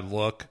a bad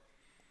look.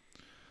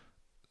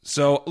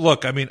 So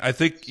look, I mean, I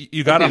think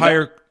you got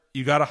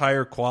to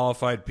hire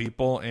qualified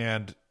people,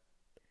 and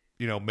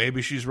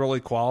maybe she's really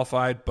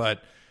qualified,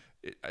 but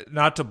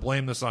not to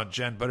blame this on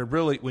Jen, but it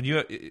really, when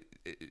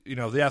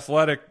the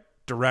athletic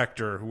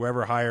director,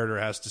 whoever hired her,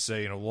 has to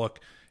say, look,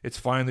 it's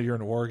fine that you're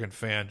an Oregon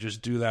fan.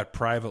 Just do that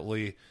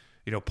privately,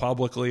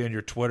 publicly in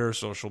your Twitter,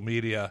 social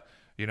media.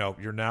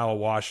 You're now a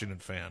Washington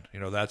fan.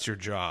 That's your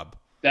job.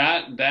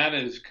 That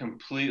is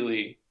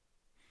completely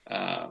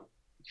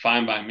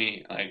fine by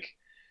me.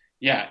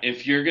 Yeah,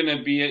 if you're going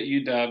to be at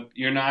UW,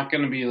 you're not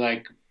going to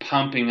be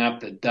pumping up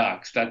the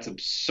Ducks. That's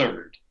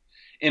absurd.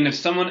 And if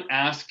someone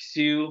asks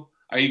you,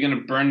 are you going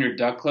to burn your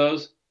Duck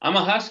clothes? I'm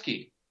a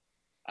Husky.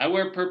 I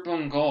wear purple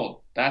and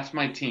gold. That's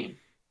my team.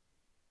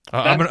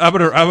 I'm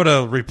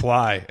gonna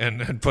reply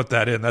and put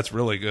that in. That's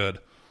really good.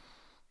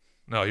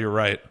 No, you're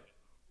right.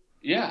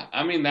 Yeah,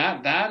 I mean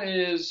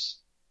that's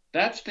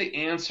the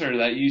answer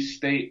that you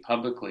state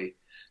publicly.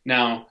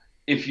 Now,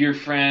 if your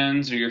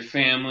friends or your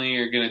family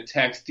are gonna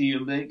text you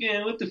and be like,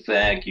 yeah, what the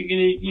fuck?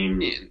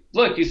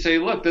 You say,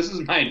 look, this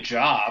is my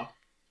job.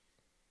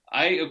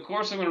 Of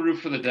course I'm gonna root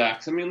for the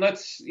Ducks. I mean,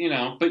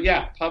 but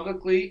yeah,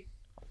 publicly,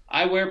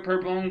 I wear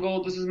purple and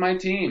gold. This is my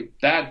team.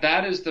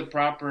 That is the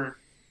proper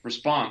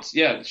response.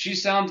 Yeah, she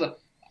sounds.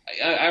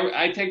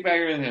 I take back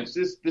everything.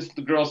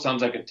 The girl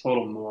sounds like a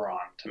total moron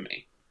to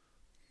me.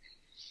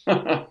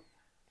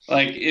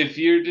 If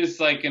you're just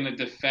gonna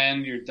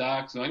defend your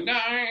Ducks,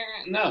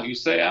 no, you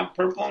say I'm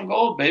purple and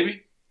gold,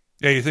 baby.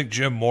 Yeah, you think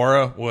Jim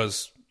Mora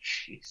was?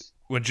 Jeez.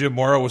 When Jim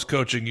Mora was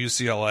coaching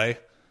UCLA,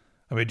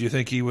 I mean, do you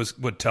think he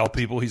would tell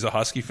people he's a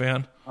Husky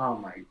fan? Oh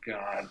my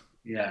God.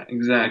 Yeah,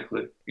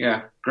 exactly.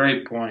 Yeah,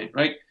 great point.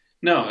 Right.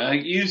 No,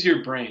 use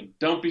your brain.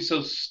 Don't be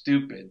so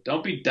stupid.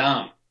 Don't be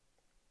dumb.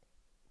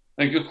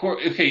 Of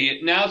course,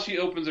 okay, now she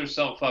opens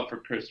herself up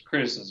for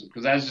criticism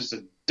because that's just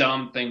a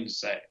dumb thing to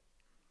say.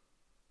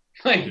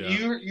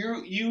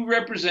 You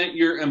represent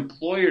your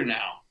employer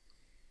now,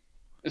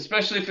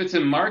 especially if it's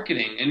in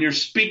marketing, and you're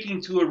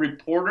speaking to a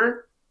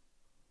reporter.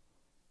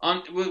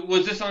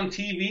 Was this on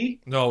TV?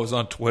 No, it was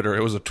on Twitter.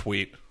 It was a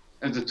tweet.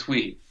 It was a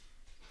tweet.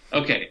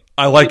 Okay.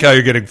 I like how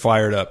you're getting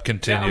fired up.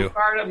 Continue. Yeah, I'm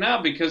fired up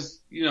now because,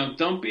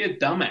 don't be a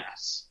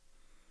dumbass.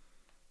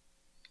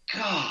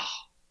 God.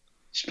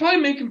 She's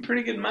probably making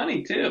pretty good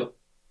money, too.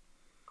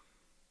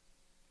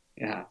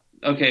 Yeah.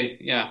 Okay,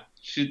 yeah.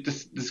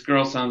 This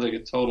girl sounds like a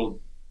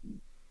total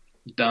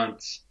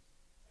dunce.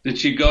 Did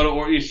she go to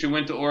Oregon? She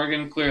went to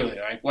Oregon, clearly.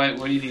 What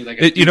do you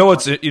need? You know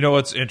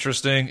what's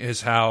interesting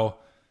is how,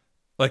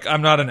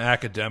 I'm not an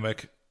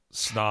academic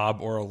snob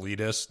or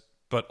elitist,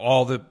 but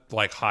all the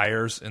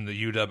hires in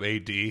the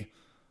UW AD,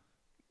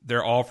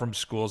 they're all from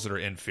schools that are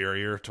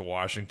inferior to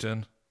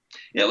Washington.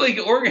 Yeah,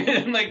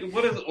 Oregon,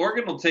 what is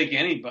Oregon will take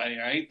anybody,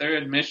 right? Their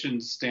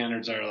admissions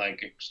standards are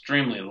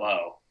extremely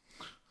low.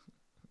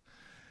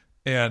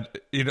 And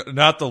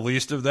not the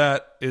least of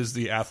that is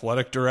the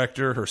athletic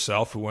director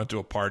herself, who went to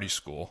a party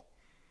school.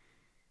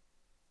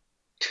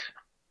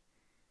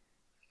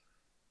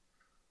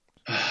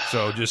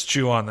 So just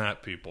chew on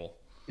that, people.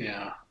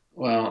 Yeah.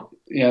 Well,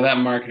 yeah, that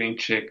marketing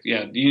chick.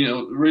 Yeah,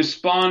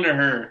 respond to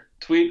her.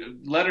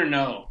 Tweet. Let her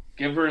know.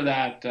 Give her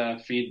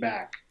that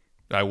feedback.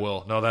 I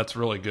will. No, that's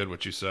really good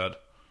what you said.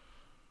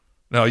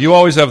 No, you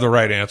always have the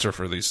right answer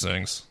for these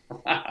things.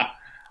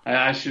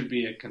 I should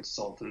be a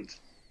consultant.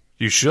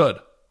 You should.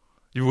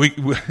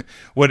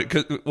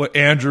 What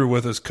Andrew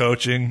with his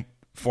coaching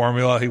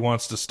formula, he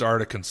wants to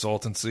start a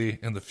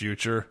consultancy in the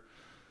future,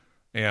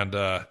 and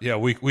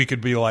we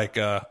could be like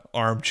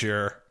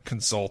armchair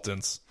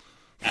consultants.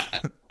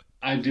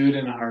 I'd do it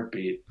in a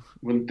heartbeat.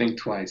 Wouldn't think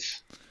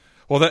twice.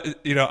 Well,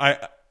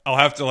 that I'll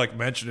have to like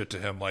mention it to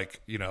him, like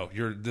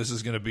this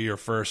is going to be your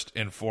first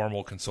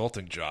informal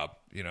consulting job.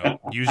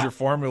 Use your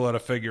formula to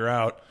figure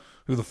out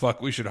who the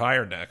fuck we should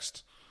hire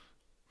next.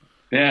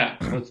 Yeah,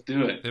 let's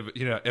do it.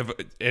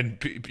 And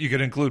you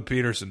could include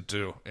Peterson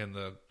too in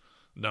the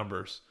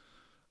numbers.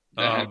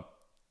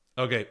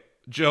 Okay,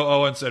 Joe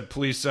Owen said,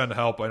 "Please send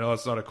help." I know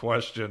it's not a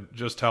question,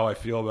 just how I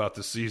feel about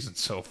the season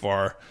so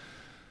far.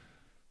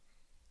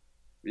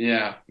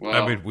 Yeah,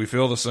 well, I mean, we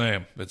feel the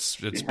same. It's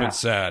been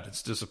sad.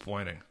 It's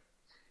disappointing.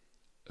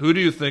 Who do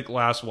you think,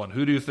 last one,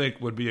 who do you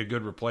think would be a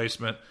good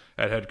replacement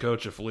at head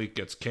coach if Leak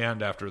gets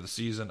canned after the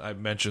season? I've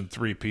mentioned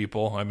 3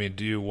 people. I mean,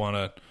 do you want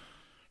to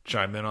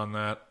chime in on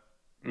that?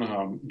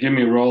 Give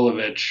me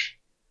Rolovich,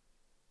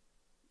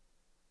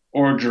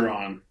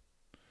 Orgeron,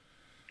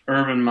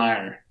 Urban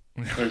Meyer.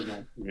 There's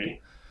no three.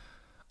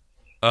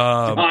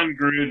 John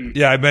Gruden.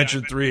 Yeah, I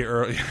mentioned 3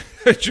 earlier.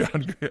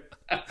 John Gruden.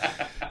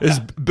 Is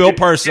Bill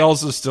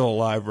Parcells is still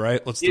alive,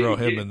 right? Let's throw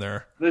him in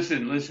there.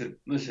 Listen.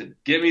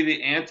 Get me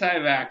the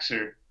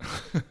anti-vaxxer.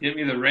 Get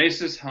me the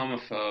racist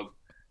homophobe.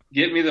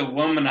 Get me the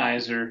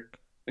womanizer.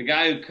 The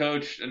guy who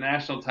coached a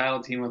national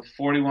title team with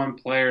 41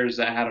 players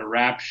that had a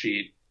rap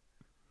sheet.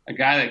 A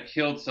guy that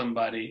killed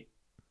somebody.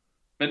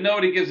 But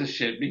nobody gives a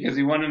shit because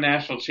he won a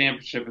national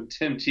championship and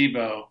Tim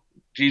Tebow,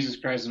 Jesus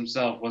Christ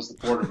himself, was the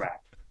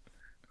quarterback.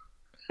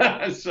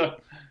 So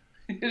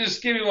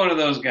just give me one of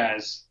those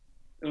guys.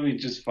 It'll be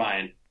just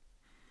fine.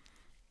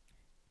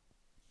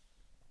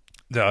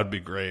 That would be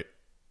great.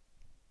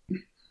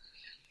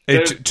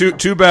 Hey,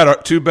 too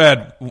bad. Too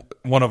bad.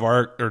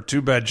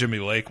 Too bad Jimmy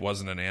Lake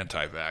wasn't an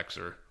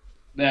anti-vaxxer.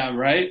 Yeah,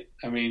 right.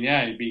 I mean,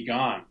 yeah, he'd be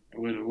gone.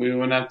 We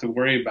wouldn't have to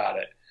worry about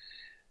it.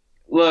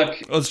 Look,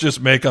 let's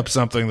just make up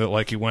something that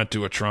like he went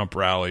to a Trump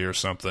rally or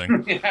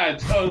something. Yeah,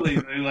 totally.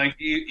 Like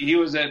he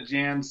was at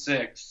Jan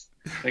 6.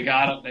 They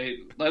got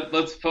him.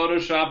 Let's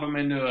Photoshop him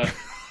into a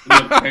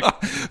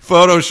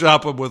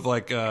Photoshop him with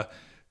like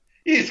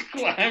he's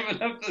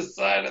climbing up the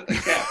side of the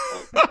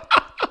Capitol.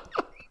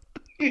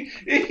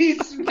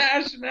 He's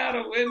smashing out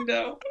a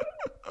window.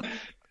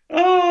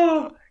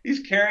 Oh, he's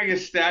carrying a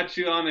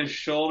statue on his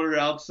shoulder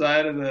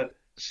outside of the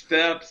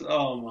steps.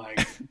 Oh my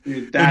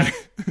dude, that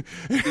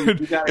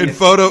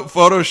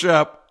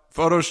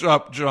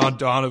Photoshop John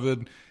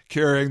Donovan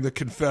carrying the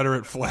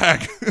Confederate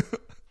flag.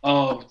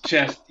 Oh,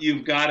 Chest,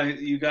 you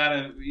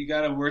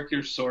gotta work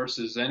your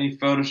sources. Any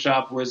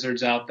Photoshop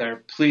wizards out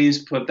there, please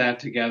put that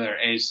together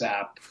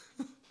ASAP.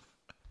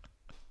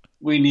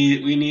 We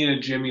need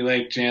a Jimmy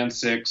Lake Jan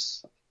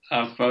 6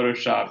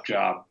 Photoshop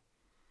job.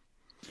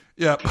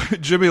 Yeah,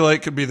 Jimmy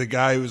Lake could be the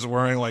guy who's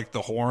wearing like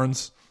the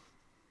horns.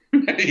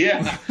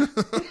 Yeah.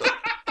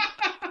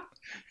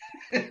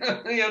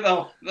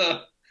 Yeah,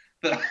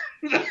 the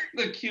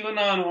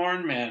QAnon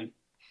horn man.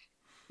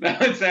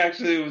 That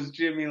actually was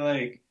Jimmy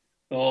Lake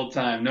the whole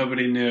time.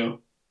 Nobody knew.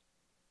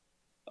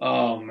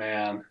 Oh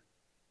man.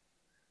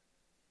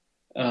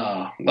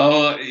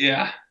 Oh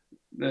yeah.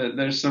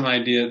 There's some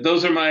idea.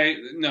 Those are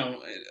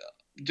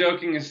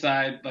joking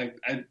aside, like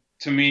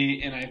to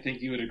me, and I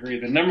think you would agree,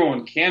 the number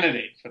one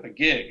candidate for the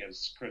gig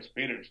is Chris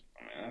Peterson.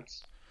 I mean,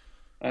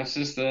 that's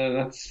just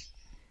that's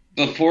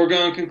the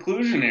foregone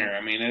conclusion here.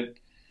 I mean,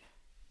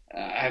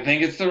 I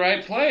think it's the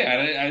right play.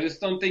 I just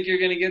don't think you're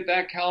going to get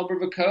that caliber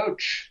of a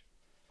coach.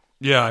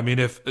 Yeah, I mean,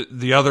 if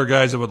the other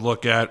guys I would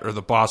look at are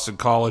the Boston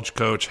College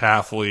coach,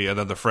 Halfley, and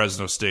then the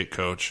Fresno State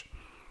coach.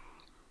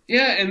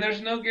 Yeah, and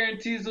there's no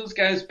guarantees those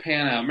guys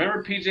pan out.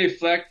 Remember PJ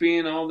Fleck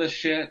being all this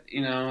shit,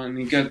 and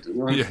he got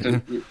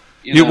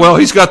well,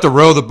 he's got the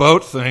row the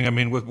boat thing. I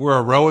mean, we're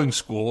a rowing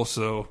school,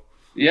 so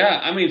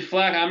yeah. I mean,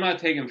 Fleck. I'm not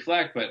taking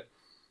Fleck, but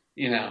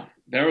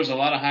there was a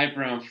lot of hype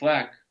around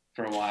Fleck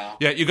for a while.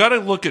 Yeah, you got to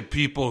look at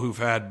people who've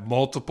had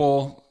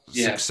multiple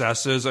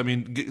successes. I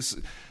mean,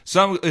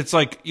 it's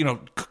like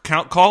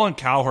Colin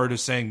Cowherd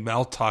is saying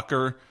Mel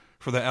Tucker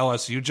for the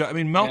LSU job. I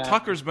mean, Mel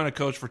Tucker's been a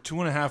coach for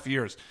 2.5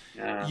 years.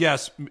 Yeah.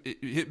 Yes,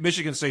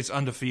 Michigan State's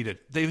undefeated.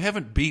 They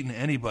haven't beaten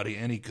anybody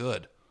any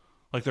good.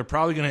 Like they're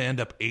probably going to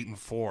end up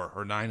 8-4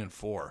 or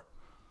 9-4.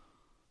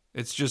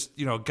 It's just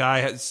guy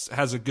has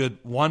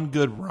one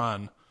good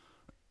run,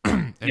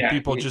 and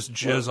people just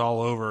jizz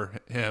all over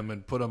him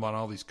and put him on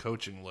all these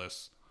coaching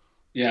lists.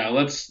 Yeah,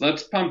 let's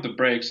pump the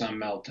brakes on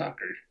Mel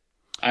Tucker.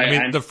 I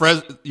mean, the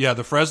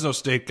Fresno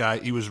State guy,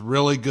 he was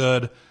really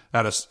good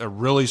at a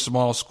really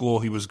small school.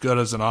 He was good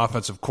as an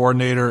offensive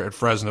coordinator at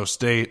Fresno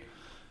State,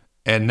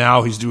 and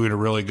now he's doing a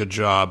really good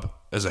job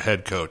as a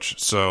head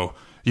coach. So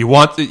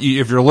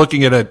if you're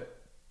looking at a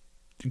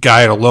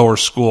guy at a lower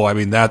school, I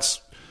mean,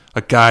 that's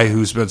a guy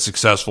who's been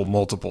successful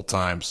multiple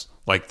times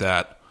like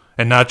that,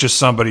 and not just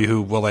somebody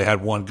who, they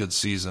had one good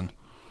season.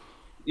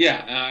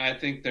 Yeah, I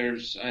think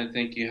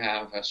you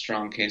have a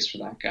strong case for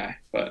that guy,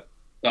 but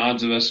the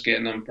odds of us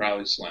getting him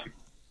probably slim.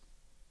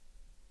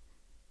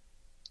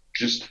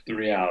 Just the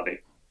reality.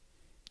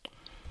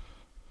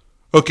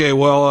 Okay,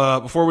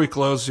 well, before we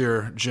close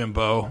here,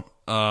 Jimbo,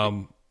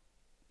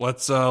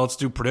 let's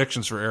do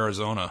predictions for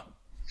Arizona.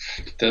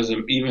 It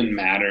doesn't even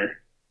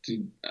matter.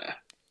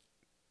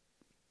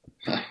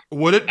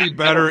 Would it be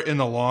better in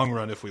the long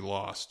run if we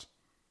lost?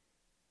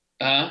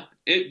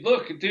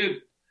 Look,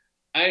 dude,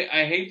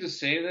 I hate to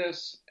say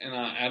this, and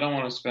I don't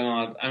want to spend a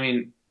lot. I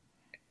mean,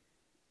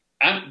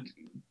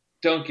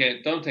 don't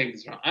take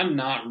this wrong. I'm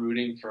not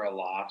rooting for a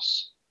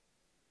loss,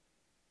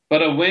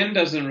 but a win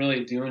doesn't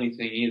really do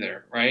anything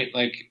either, right?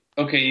 Like,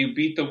 okay, you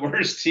beat the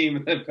worst team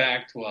in the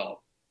Pac-12,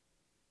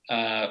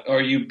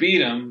 or you beat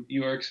them.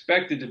 You are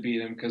expected to beat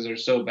them because they're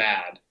so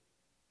bad.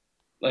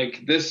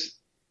 Like this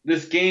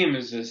game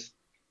is just.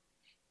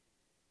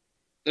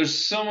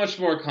 There's so much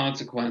more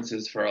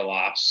consequences for a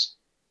loss.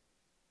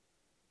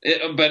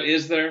 But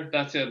is there?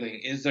 That's the other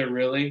thing. Is there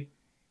really?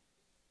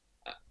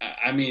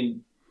 I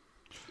mean,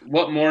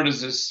 what more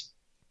does this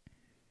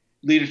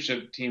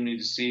leadership team need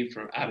to see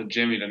out of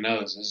Jimmy to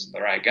know this isn't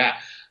the right guy?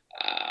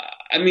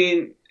 I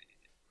mean,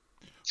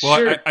 well,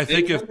 sure, I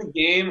think if the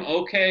game,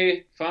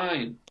 okay,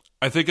 fine.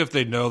 I think if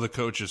they know the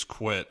coaches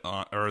quit,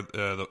 I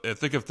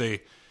think if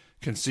they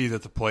can see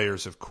that the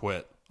players have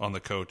quit on the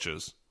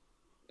coaches.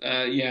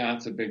 Yeah,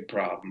 that's a big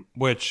problem.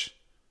 Which,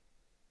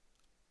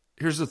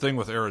 here's the thing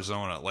with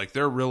Arizona. Like,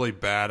 they're really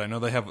bad. I know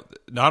they have,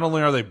 not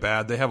only are they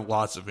bad, they have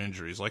lots of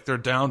injuries. Like, they're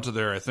down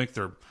to I think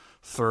their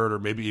third or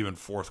maybe even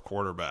fourth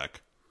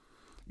quarterback.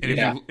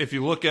 And if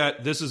you look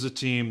at, this is a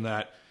team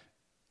that,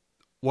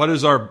 what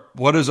is our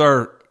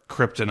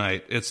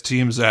kryptonite? It's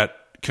teams that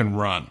can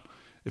run.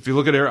 If you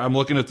look at, I'm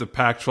looking at the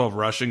Pac-12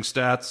 rushing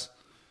stats.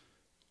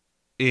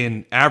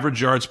 In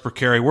average yards per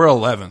carry, we're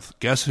 11th.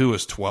 Guess who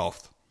is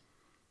 12th?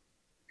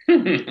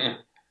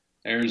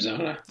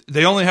 Arizona.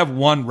 They only have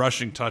one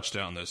rushing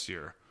touchdown this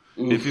year.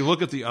 Oof. If you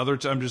look at the other,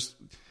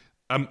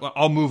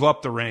 I'll move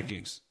up the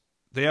rankings.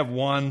 They have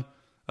one.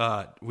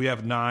 We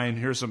have 9.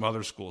 Here's some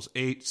other schools: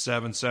 8,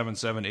 7, 7,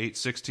 7, 8,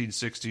 16,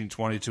 16,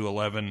 22,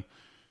 11,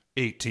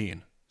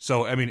 18.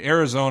 So I mean,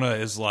 Arizona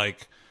is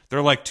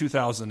they're like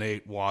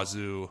 2008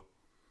 Wazoo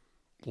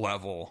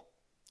level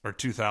or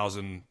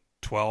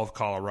 2012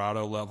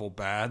 Colorado level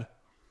bad.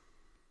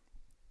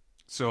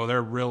 So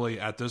they're really,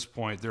 at this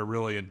point, they're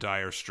really in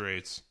dire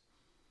straits.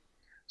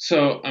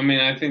 So, I mean,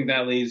 I think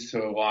that leads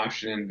to a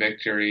Washington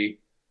victory,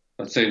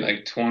 let's say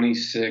like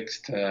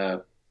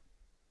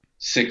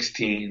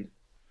 26-16.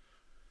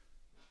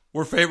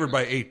 We're favored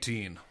by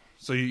 18.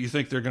 So you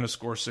think they're going to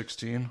score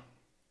 16?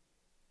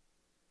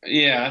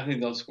 Yeah, I think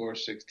they'll score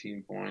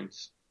 16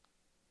 points.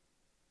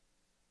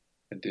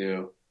 I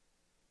do.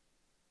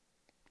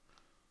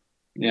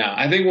 Yeah,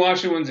 I think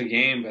Washington wins a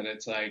game, but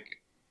it's like,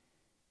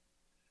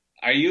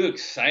 are you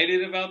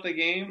excited about the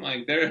game?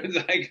 Like, there's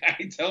I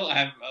don't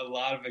have a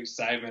lot of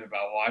excitement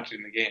about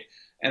watching the game,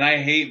 and I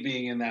hate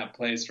being in that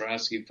place for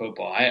Husky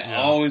football. I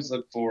always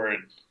look forward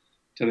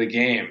to the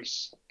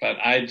games, but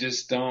I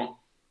just don't.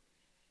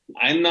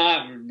 I'm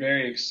not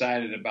very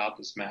excited about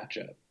this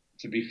matchup,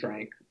 to be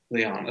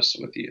frankly honest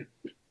with you.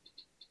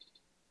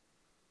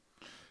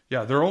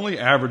 Yeah, they're only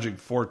averaging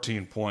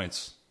 14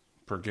 points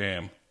per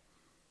game.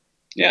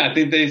 Yeah, I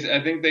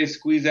think they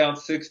squeeze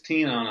out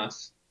 16 on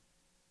us.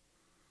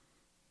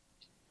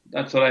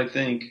 That's what I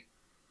think.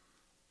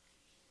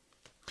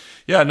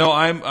 Yeah, no,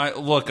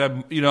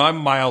 I'm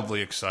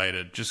mildly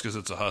excited just because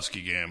it's a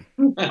Husky game.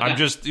 I'm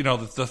just,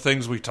 the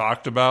things we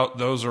talked about,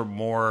 those are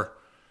going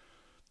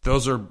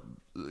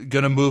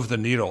to move the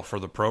needle for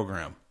the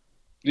program.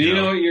 Do you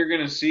know what you're going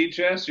to see,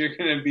 Chess? You're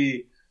going to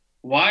be,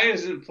 why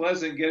isn't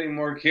Pleasant getting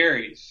more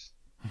carries?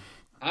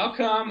 How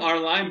come our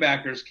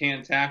linebackers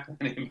can't tackle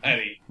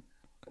anybody?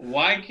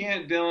 Why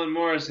can't Dylan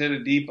Morris hit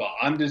a deep ball?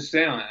 I'm just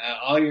saying,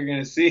 all you're going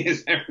to see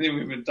is everything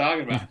we've been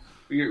talking about.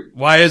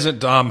 Why isn't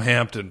Dom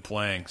Hampton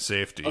playing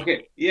safety?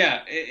 Okay,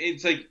 yeah,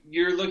 it's like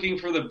you're looking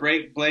for the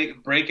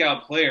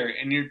breakout player,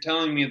 and you're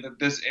telling me that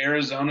this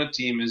Arizona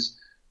team is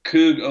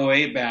Coug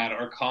 08 bad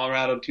or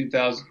Colorado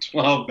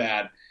 2012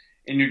 bad,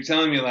 and you're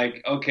telling me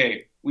like,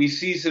 okay, we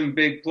see some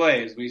big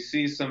plays, we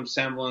see some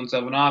semblance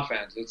of an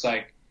offense. It's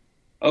like,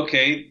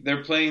 okay,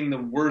 they're playing the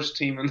worst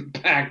team in the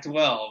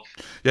Pac-12.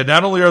 Yeah,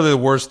 not only are they the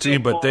worst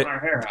team, but they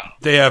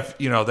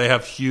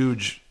have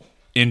huge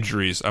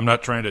injuries. I'm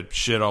not trying to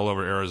shit all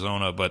over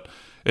Arizona, but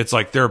it's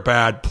like they're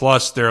bad.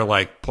 Plus, they're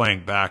like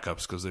playing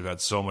backups because they've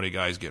had so many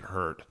guys get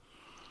hurt.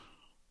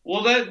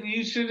 Well, that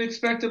you should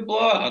expect a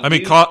blowout. I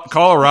mean,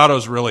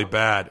 Colorado's really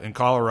bad, and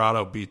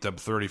Colorado beat them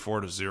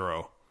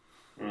 34-0.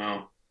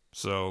 Well,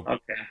 So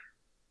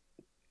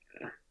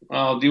Okay.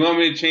 Well, do you want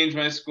me to change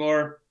my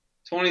score?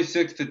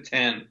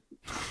 26-10.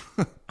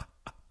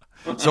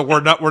 so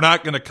we're not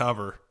going to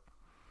cover.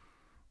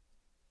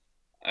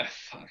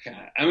 Fuck.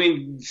 I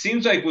mean,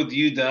 seems like with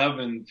UW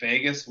and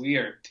Vegas, we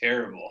are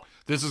terrible.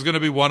 This is going to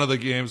be one of the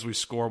games we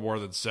score more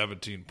than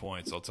 17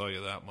 points. I'll tell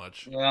you that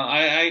much. Well,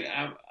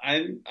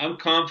 I'm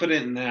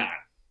confident in that.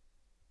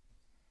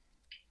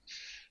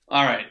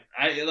 All right.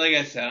 Like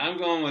I said,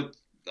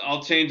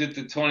 I'll change it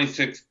to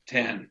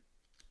 26-10.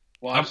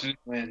 Washington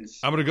wins.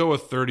 I'm going to go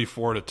with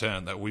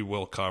 34-10 that we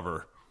will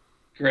cover.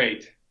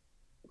 Great.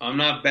 I'm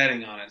not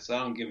betting on it, so I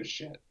don't give a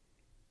shit.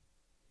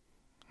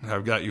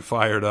 I've got you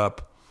fired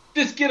up.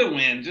 Just get a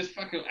win. Just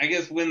fucking, I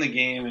guess, win the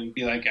game and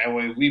be like,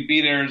 we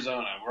beat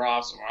Arizona. We're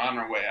awesome. We're on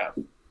our way up.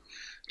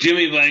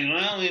 Jimmy be like,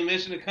 well,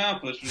 mission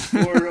accomplished. We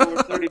scored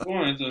over 30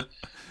 points.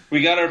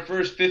 We got our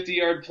first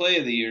 50-yard play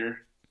of the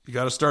year. You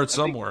got to start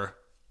somewhere.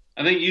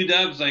 I think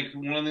UW's like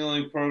one of the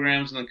only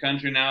programs in the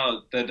country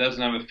now that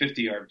doesn't have a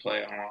 50-yard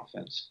play on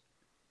offense.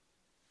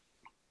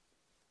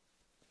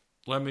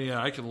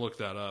 I can look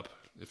that up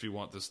if you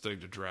want this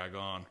thing to drag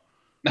on.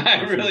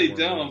 I really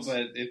don't,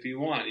 but if you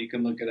want, you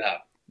can look it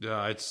up.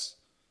 Yeah,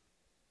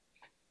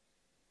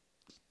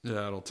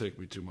 it'll take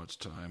me too much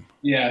time.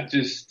 Yeah,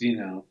 just,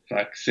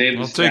 save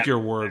I'll take your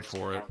word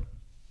for it.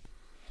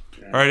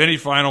 Yeah. All right, any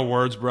final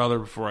words, brother,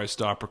 before I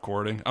stop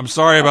recording? I'm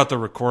sorry about the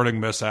recording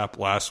mishap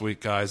last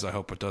week, guys. I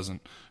hope it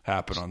doesn't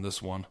happen on this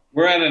one.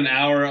 We're at an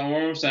hour,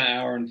 almost an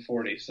hour and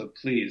 40, so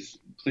please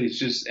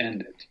just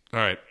end it. All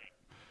right.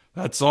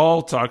 That's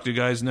all. Talk to you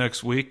guys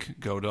next week.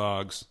 Go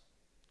Dogs.